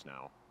with ropes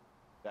now.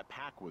 That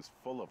pack was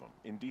full of them,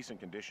 in decent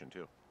condition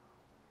too.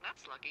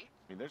 That's lucky.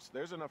 I mean,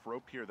 there's enough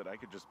rope here that I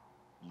could just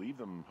leave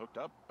them hooked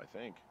up, I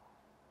think.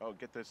 Oh,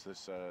 get this.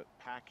 This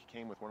pack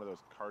came with one of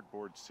those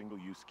cardboard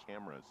single-use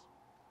cameras.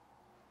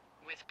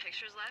 With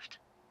pictures left?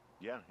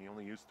 Yeah, he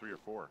only used 3 or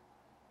 4.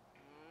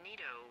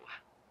 Neato.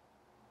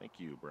 Thank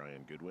you,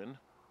 Brian Goodwin.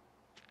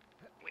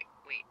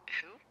 Wait,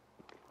 who?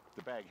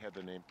 The bag had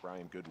the name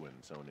Brian Goodwin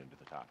sewn into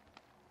the top.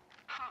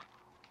 Huh.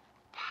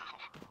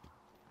 Wow.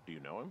 Do you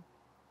know him?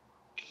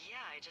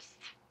 Yeah, I just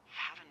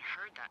haven't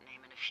heard that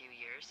name in a few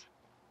years.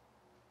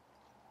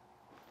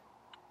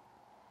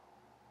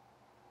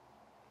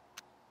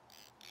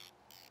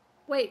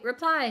 Wait,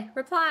 reply.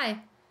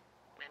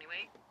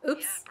 Anyway,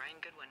 Oops. yeah, Brian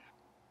Goodwin.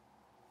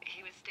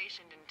 He was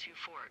stationed in Two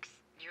Forks,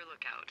 your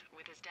lookout,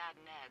 with his dad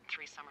Ned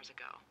 3 summers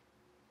ago.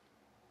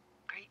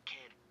 Great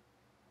kid.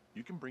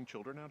 You can bring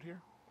children out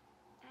here?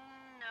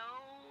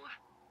 No.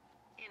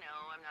 You know,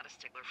 I'm not a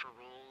stickler for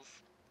rules.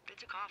 They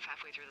took off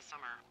halfway through the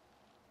summer.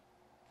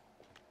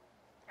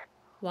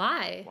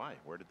 Why? Why?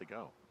 Where did they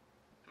go?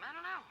 I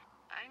don't know.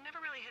 I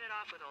never really hit it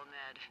off with old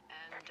Ned,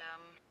 and,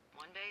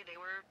 one day they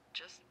were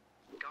just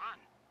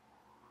gone.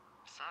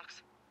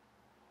 Sucks.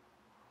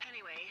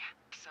 Anyway,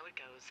 so it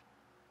goes.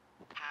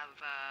 Have,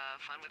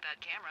 fun with that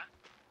camera.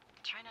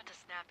 Try not to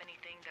snap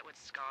anything that would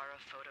scar a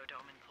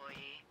Photodome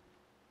employee.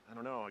 I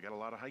don't know. I got a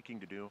lot of hiking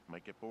to do.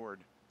 Might get bored.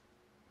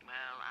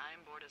 Well,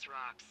 I'm bored as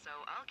rocks, so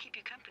I'll keep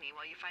you company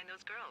while you find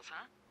those girls,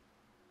 huh?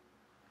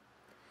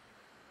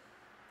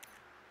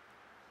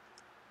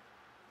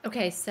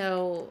 Okay,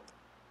 so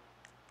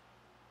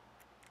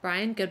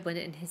Brian Goodwin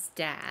and his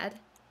dad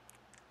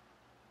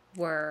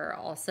were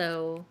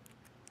also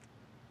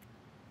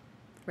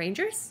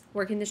rangers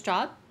working this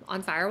job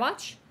on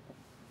Firewatch,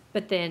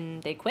 but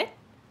then they quit.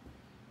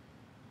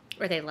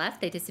 Or they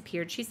left. They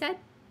disappeared, she said.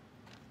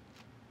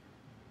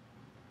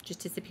 Just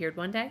disappeared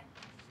one day.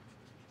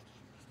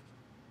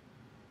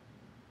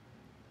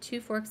 Two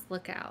Forks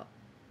Lookout.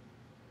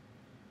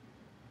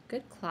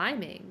 Good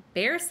climbing.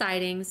 Bear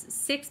sightings.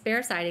 6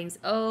 bear sightings.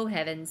 Oh,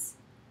 heavens.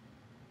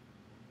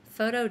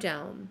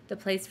 Photodome. The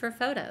place for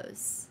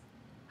photos.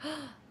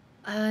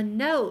 A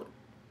note.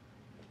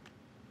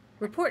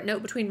 Report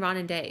note between Ron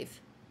and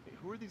Dave. Hey,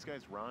 who are these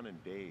guys, Ron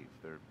and Dave?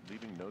 They're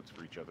leaving notes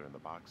for each other in the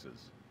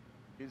boxes.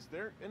 Is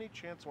there any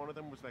chance one of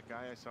them was that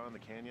guy I saw in the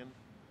canyon?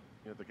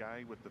 You know, the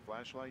guy with the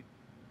flashlight?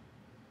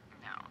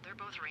 No, they're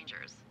both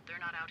rangers. They're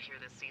not out here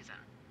this season.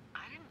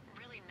 I didn't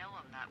really know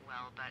him that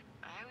well, but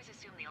I always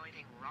assumed the only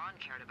thing Ron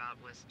cared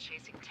about was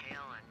chasing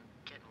tail and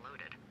getting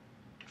loaded.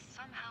 It's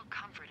somehow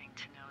comforting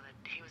to know that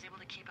he was able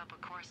to keep up a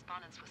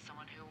correspondence with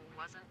someone who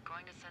wasn't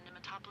going to send him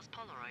a topless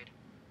Polaroid.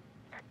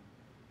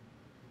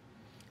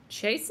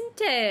 Chasing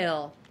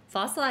tail.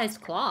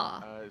 Fossilized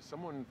claw.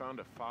 Someone found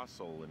a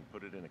fossil and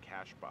put it in a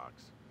cache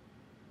box.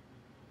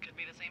 Could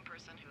be the same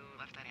person who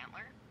left that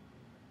antler.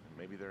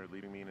 Maybe they're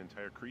leaving me an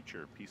entire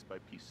creature, piece by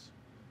piece.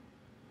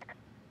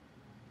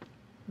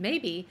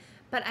 Maybe,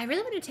 but I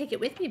really want to take it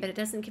with me, but it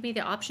doesn't give me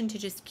the option to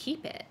just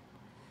keep it.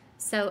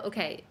 So,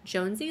 okay,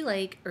 Jonesy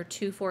Lake or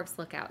Two Forks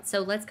Lookout. So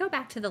let's go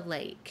back to the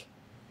lake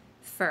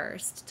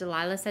first.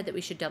 Delilah said that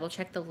we should double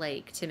check the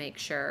lake to make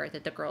sure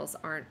that the girls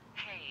aren't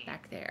Hey,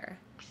 back there.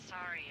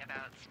 sorry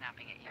about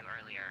snapping at you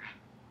earlier.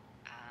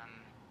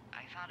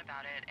 I thought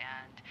about it,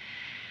 and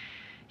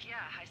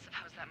yeah, I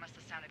suppose that must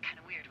have sounded kind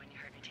of weird when you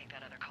heard me take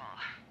that other call.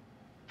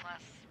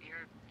 Plus,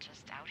 you're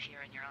just out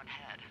here in your own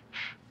head.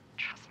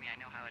 Trust me, I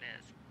know how it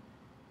is.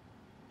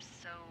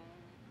 So,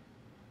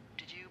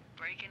 did you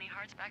break any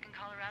hearts back in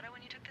Colorado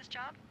when you took this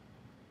job?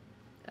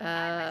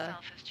 I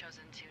myself have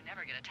chosen to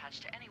never get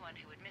attached to anyone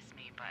who would miss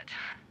me, but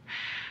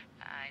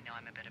I know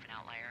I'm a bit of an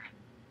outlier.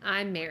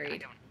 I'm I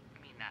married. don't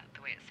mean that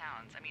the way it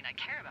sounds. I mean, I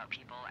care about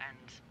people,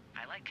 and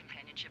I like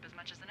companionship as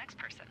much as the next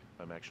person.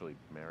 I'm actually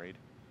married.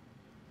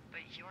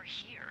 But you're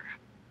here.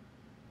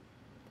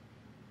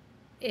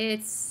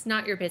 It's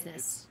not your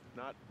business. It's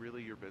not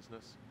really your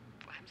business.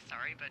 I'm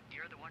sorry, but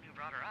you're the one who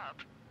brought her up.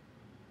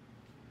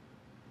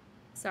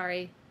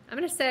 Sorry. I'm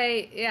going to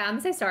say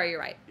sorry, you're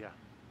right. Yeah,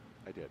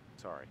 I did.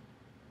 Sorry.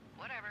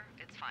 Whatever,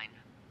 it's fine.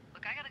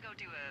 Look, I gotta go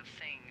do a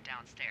thing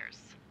downstairs.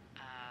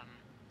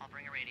 I'll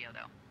bring a radio,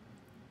 though.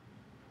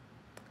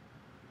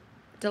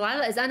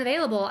 Delilah is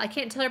unavailable. I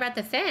can't tell her about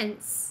the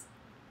fence.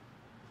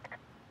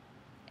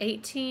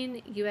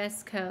 18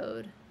 U.S.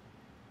 code.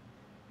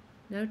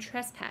 No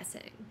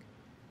trespassing.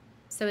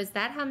 So is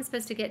that how I'm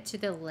supposed to get to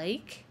the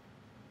lake?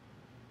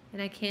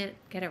 And I can't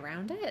get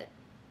around it?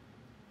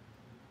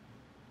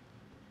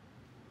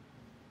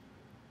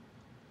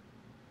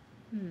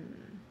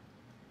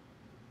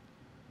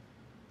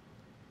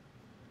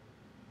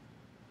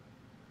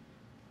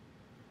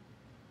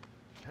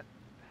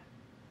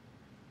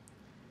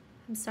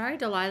 I'm sorry,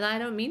 Delilah. I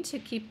don't mean to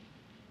keep...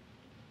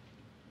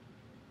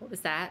 What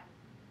was that?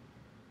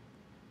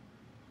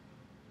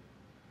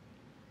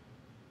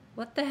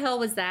 What the hell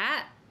was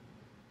that?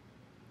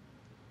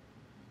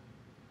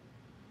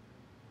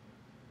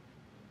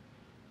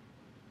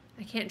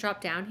 I can't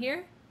drop down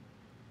here?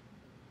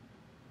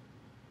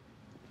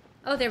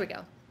 Oh, there we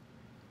go.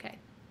 Okay.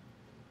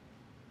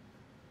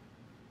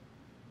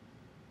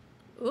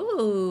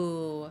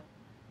 Ooh.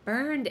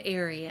 Burned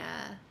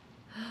area.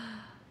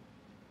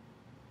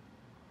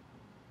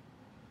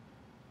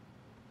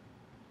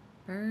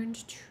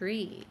 Burned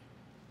tree.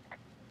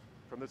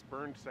 From this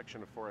burned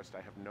section of forest,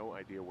 I have no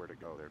idea where to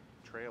go. Their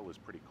trail is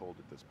pretty cold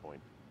at this point.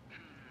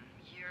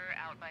 You're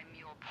out by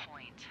Mule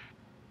Point.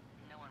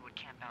 No one would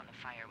camp out in the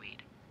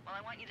fireweed. Well,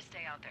 I want you to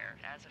stay out there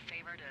as a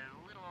favor to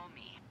little old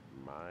me.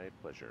 My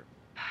pleasure.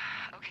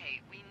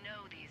 Okay, we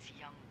know these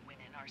young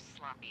women are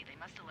sloppy. They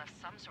must have left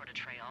some sort of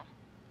trail.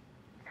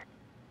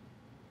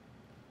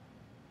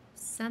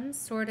 Some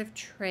sort of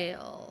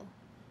trail.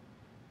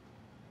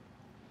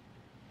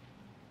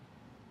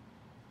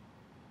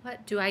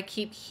 What do I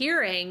keep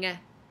hearing?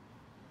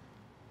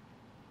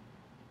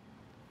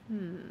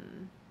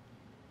 I'm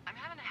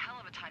having a hell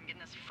of a time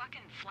getting this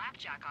fucking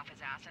flapjack off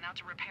his ass and out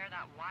to repair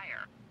that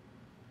wire.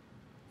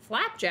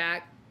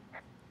 Flapjack?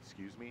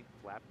 Excuse me,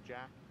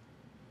 Flapjack?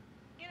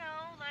 You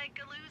know, like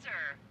a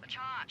loser, a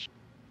chotch.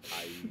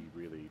 I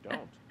really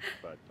don't,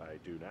 but I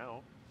do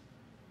now.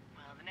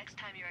 Well, the next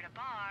time you're at a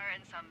bar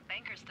and some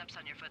banker steps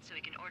on your foot so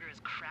he can order his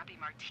crappy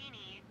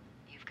martini,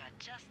 you've got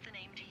just the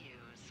name to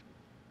use.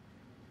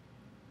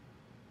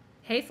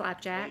 Hey,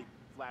 Flapjack. Hey,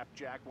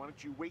 Flapjack, why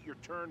don't you wait your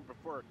turn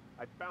before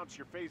I bounce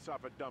your face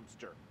off a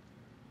dumpster?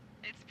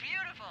 It's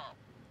beautiful.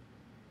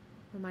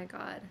 Oh my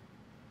god.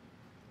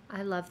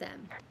 I love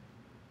them.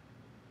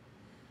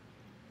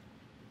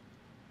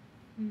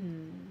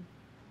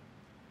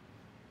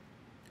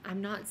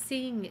 I'm not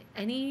seeing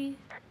any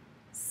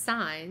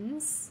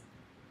signs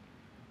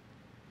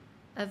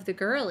of the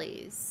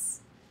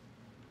girlies.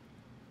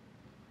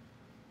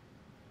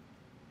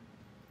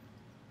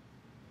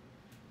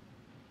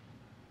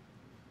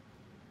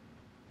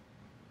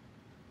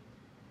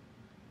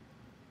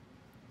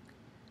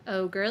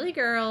 Oh, girly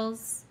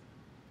girls.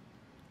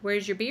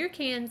 Where's your beer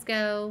cans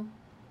go?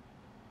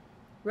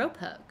 Rope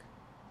hook.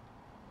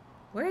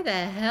 Where the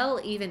hell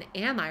even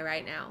am I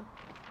right now?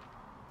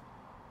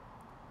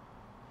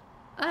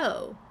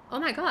 Oh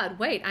my god,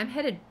 wait, I'm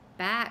headed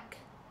back.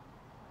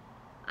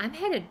 I'm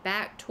headed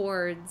back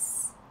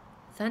towards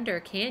Thunder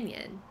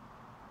Canyon.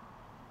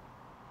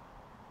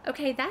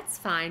 Okay, that's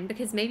fine,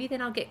 because maybe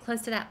then I'll get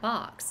close to that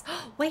box.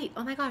 Wait,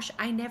 oh my gosh,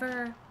 I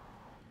never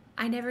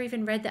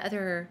even read the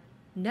other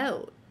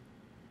note.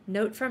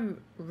 Note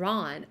from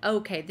Ron.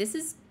 Okay,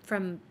 this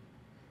one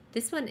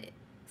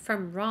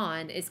from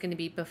Ron is going to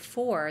be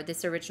before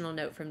this original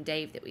note from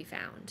Dave that we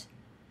found.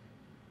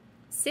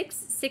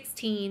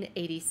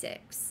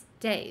 6/16/86.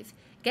 Dave,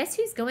 guess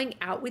who's going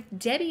out with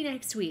Debbie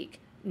next week?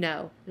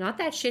 No, not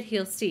that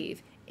shitheel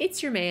Steve.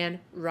 It's your man,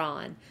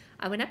 Ron.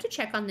 I went up to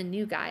check on the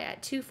new guy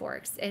at Two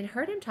Forks and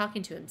heard him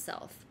talking to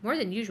himself, more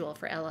than usual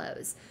for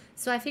LOs,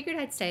 so I figured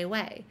I'd stay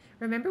away.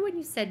 Remember when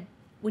you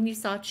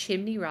saw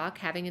Chimney Rock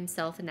having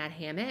himself in that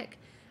hammock?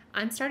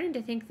 I'm starting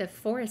to think the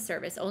Forest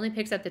Service only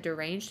picks up the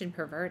deranged and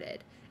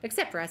perverted.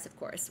 Except for us, of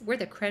course. We're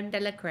the creme de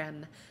la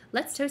creme.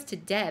 Let's toast to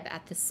Deb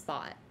at the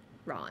spot,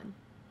 Ron.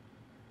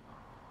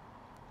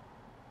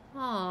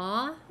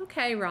 Aw,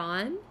 okay,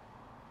 Ron.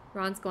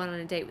 Ron's going on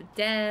a date with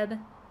Deb.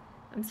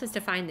 I'm supposed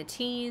to find the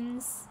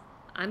teens.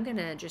 I'm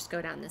gonna just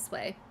go down this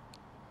way.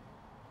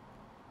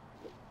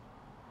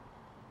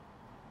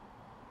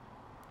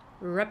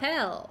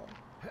 Rappel.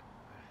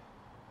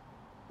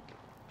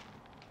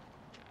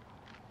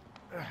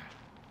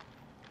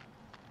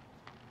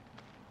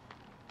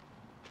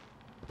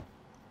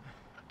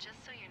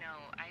 Just so you know,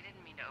 I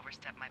didn't mean to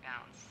overstep my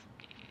bounds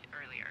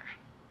earlier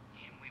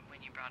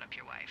when you brought up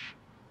your wife.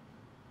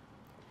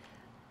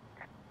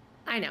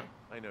 I know.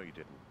 I know you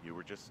didn't. You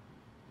were just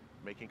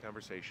making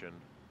conversation.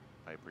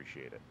 I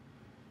appreciate it.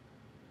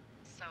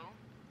 So,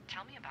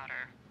 tell me about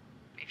her,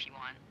 if you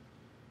want.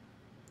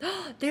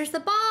 There's the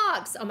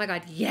box! Oh my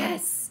god,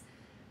 yes!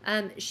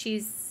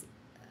 She's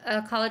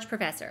a college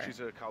professor. She's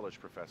a college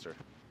professor.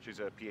 She's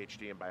a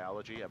PhD in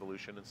biology,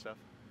 evolution, and stuff.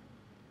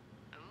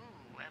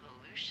 Ooh,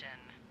 evolution.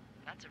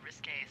 That's a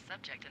risque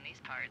subject in these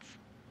parts.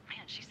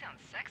 Man, she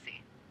sounds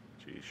sexy.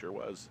 She sure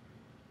was.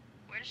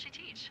 Where does she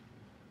teach?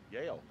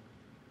 Yale.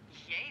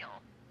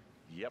 Yale?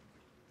 Yep,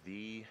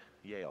 the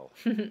Yale.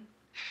 Shit,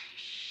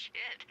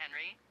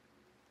 Henry.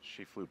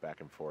 She flew back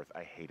and forth.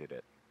 I hated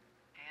it.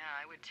 Yeah,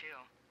 I would too.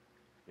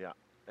 Yeah,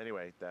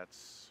 anyway,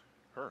 that's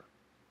her.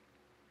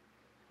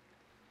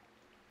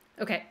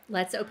 Okay,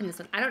 let's open this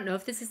one. I don't know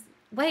if this is...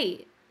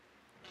 Wait.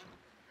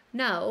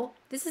 No,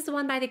 this is the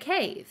one by the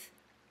cave.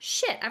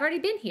 Shit, I've already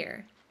been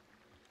here.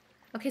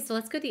 Okay, so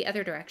let's go the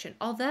other direction.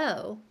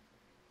 Although,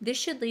 this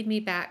should lead me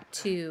back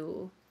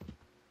to...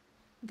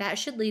 That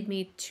should lead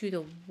me to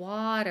the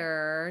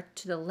water,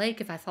 to the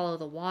lake if I follow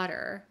the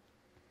water.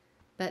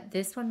 But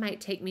this one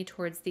might take me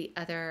towards the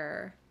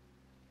other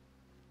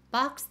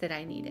box that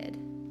I needed.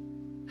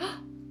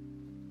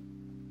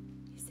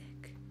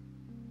 Music.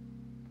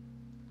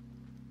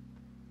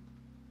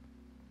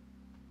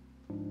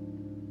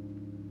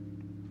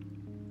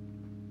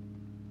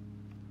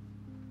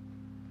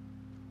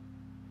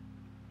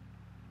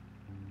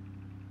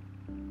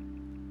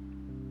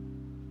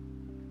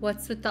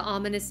 What's with the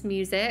ominous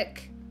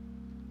music?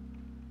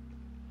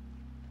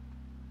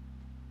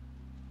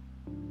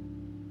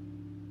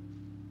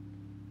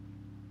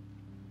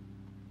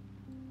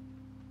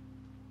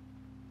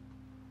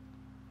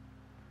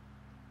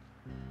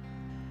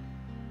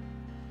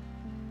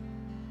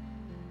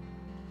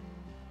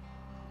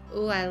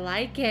 Ooh, I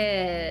like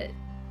it.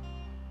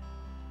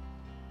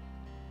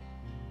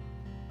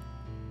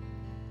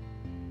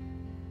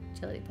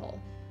 Utility pole.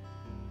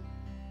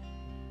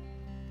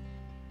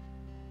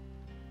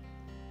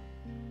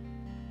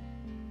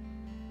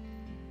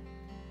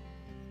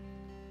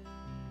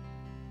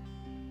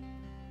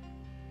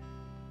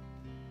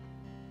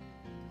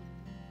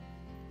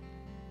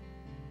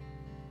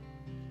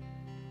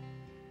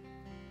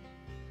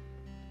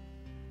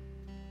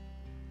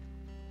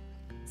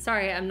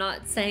 Sorry, I'm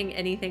not saying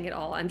anything at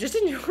all. I'm just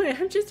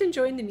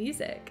enjoying the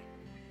music.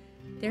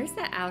 There's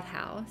the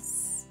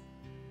outhouse.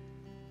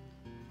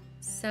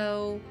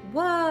 So,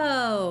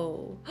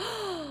 whoa.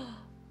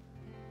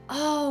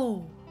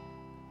 Oh.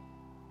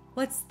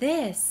 What's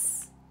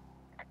this?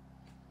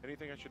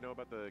 Anything I should know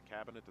about the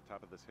cabin at the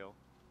top of this hill?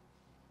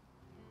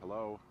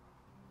 Hello?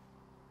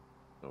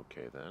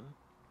 Okay, then.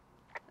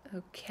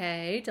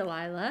 Okay,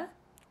 Delilah.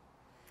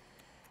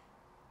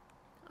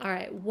 All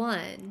right,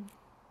 1,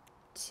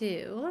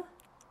 2,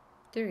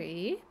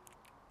 3,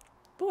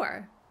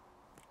 4.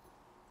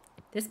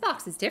 This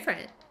box is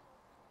different.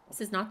 This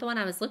is not the one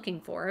I was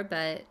looking for,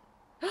 but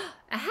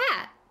a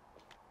hat.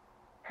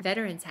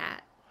 Veteran's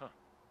hat. Huh.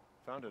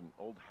 Found an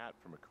old hat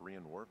from a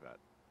Korean war vet.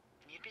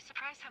 You'd be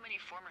surprised how many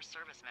former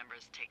service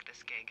members take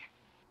this gig.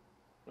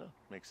 Well,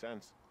 makes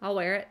sense. I'll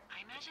wear it.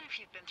 I imagine if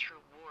you've been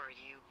through war,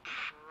 you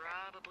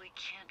probably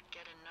can't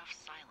get enough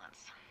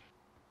silence.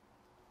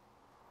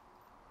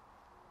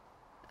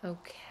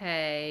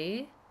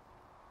 Okay.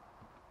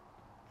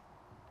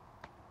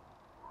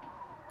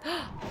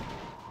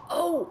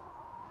 Oh!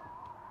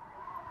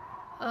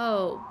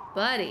 Oh,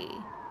 buddy.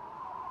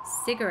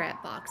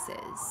 Cigarette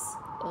boxes.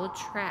 Old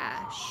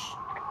trash.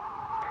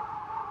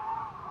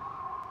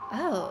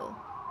 Oh.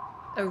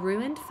 A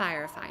ruined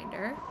fire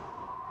finder.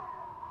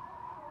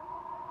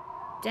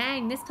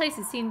 Dang, this place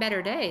has seen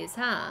better days,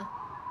 huh?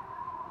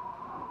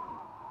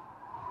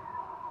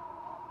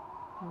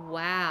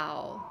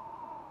 Wow.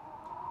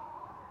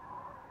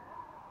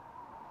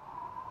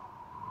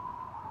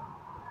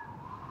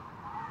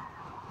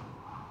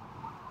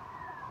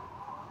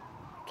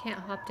 Can't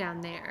hop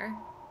down there.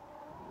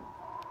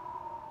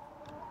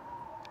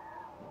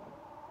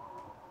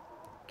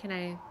 Can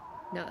I?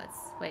 No, that's...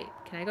 Wait,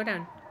 can I go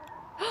down?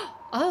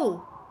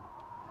 Oh!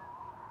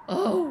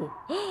 Oh!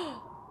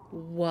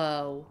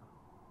 Whoa.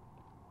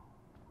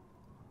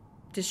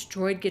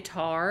 Destroyed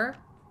guitar?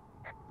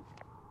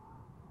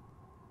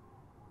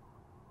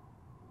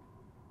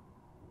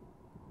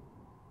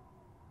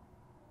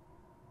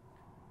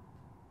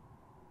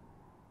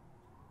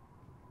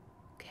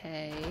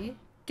 Okay.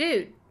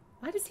 Dude,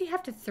 why does he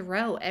have to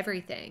throw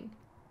everything?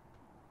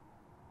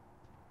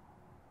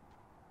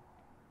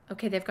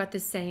 Okay, they've got the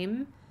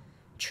same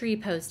tree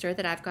poster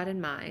that I've got in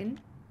mine.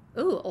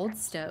 Ooh, old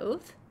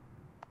stove.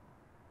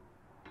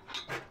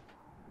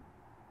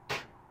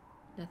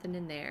 Nothing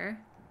in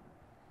there.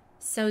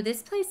 So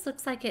this place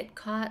looks like it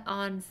caught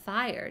on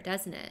fire,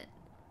 doesn't it?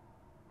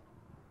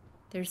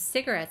 There's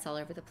cigarettes all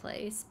over the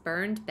place.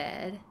 Burned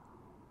bed.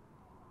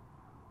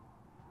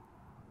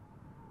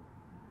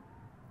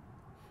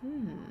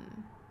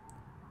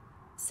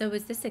 So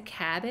is this a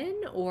cabin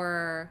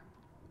or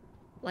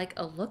like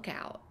a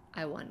lookout,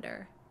 I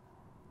wonder?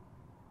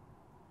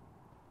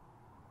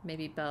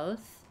 Maybe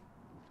both?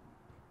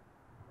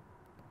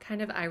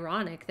 Kind of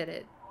ironic that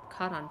it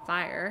caught on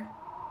fire.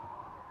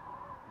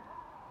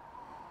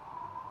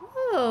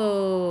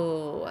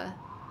 Oh.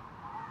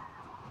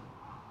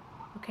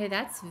 Okay,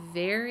 that's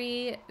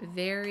very,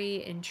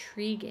 very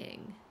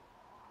intriguing.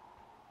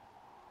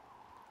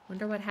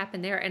 Wonder what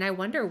happened there. And I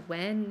wonder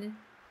when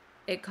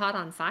it caught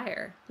on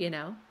fire, you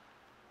know?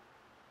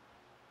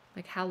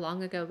 Like, how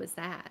long ago was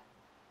that?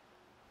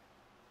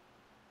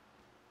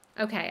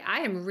 Okay, I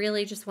am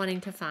really just wanting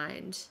to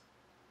find...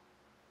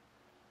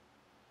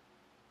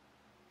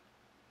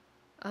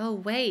 Oh,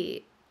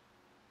 wait.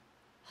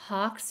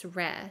 Hawk's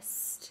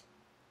Rest.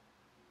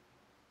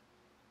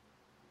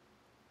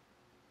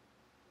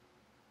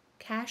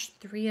 Cache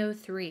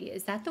 303.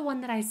 Is that the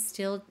one that I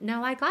still...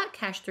 No, I got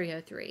Cache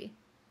 303.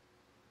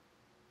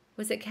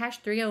 Was it Cache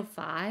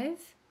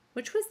 305?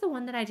 Which was the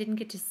one that I didn't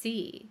get to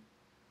see?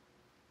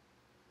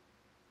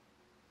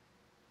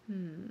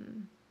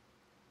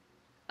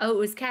 Oh, it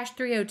was Cache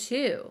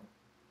 302.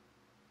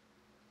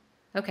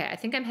 Okay, I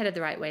think I'm headed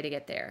the right way to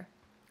get there.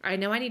 I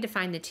know I need to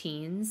find the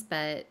teens,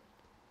 but...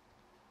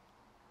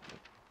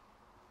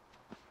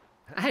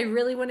 I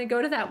really want to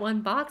go to that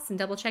one box and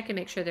double check and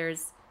make sure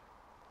there's...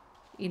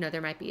 You know,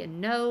 there might be a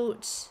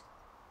note.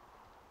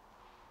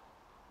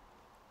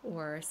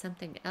 Or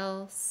something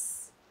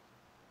else.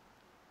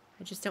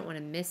 I just don't want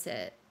to miss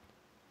it.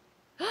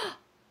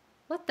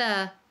 What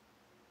the...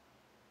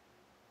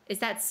 Is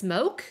that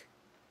smoke?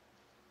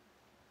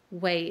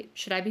 Wait,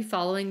 should I be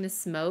following the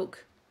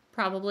smoke?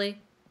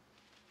 Probably.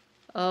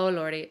 Oh,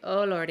 lordy.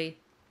 Oh, lordy.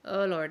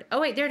 Oh, Lord.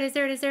 Oh, wait, there it is,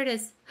 there it is, there it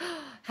is.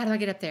 How do I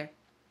get up there?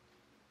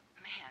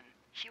 Man,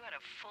 you had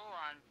a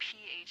full-on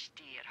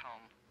PhD at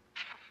home.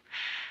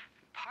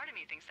 Part of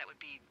me thinks that would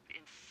be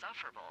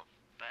insufferable,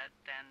 but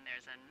then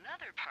there's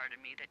another part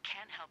of me that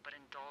can't help but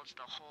indulge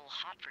the whole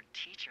Hotford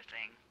teacher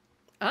thing.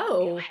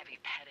 Oh.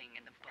 Heavy petting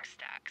in the book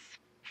stacks.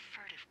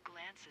 Furtive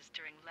glances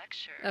during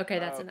lecture.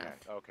 Okay, that's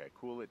enough. Okay,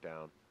 cool it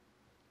down.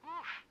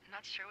 Ooh,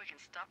 not sure we can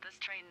stop this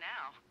train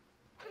now.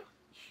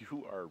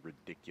 You are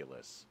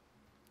ridiculous.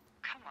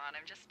 Come on,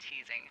 I'm just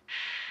teasing.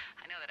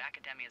 I know that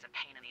academia is a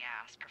pain in the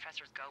ass.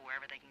 Professors go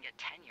wherever they can get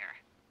tenure.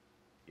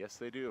 Yes,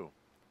 they do.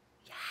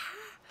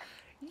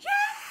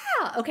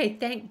 Yeah! Okay,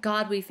 thank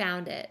God we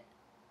found it.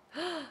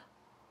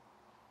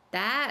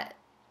 That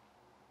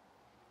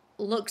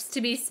looks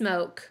to be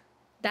smoke.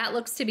 That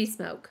looks to be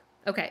smoke.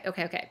 Okay,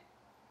 okay, okay.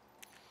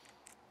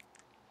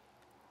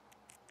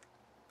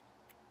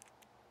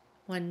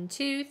 1,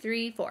 2,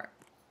 3, 4.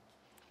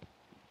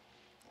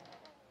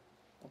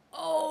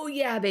 Oh,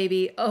 yeah,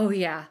 baby. Oh,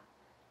 yeah.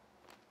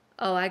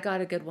 Oh, I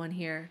got a good one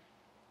here.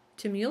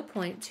 To Mule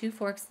Point, 2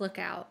 Forks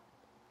Lookout.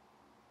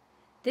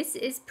 This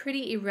is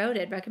pretty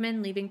eroded.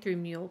 Recommend leaving through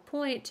Mule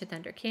Point to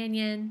Thunder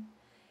Canyon.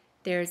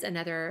 There's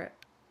another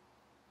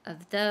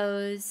of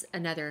those.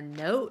 Another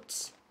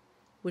note,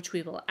 which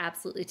we will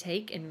absolutely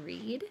take and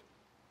read.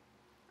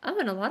 Oh,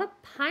 and a lot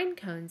of pine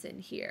cones in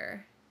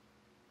here.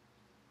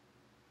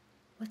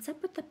 What's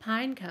up with the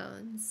pine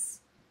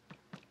cones?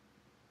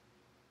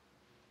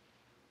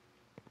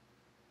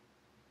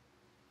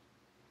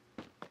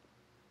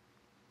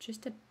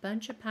 Just a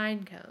bunch of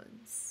pine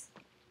cones.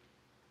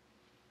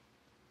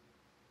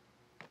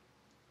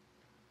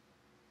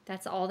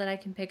 That's all that I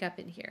can pick up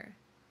in here.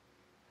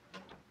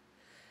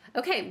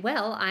 Okay,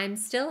 well, I'm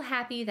still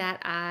happy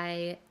that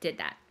I did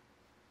that.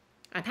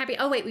 I'm happy.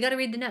 Oh, wait, we got to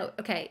read the note.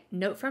 Okay,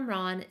 note from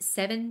Ron,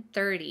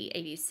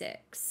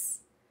 7/30/86.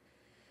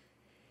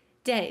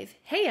 Dave,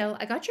 heyo,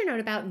 I got your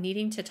note about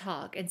needing to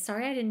talk, and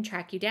sorry I didn't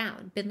track you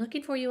down. Been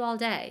looking for you all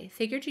day.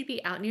 Figured you'd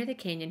be out near the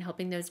canyon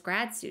helping those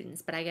grad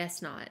students, but I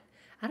guess not.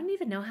 I don't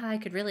even know how I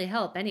could really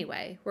help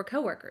anyway. We're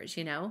coworkers,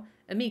 you know?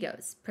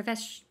 Amigos.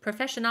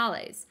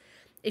 Professionales.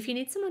 If you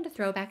need someone to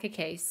throw back a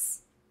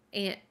case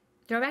with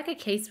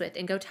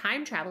and go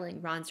time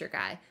traveling, Ron's your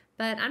guy.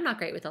 But I'm not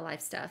great with the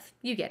life stuff.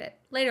 You get it.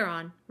 Later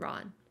on,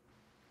 Ron.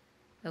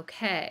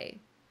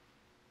 Okay.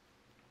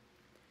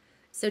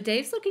 So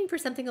Dave's looking for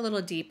something a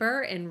little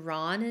deeper, and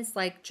Ron is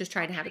like just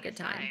trying to have a good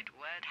time.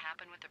 What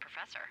happened with the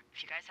professor?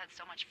 If you guys had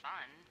so much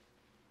fun,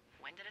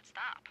 when did it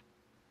stop?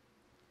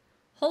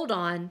 Hold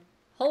on.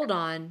 Hold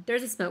on.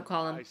 There's a smoke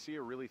column. I see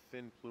a really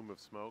thin plume of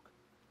smoke.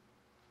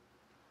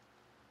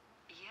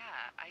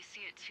 Yeah, I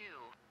see it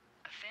too.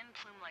 A thin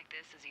plume like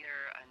this is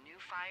either a new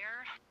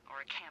fire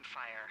or a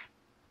campfire.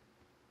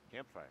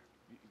 Campfire.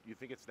 You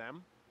think it's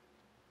them?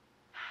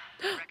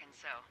 I reckon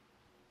so.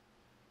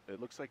 It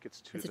looks like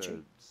it's to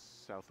the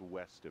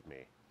southwest of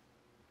me.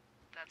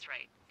 That's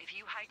right. If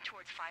you hike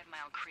towards 5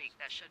 Mile Creek,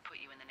 that should put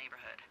you in the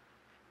neighborhood.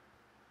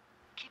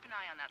 Keep an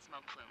eye on that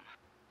smoke plume.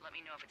 Let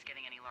me know if it's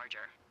getting any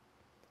larger.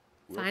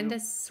 Find the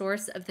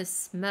source of the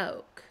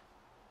smoke.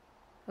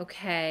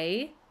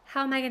 Okay.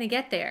 How am I going to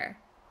get there?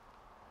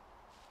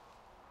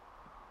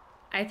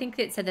 I think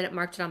it said that it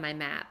marked it on my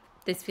map.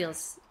 This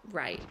feels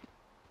right.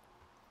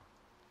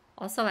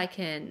 Also, I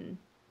can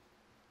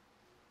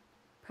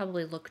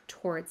probably look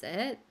towards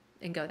it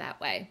and go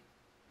that way.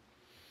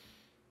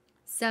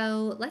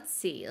 So let's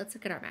see. Let's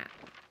look at our map.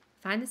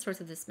 Find the source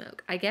of the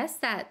smoke. I guess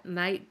that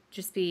might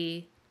just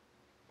be...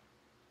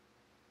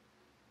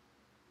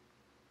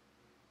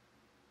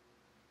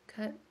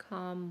 Cut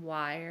comm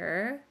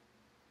wire.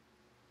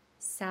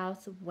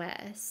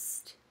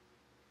 Southwest.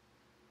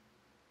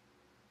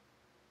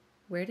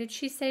 Where did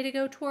she say to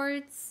go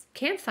towards?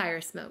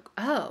 Campfire smoke.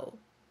 Oh.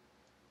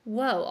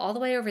 Whoa, all the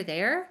way over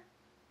there?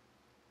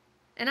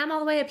 And I'm all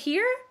the way up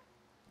here?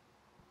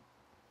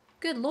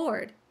 Good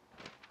Lord.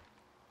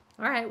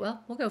 All right,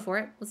 well, we'll go for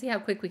it. We'll see how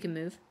quick we can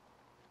move.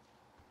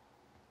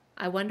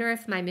 I wonder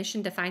if my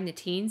mission to find the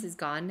teens is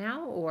gone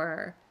now,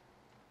 or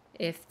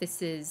if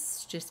this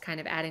is just kind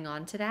of adding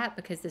on to that,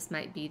 because this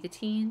might be the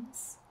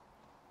teens.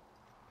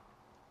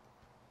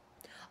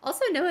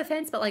 Also, no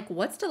offense, but like,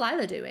 what's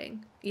Delilah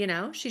doing? You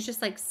know, she's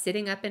just like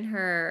sitting up in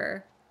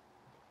her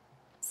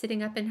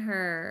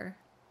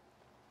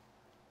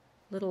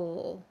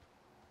little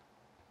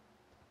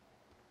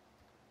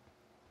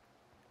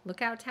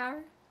lookout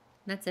tower.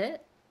 That's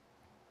it.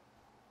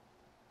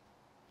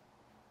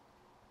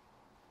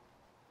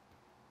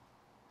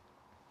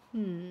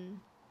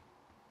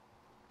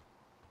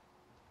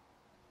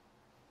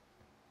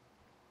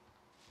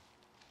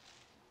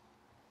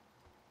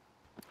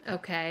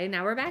 Okay,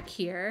 now we're back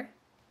here.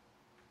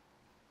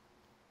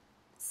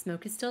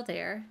 Smoke is still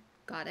there.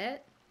 Got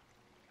it.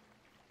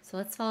 So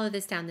let's follow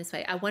this down this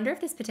way. I wonder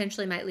if this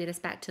potentially might lead us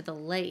back to the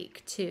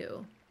lake,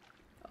 too.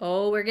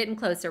 Oh, we're getting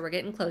closer. We're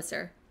getting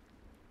closer.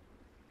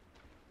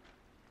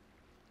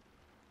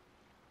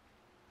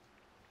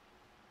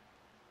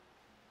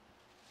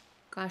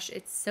 Gosh,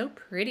 it's so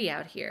pretty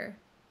out here.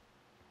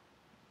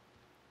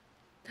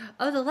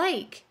 Oh, the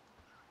lake.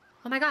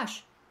 Oh my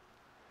gosh.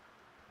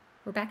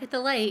 We're back at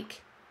the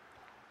lake.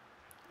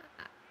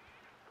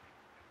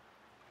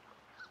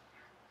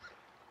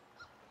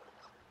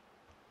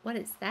 What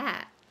is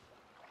that?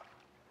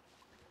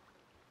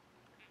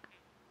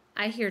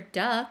 I hear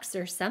ducks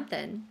or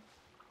something,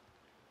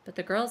 but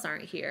the girls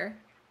aren't here.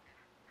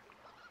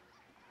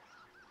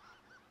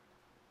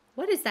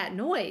 What is that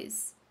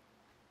noise?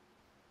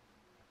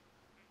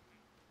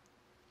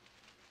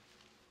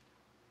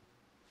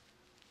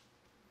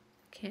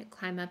 Can't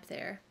climb up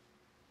there.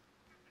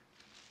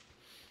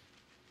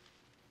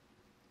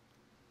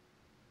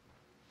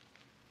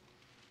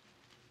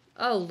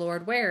 Oh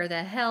Lord, where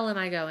the hell am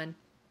I going?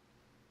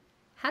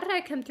 How did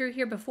I come through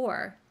here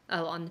before?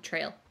 Oh, on the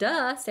trail.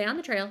 Duh, stay on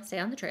the trail, stay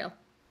on the trail.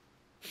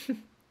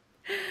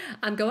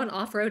 I'm going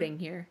off-roading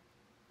here.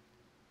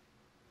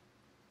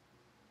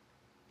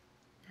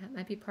 That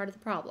might be part of the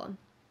problem.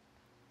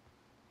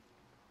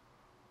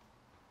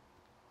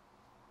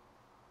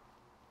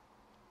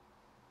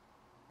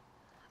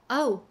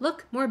 Oh,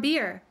 look, more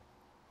beer.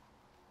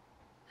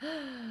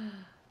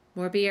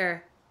 More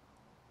beer.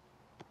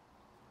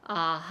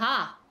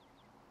 Aha.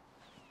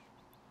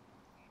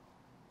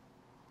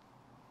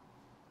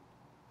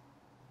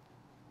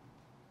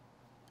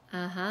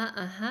 Uh-huh,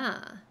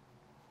 uh-huh.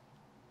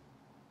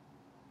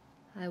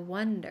 I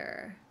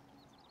wonder.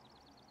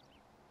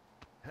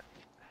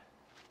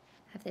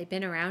 Have they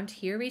been around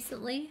here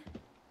recently?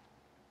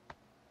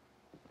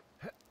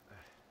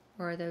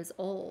 Or are those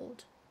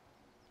old?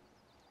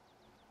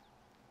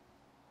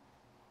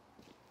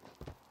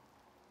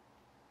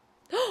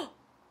 Oh!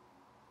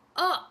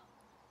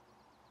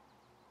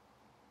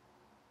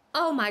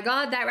 Oh my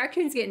God, that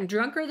raccoon's getting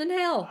drunker than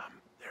hell.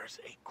 There's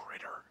a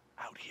critter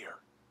out here.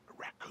 A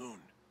raccoon.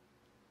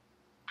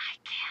 I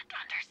can't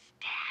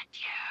understand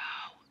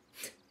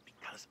you.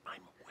 Because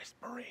I'm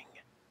whispering.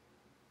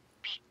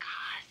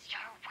 Because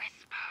you're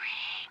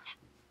whispering.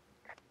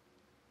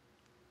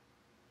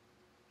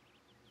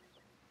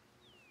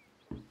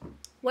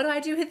 What do I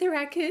do with the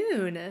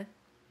raccoon?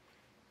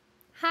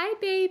 Hi,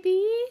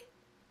 baby.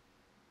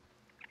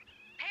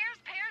 Pears,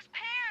 pears,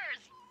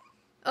 pears!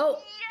 Oh,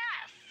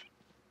 Yes!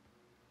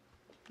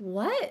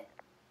 what?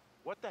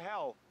 What the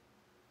hell?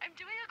 I'm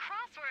doing a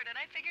crossword and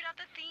I figured out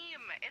the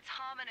theme. It's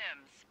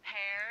homonyms.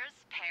 Pears,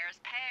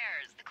 pears,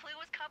 pears. The clue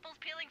was couples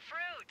peeling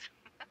fruit.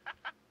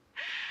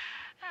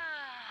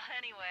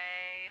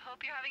 Anyway,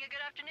 hope you're having a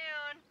good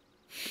afternoon.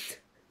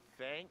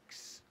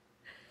 Thanks.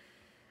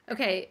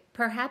 Okay,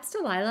 perhaps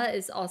Delilah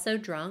is also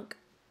drunk.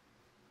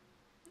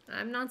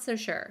 I'm not so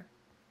sure.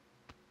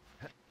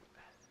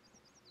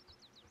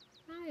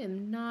 I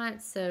am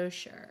not so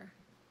sure.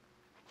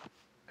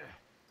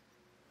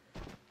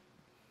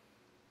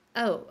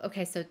 Oh,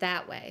 okay, so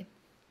that way.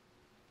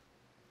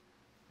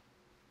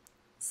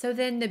 So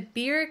then the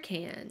beer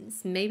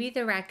cans, maybe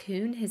the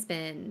raccoon has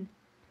been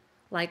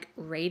like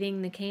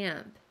raiding the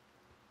camp.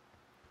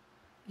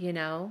 You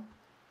know?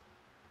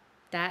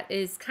 That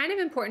is kind of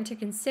important to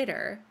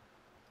consider.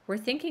 We're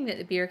thinking that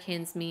the beer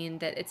cans mean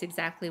that it's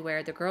exactly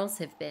where the girls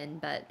have been,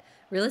 but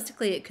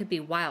realistically it could be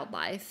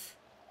wildlife.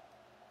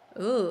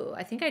 Ooh,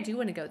 I think I do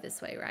want to go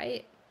this way,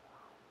 right?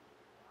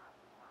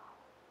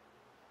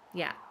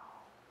 Yeah.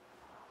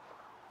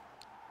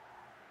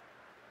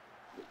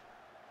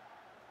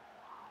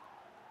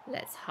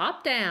 Let's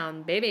hop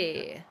down,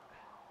 baby.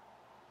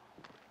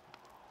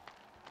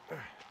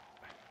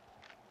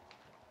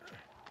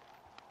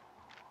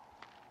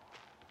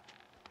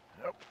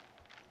 Nope.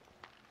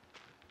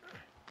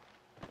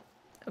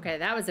 Okay,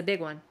 that was a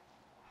big one.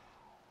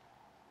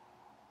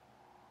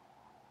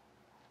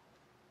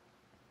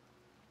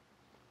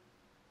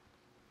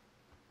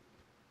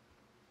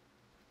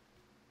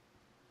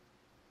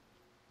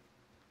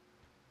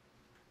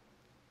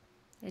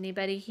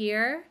 Anybody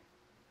here?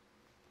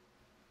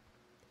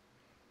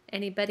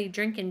 Anybody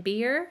drinking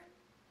beer?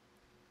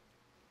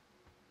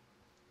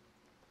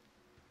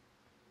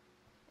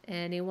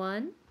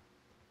 Anyone?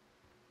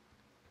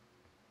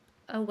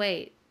 Oh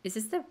wait, this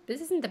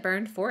isn't the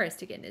burned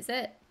forest again, is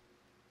it?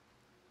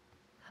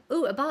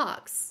 Ooh, a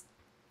box.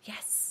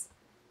 Yes.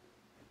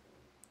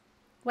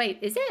 Wait,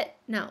 is it?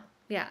 No.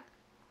 Yeah.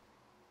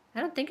 I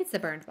don't think it's the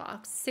burned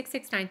box.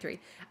 6693.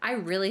 I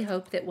really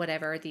hope that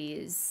whatever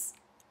these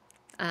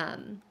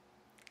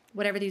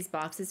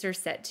boxes are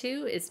set to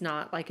is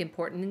not like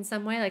important in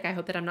some way. Like I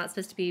hope that I'm not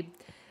supposed to be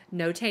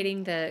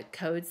notating the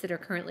codes that are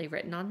currently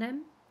written on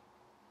them.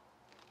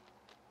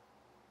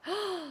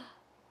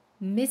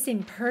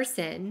 Missing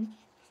person.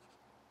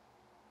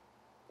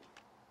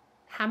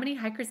 How many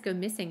hikers go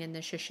missing in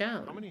the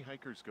Shoshone? How many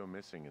hikers go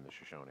missing in the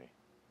Shoshone?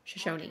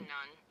 Shoshone.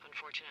 None,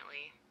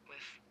 unfortunately, with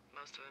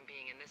most of them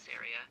being in this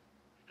area.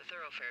 The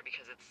thoroughfare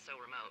because it's so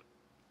remote.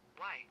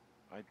 Why?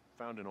 I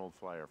found an old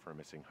flyer for a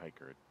missing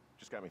hiker. It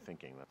just got me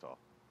thinking, that's all.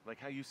 Like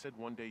how you said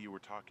one day you were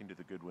talking to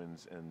the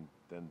Goodwins and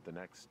then the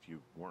next you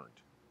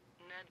weren't.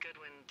 Ned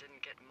Goodwin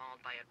didn't get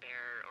mauled by a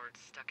bear or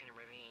stuck in a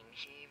ravine.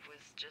 He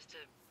was just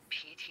a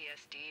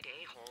PTSD'd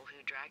a-hole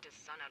who dragged his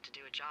son out to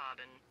do a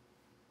job and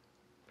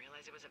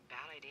realized it was a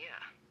bad idea.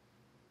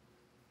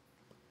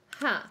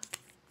 Huh.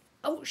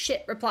 Oh,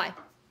 shit. Reply.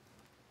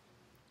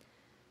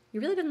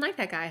 You really didn't like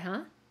that guy,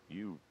 huh?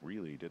 You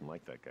really didn't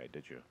like that guy,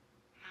 did you?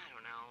 I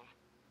don't know.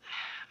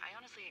 I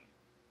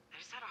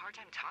just had a hard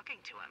time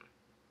talking to him.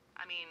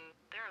 I mean,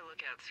 there are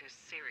lookouts who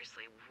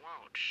seriously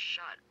won't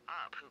shut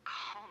up, who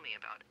call me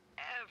about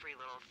every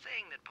little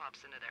thing that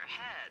pops into their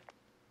head.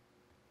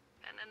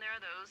 And then there are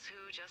those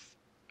who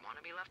just want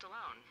to be left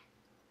alone.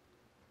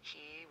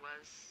 He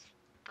was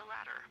the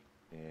latter.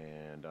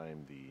 And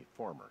I'm the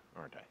former,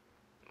 aren't I?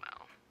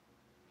 Well,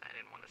 I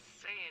didn't want to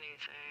say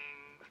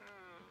anything.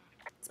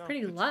 It's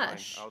pretty fine.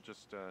 lush. I'll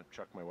just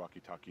chuck my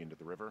walkie-talkie into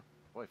the river.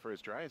 Boy, for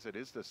as dry as it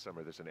is this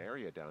summer, there's an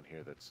area down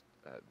here that's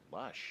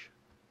lush.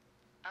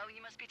 Oh,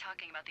 you must be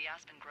talking about the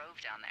Aspen Grove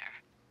down there.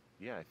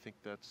 Yeah, I think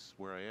that's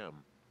where I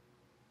am.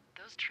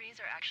 Those trees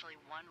are actually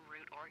one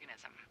root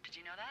organism. Did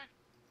you know that?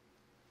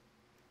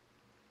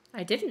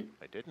 I didn't.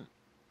 I didn't.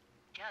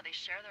 Yeah, they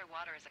share their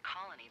water as a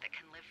colony that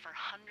can live for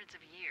hundreds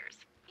of years,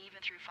 even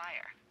through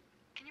fire.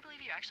 Can you believe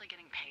you're actually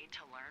getting paid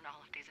to learn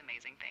all of these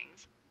amazing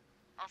things?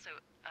 Also,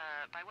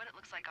 by what it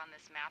looks like on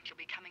this map,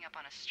 you'll be coming up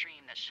on a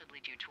stream that should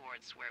lead you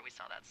towards where we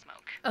saw that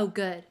smoke. Oh,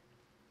 good.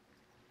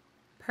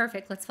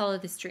 Perfect. Let's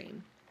follow the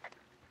stream.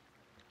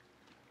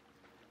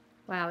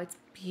 Wow, it's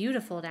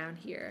beautiful down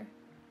here.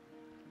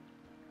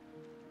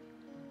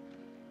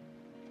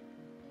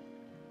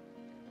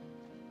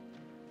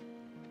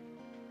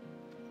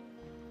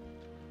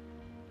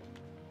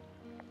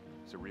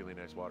 It's a really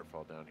nice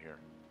waterfall down here.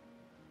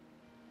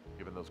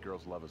 Given those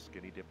girls love a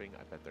skinny dipping,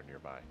 I bet they're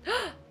nearby.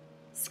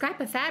 Scrap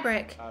of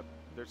fabric.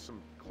 There's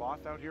some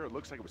cloth out here. It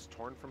looks like it was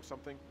torn from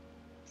something.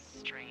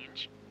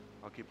 Strange.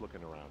 I'll keep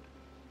looking around.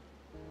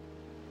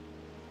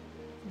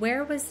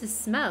 Where was the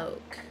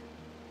smoke?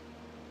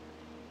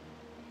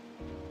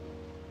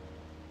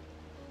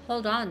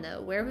 Hold on,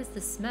 though. Where was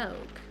the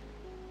smoke?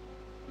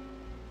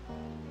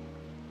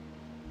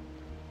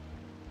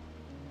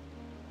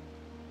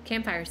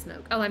 Campfire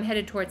smoke. Oh, I'm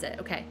headed towards it.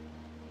 Okay.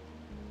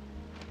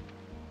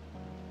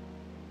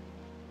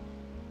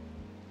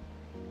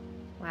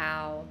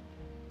 Wow.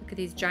 Look at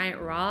these giant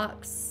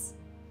rocks.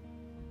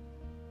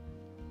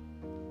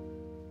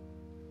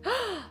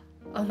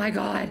 Oh my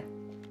god.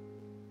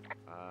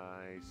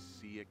 I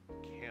see a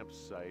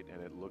campsite,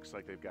 and it looks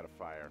like they've got a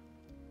fire.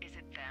 Is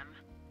it them?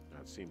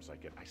 That seems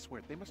like it. I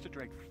swear, they must have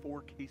dragged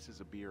 4 cases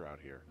of beer out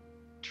here.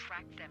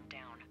 Track them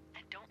down,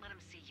 and don't let them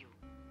see you.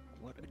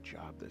 What a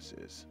job this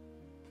is.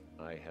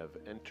 I have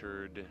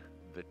entered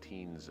the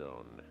teen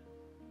zone.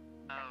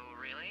 Oh,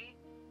 really?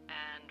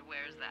 And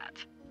where's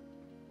that?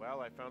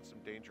 Well, I found some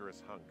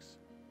dangerous hunks.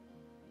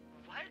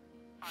 What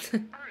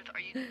on earth are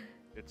you...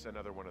 It's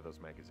another one of those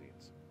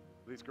magazines.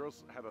 These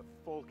girls have a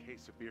full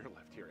case of beer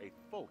left here. A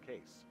full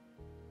case.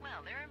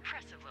 Well, they're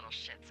impressive little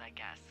shits, I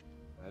guess.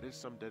 That is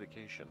some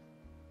dedication.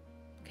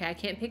 Okay, I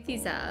can't pick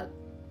these up.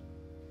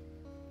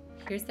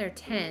 Here's their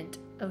tent.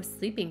 Oh,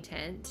 sleeping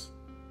tent.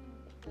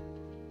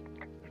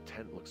 Their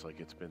tent looks like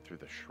it's been through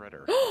the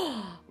shredder.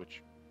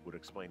 Which would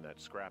explain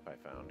that scrap I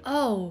found.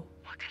 Oh.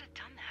 What could have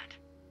done that?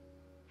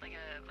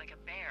 Like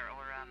a bear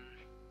or,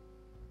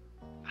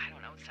 I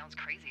don't know, it sounds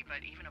crazy, but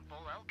even a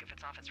bull elk if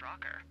it's off its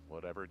rocker.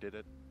 Whatever did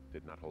it,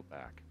 did not hold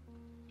back.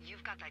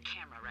 You've got that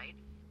camera, right?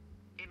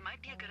 It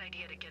might be a good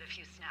idea to get a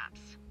few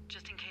snaps,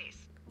 just in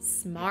case.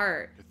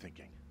 Smart. Good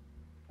thinking.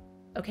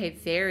 Okay,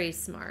 very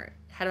smart.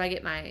 How do I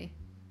get my...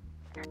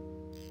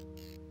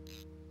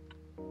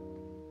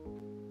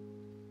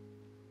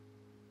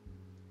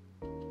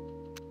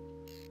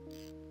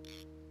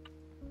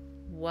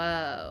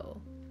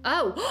 Whoa.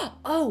 Oh!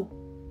 Oh!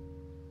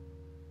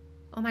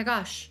 Oh my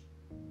gosh.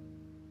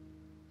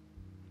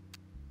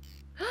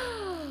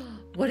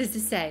 What does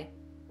this say?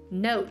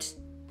 Note.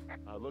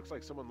 Looks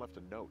like someone left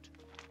a note.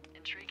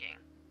 Intriguing.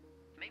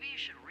 Maybe you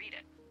should read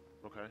it.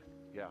 Okay,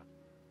 yeah.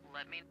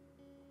 Let me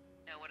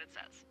know what it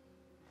says.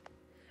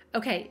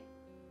 Okay.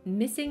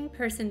 Missing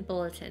person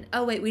bulletin.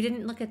 Oh, wait, we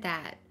didn't look at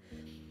that.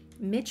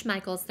 Mitch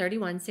Michaels,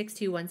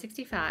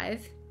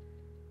 31-62165.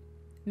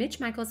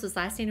 Mitch Michaels was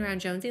last seen around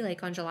Jonesy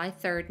Lake on July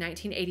 3rd,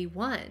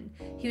 1981.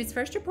 He was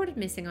first reported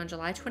missing on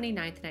July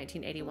 29th,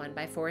 1981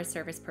 by Forest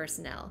Service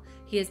personnel.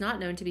 He is not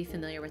known to be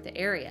familiar with the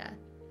area.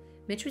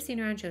 Mitch was seen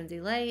around Jonesy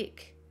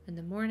Lake in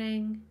the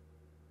morning.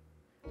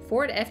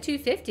 Ford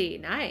F-250.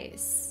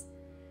 Nice.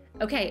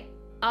 Okay.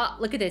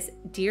 Look at this.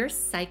 Dear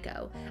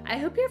Psycho, I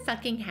hope you're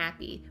fucking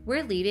happy.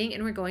 We're leaving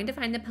and we're going to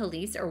find the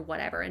police or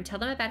whatever and tell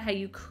them about how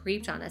you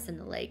creeped on us in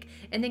the lake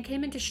and then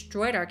came and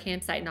destroyed our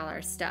campsite and all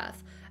our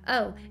stuff.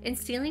 Oh, and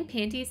stealing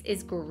panties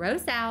is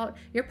gross out.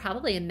 You're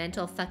probably a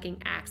mental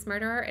fucking axe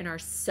murderer and are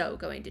so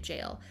going to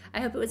jail. I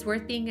hope it was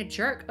worth being a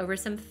jerk over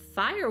some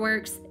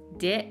fireworks,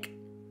 dick.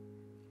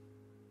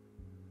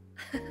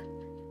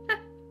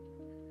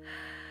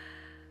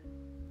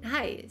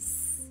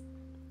 Nice.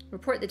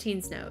 Report the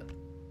teen's note.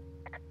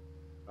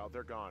 Oh,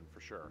 they're gone for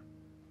sure.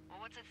 Well,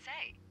 what's it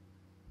say?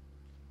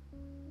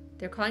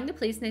 They're calling the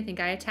police and they think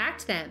I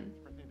attacked them.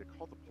 Threatening to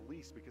call the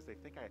police because they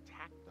think I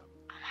attacked them.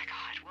 Oh my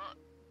god, well,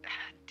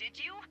 did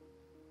you?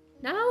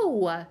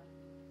 No. I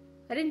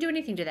didn't do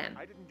anything to them.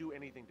 I didn't do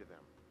anything to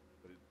them,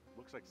 but it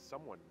looks like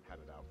someone had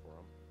it out for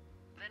them.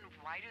 Then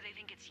why do they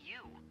think it's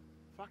you?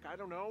 Fuck, I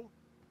don't know.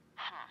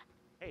 Huh.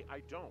 Hey,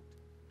 I don't.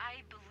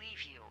 I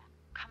believe you.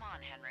 Come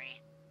on,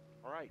 Henry.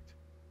 All right,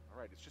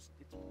 it's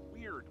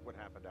weird what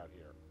happened out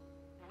here.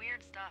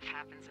 Weird stuff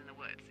happens in the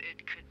woods.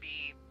 It could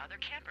be other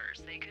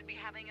campers. They could be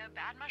having a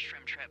bad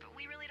mushroom trip.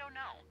 We really don't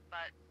know,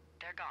 but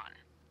they're gone.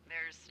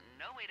 There's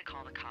no way to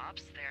call the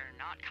cops. They're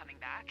not coming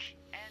back,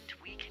 and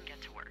we can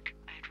get to work.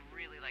 I'd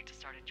really like to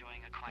start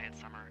enjoying a quiet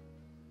summer.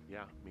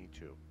 Yeah, me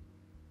too.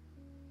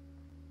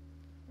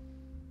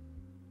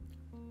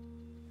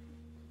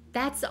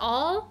 That's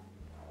all?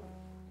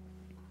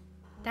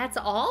 That's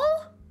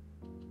all?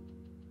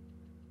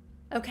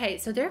 Okay,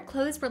 so their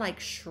clothes were like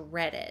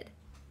shredded.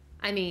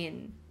 I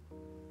mean,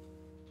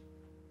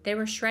 they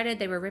were shredded,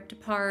 they were ripped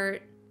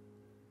apart.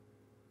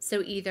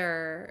 So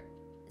either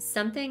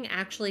something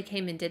actually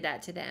came and did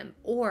that to them,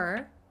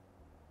 or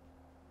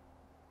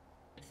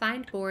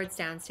find boards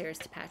downstairs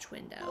to patch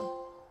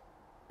window.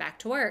 Back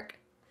to work.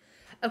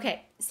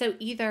 Okay, so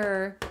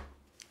either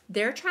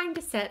they're trying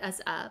to set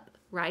us up,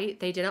 right?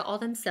 They did it all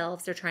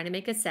themselves. They're trying to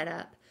make a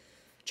setup,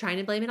 trying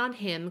to blame it on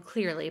him,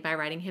 clearly, by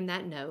writing him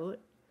that note.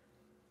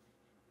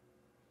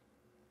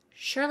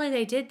 Surely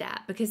they did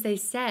that because they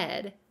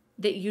said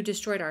that you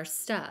destroyed our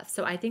stuff.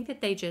 So I think that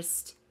they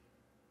just,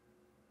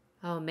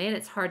 oh man,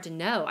 it's hard to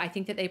know. I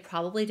think that they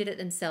probably did it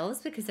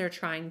themselves because they're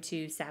trying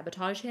to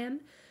sabotage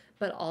him.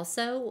 But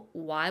also,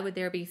 why would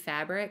there be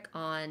fabric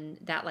on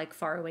that like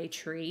faraway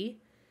tree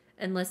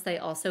unless they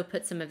also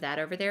put some of that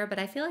over there? But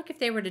I feel like if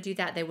they were to do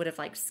that, they would have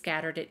like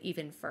scattered it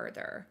even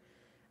further.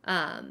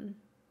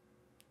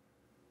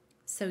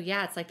 So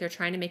yeah, it's like they're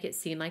trying to make it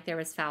seem like there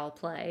was foul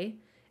play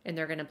and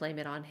they're going to blame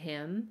it on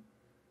him.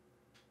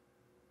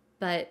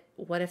 But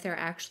what if there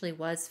actually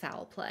was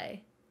foul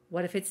play?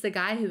 What if it's the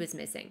guy who was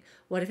missing?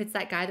 What if it's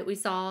that guy that we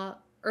saw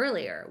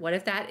earlier? What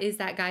if that is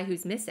that guy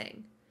who's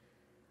missing?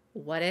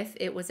 What if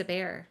it was a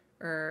bear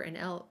or an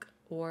elk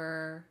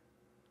or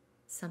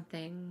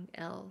something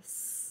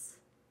else?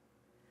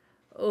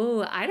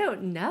 Oh, I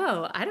don't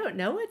know. I don't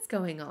know what's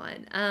going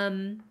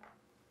on.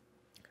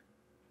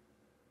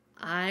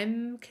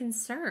 I'm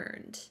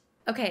concerned.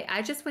 Okay,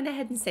 I just went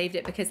ahead and saved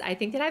it because I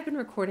think that I've been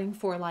recording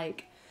for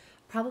like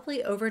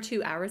probably over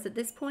 2 hours at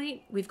this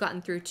point. We've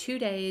gotten through 2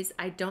 days.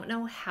 I don't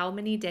know how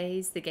many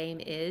days the game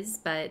is,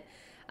 but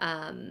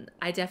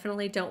I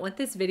definitely don't want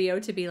this video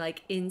to be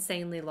like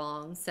insanely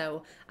long.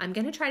 So I'm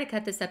going to try to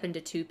cut this up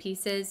into 2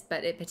 pieces,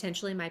 but it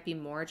potentially might be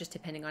more just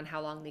depending on how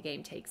long the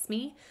game takes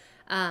me.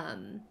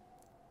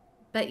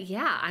 But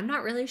yeah, I'm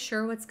not really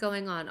sure what's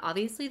going on.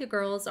 Obviously the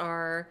girls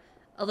are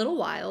a little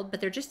wild, but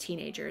they're just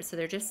teenagers. So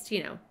they're just,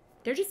 you know,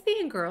 they're just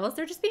being girls.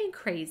 They're just being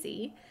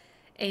crazy.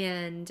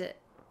 And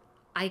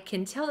I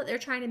can tell that they're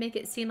trying to make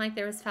it seem like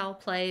there was foul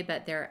play,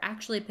 but there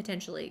actually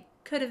potentially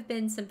could have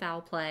been some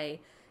foul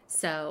play.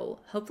 So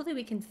hopefully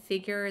we can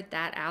figure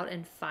that out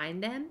and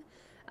find them.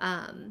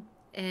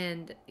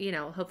 And, you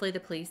know, hopefully the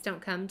police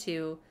don't come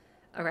to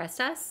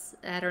arrest us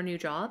at our new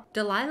job.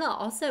 Delilah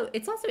also,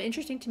 it's also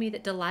interesting to me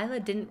that Delilah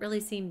didn't really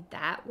seem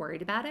that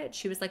worried about it.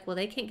 She was like, well,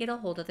 they can't get a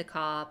hold of the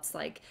cops.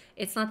 Like,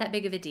 it's not that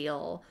big of a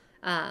deal.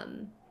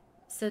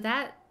 So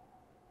that,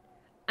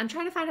 I'm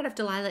trying to find out if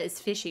Delilah is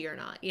fishy or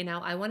not. You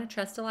know, I want to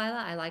trust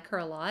Delilah. I like her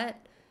a lot,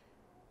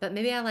 but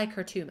maybe I like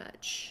her too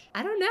much.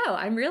 I don't know.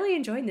 I'm really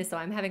enjoying this, though.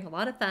 I'm having a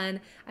lot of fun.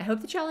 I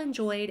hope that y'all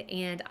enjoyed,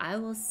 and I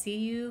will see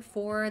you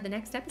for the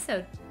next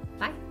episode.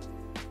 Bye.